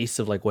has a taste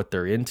of like what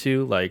they're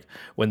into. Like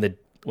when the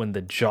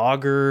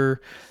jogger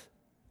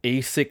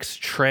ASICS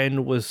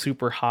trend was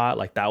super hot,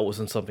 like that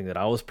wasn't something that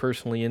I was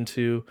personally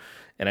into.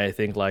 And I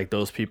think like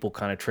those people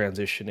kind of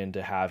transition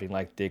into having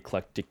like the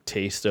eclectic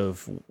taste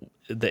of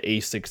the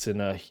ASICS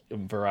in a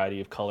variety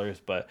of colors.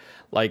 But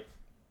like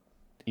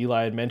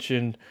Eli had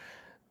mentioned,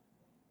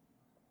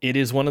 it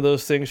is one of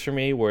those things for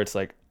me where it's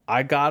like,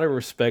 I gotta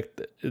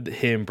respect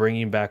him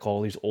bringing back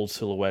all these old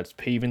silhouettes,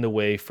 paving the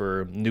way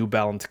for New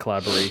Balance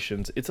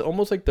collaborations. It's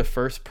almost like the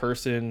first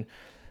person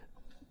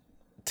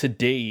to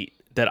date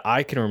that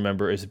I can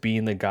remember as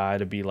being the guy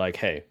to be like,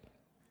 hey,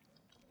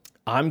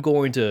 I'm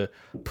going to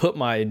put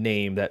my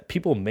name that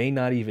people may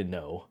not even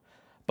know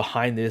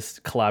behind this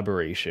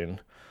collaboration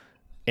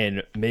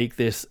and make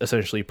this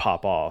essentially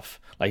pop off.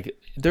 Like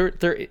there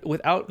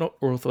without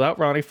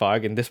Ronnie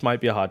Feig, and this might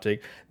be a hot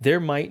take,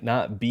 there might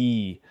not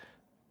be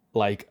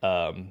like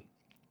a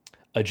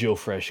Joe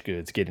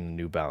Freshgoods getting a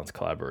New Balance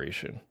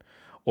collaboration,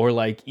 or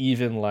like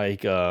even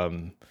like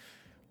you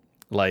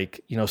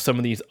know, some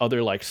of these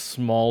other like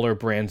smaller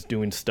brands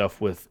doing stuff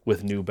with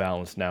New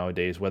Balance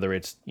nowadays, whether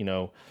it's, you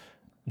know,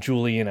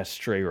 Julian as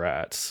Stray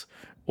Rats,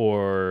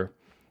 or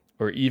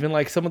even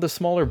like some of the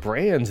smaller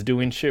brands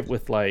doing shit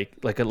with like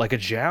a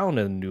Jown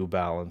and New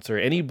Balance, or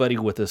anybody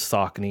with a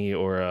Saucony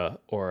or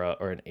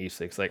an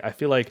Asics. Like I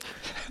feel like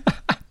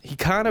he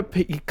kind of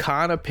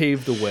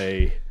paved the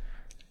way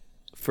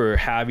for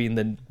having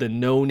the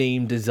no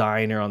name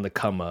designer on the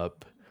come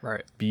up,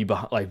 right? Be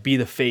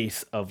the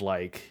face of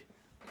like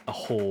a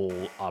whole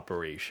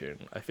operation.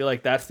 I feel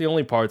like that's the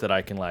only part that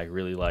I can like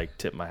really like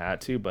tip my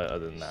hat to. But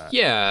other than that,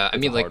 yeah, I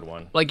mean,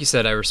 like you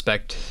said, I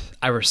respect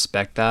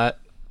that,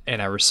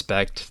 and I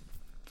respect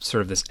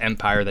sort of this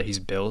empire that he's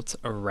built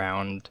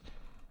around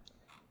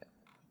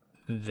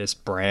this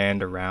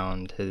brand,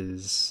 around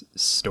his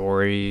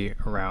story,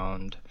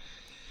 around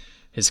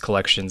his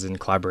collections and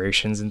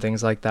collaborations and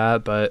things like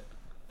that. But,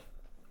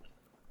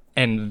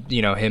 and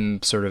you know,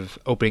 him sort of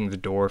opening the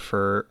door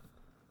for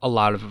a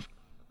lot of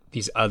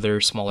these other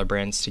smaller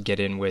brands to get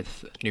in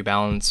with New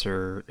Balance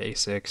or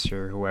Asics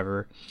or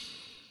whoever.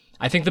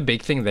 I think the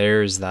big thing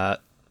there is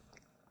that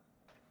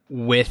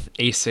with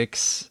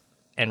Asics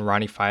and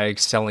Ronnie Fieg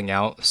selling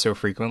out so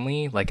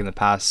frequently, like in the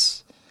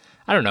past,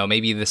 I don't know,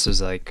 maybe this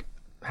was like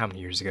how many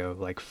years ago,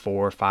 like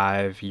 4 or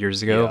 5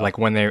 years ago, like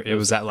when it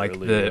was at like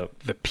the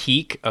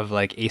peak of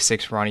like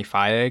Asics Ronnie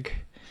Fieg,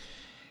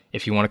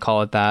 if you want to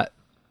call it that.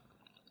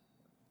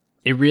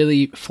 It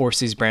really forced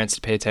these brands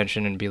to pay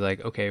attention and be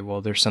like, okay,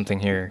 well, there's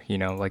something here, you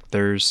know, like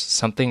there's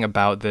something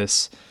about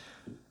this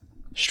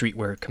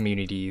streetwear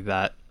community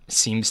that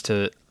seems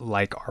to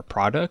like our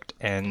product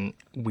and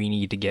we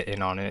need to get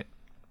in on it.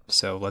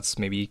 So let's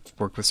maybe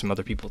work with some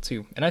other people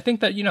too. And I think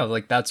that, you know,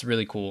 like that's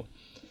really cool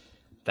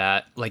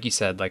that, like you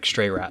said, like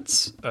Stray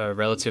Rats, a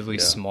relatively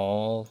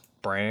small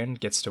brand,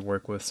 gets to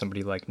work with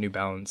somebody like New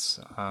Balance.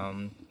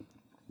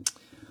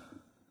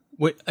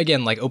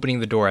 Again, like opening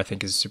the door, I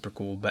think is super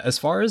cool. But as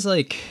far as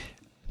like,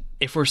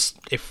 if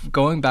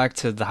going back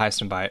to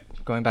Heist and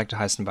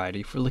Bite,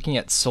 if we're looking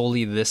at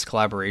solely this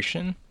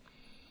collaboration,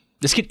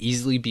 this could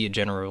easily be a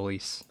general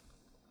release.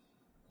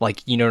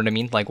 Like, you know what I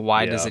mean? Like,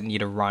 why does it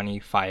need a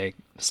Ronnie Fieg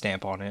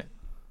stamp on it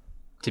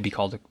to be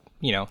called,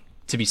 you know,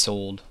 to be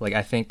sold? Like,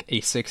 I think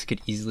Asics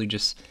could easily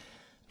just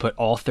put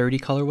all 30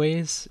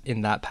 colorways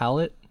in that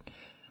palette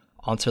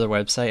onto their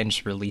website and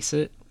just release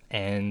it,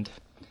 and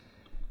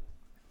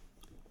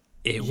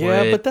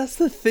but that's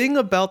the thing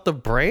about the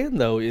brand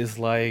though, is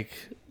like,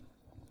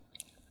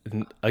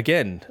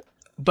 again,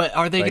 but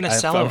are they like, gonna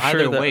sell it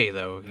either way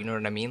though? You know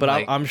what I mean? But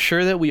like, I'm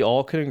sure that we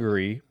all can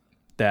agree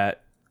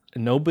that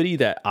nobody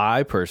that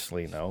I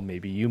personally know,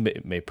 maybe you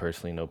may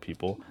personally know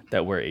people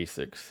that wear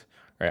Asics,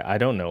 right? I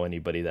don't know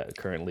anybody that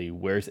currently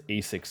wears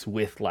Asics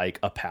with like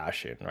a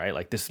passion, right?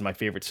 Like, this is my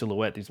favorite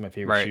silhouette, these are my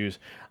favorite shoes,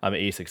 I'm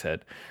an Asics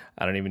head.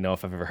 I don't even know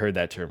if I've ever heard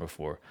that term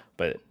before,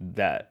 but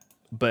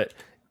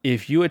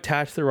if you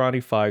attach the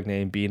Ronnie Fieg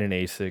name being an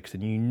Asics,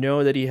 and you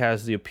know that he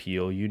has the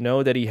appeal, you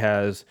know that he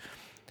has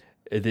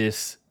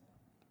this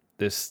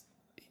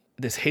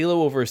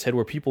halo over his head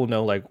where people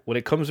know, like, when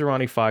it comes to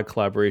Ronnie Fieg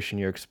collaboration,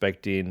 you're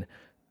expecting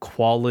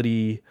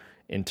quality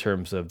in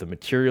terms of the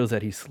materials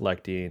that he's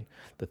selecting,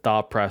 the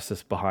thought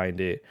process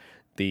behind it,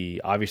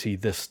 obviously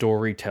the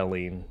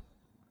storytelling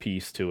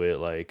piece to it,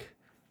 like.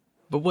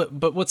 But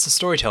what's the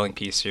storytelling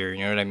piece here?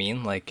 You know what I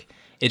mean? Like,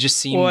 it just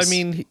seems. Well, I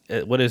mean,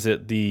 what is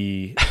it?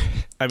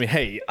 I mean,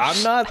 hey,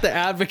 I'm not the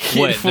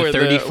advocate for the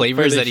 30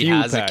 flavors for that he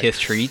has at Kith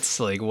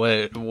Treats. Like,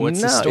 what's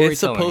the storytelling? It's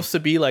supposed to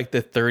be like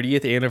the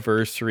 30th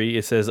anniversary.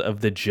 It says of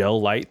the Gel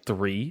Light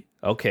 3.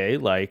 Okay,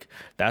 like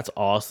that's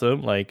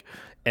awesome. Like,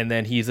 and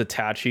then he's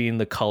attaching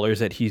the colors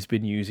that he's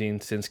been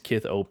using since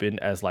Kith opened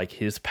as like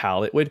his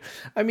palette.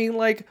 I mean,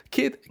 like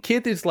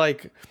Kith is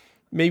like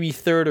maybe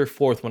third or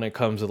fourth when it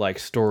comes to like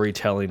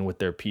storytelling with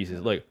their pieces.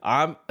 Like,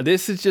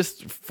 this is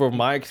just from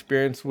my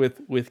experience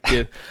with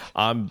Kith.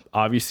 I'm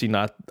obviously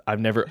not, I've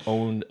never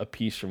owned a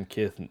piece from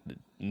Kith,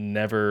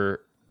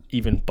 never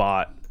even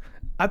bought.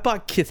 I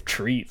bought Kith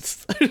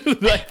Treats.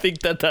 I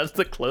think that's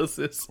the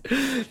closest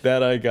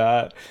that I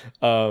got.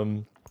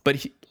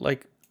 But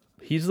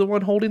he's the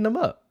one holding them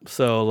up.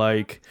 So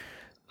like,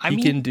 he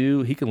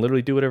can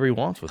literally do whatever he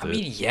wants with it. I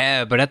mean,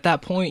 yeah, but at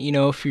that point, you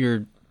know, if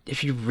you're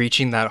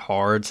reaching that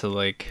hard to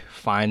like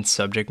find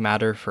subject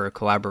matter for a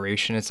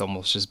collaboration, it's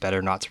almost just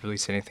better not to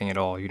release anything at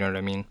all. You know what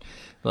I mean?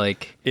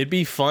 Like, it'd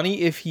be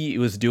funny if he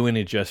was doing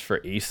it just for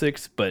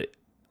Asics, but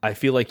I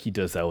feel like he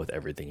does that with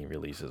everything he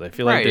releases. I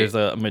feel like there's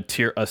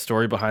a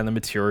story behind the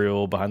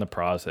material, behind the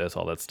process,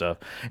 all that stuff,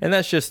 and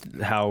that's just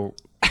how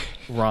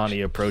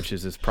Ronnie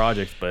approaches his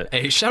projects. But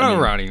hey, shout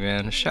out Ronnie,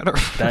 man! Shout out.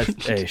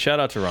 Shout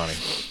out to Ronnie.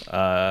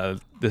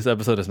 This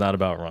episode is not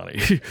about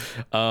Ronnie.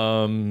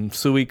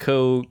 Suey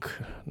Coke,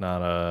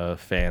 not a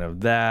fan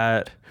of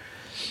that.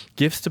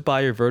 Gifts to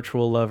buy your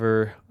virtual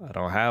lover. I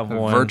don't have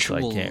one.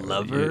 Virtual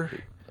lover?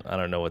 I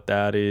don't know what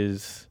that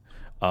is.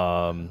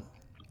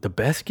 The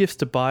best gifts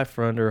to buy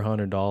for under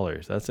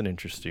 $100. That's an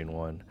interesting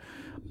one.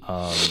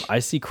 I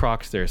see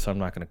Crocs there, so I'm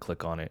not going to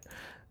click on it.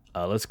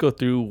 Let's go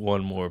through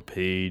one more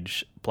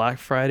page. Black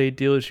Friday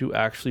deals you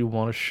actually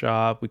want to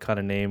shop. We kind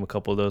of name a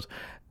couple of those.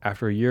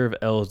 After a year of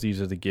L's,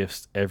 these are the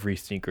gifts every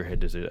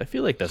sneakerhead deserves. I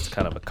feel like that's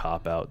kind of a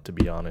cop out, to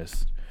be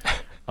honest.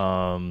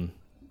 I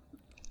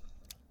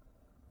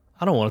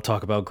don't want to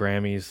talk about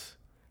Grammys.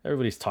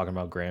 Everybody's talking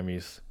about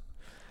Grammys.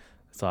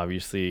 It's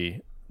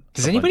obviously.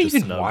 Does anybody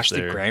even watch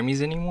the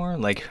Grammys anymore?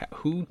 Like,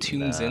 who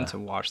tunes in to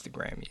watch the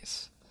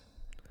Grammys?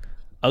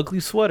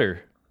 Ugly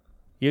sweater.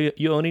 You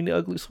own any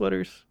ugly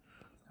sweaters?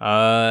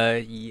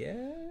 Yeah.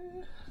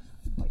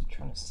 I'm like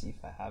trying to see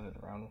if I have it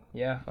around.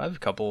 Yeah, I have a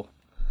couple.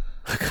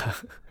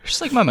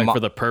 Just like my mom.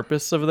 For the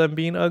purpose of them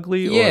being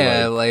ugly?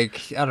 Yeah, or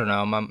like I don't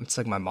know. It's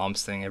like my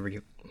mom's thing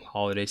every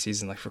holiday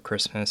season, like for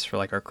Christmas, for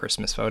like our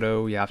Christmas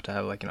photo, you have to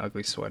have like an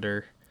ugly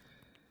sweater.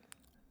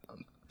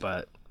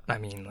 But I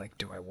mean, like,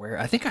 do I wear?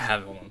 I think I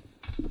have one.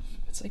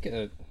 It's like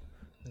a.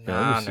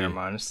 Nah, never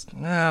mind.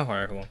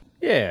 Whatever.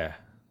 Yeah,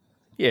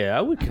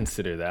 I would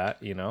consider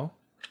that. You know,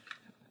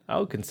 I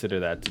would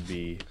consider that to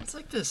be. It's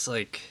like this,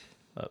 like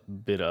a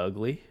bit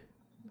ugly.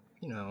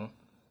 You know.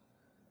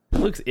 It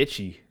looks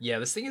itchy. Yeah,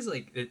 this thing is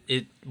like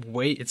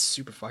it's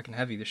super fucking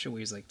heavy. This shit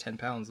weighs like 10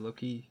 pounds, low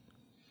key.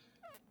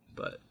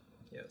 But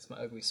yeah, it's my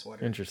ugly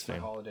sweater. Interesting.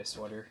 It's my holiday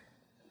sweater.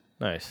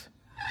 Nice.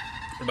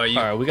 What about you?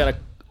 All right, we gotta.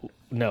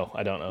 No,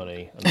 I don't own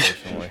any.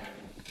 Unfortunately,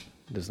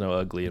 there's no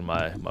ugly in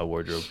my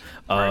wardrobe.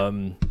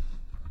 Right.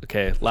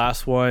 Okay,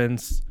 last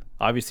ones.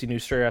 Obviously, new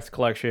Stray Cats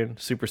collection,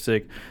 super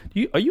sick.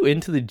 Are you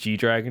into the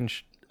G-Dragon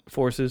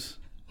forces?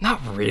 Not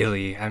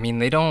really. I mean,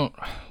 they don't.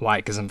 Why?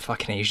 Because I'm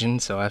fucking Asian,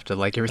 so I have to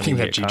like everything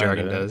that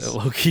G-Dragon does.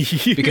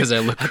 Low-key. Because I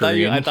look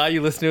Korean. I thought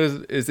you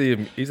listened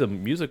to he's a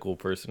musical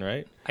person,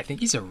 right? I think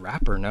he's a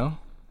rapper, no?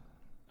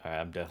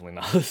 I'm definitely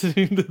not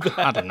listening to that.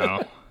 I don't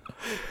know.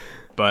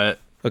 But,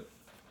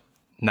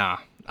 nah,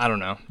 I don't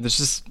know. There's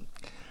just,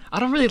 I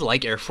don't really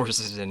like Air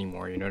Forces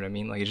anymore, you know what I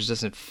mean? Like, it just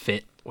doesn't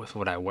fit with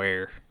what I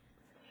wear.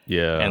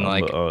 Yeah, and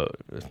like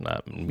it's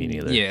not me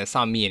neither. Yeah, it's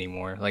not me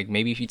anymore. Like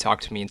maybe if you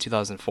talked to me in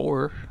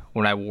 2004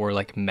 when I wore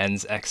like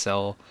men's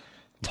XL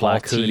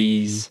black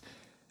hoodies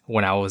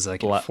when I was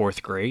like in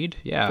 4th grade.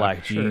 Yeah,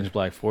 black jeans,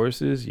 black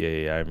forces.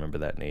 Yeah, I remember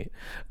that, Nate.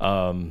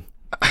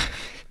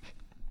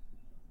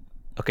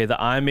 Okay,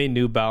 the IMA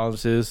New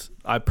Balances.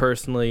 I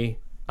personally,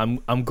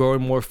 I'm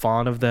growing more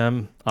fond of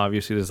them.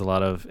 Obviously, there's a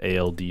lot of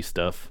ALD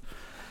stuff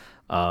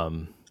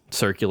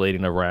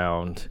circulating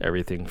around.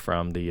 Everything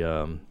from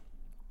the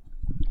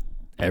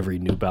every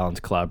New Balance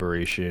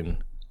collaboration,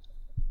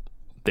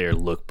 their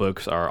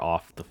lookbooks are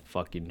off the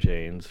fucking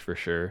chains for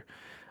sure.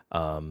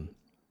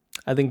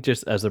 I think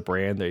just as a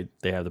brand,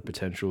 they have the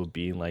potential of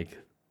being like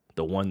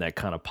the one that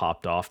kind of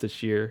popped off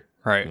this year,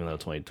 right? Even though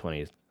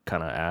 2020 is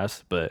kind of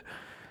ass, but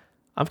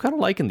I'm kind of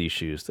liking these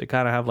shoes. They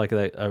kind of have like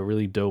a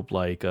really dope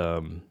like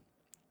I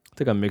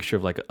think a mixture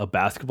of like a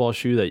basketball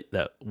shoe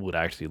that would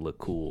actually look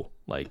cool,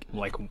 like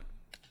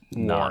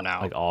worn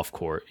out, like off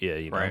court, yeah,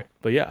 you know. Right.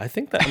 But yeah, I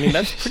think that, I mean,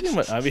 that's pretty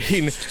much. I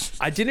mean,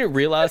 I didn't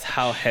realize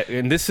how heavy,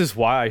 and this is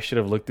why I should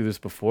have looked through this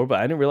before. But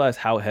I didn't realize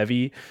how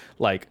heavy,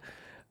 like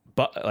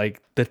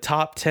the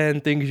top 10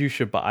 things you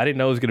should buy. I didn't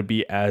know it was gonna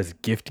be as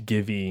gift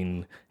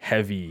giving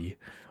heavy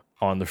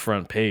on the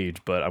front page.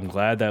 But I'm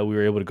glad that we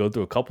were able to go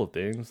through a couple of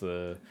things.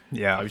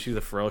 Yeah, obviously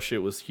the Pharrell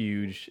shit was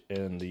huge,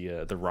 and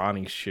the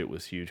Ronnie shit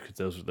was huge because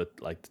those were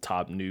the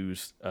top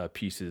news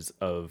pieces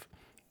of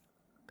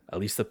at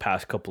least the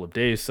past couple of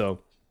days. So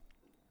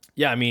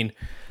yeah, I mean,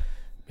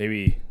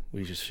 maybe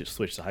we just should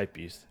switch to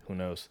Hypebeast. Who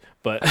knows?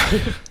 But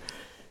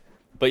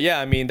but yeah,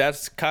 I mean,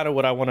 that's kind of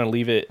what I want to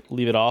leave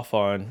it off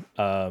on.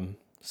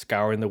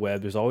 Scouring the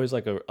web. There's always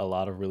like a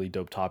lot of really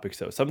dope topics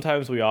that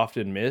sometimes we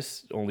often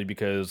miss only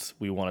because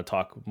we want to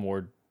talk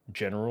more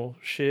general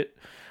shit.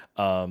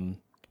 But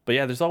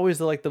yeah, there's always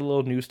the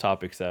little news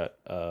topics that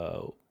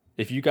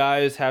if you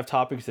guys have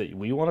topics that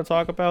we want to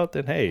talk about,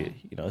 then hey,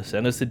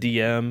 send us a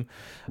DM,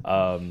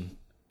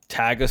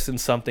 tag us in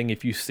something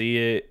if you see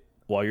it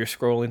while you're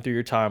scrolling through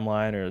your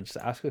timeline, or just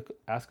ask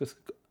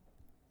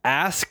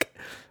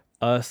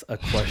us a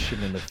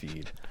question in the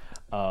feed.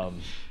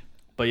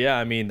 But yeah,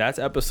 I mean, that's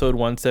episode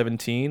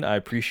 117. I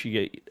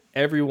appreciate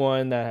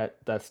everyone that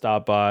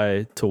stopped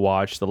by to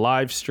watch the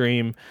live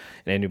stream,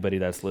 and anybody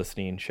that's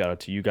listening, shout out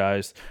to you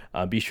guys.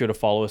 Be sure to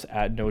follow us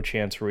at No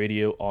Chance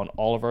Radio on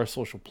all of our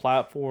social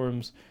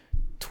platforms,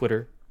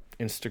 Twitter,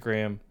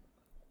 Instagram,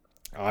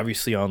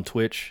 obviously on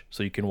Twitch,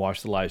 so you can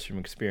watch the live stream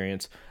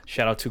experience.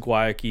 Shout out to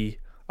Guayaki,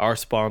 our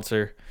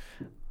sponsor.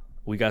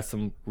 We got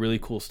some really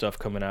cool stuff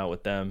coming out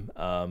with them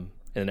in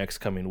the next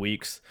coming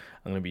weeks.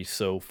 I'm gonna be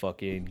so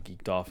fucking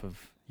geeked off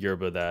of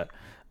Yerba that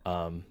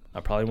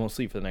I probably won't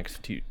sleep for the next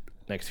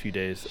few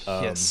days.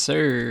 Yes,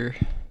 sir.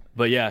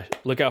 But yeah,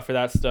 look out for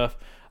that stuff.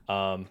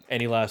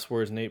 Any last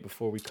words, Nate,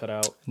 before we cut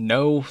out?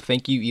 No,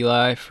 thank you,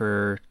 Eli,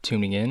 for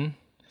tuning in.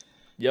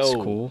 Yo, it's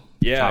cool.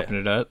 Yeah, chopping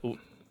it up.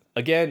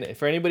 Again,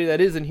 for anybody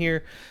that isn't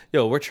here,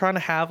 we're trying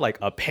to have like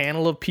a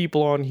panel of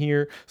people on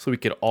here so we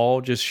could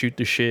all just shoot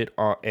the shit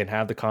and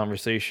have the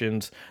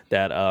conversations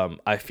that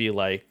I feel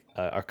like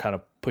are kind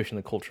of pushing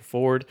the culture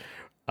forward.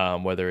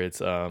 Whether it's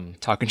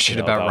talking shit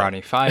about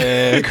Ronnie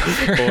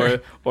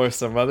Fayek or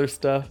some other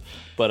stuff.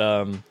 But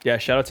yeah,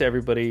 shout out to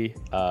everybody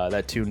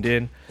that tuned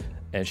in.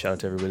 And shout out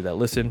to everybody that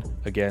listened.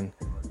 Again,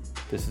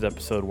 this is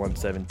episode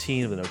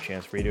 117 of the No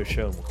Chance Radio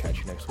Show, and we'll catch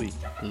you next week.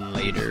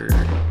 Later.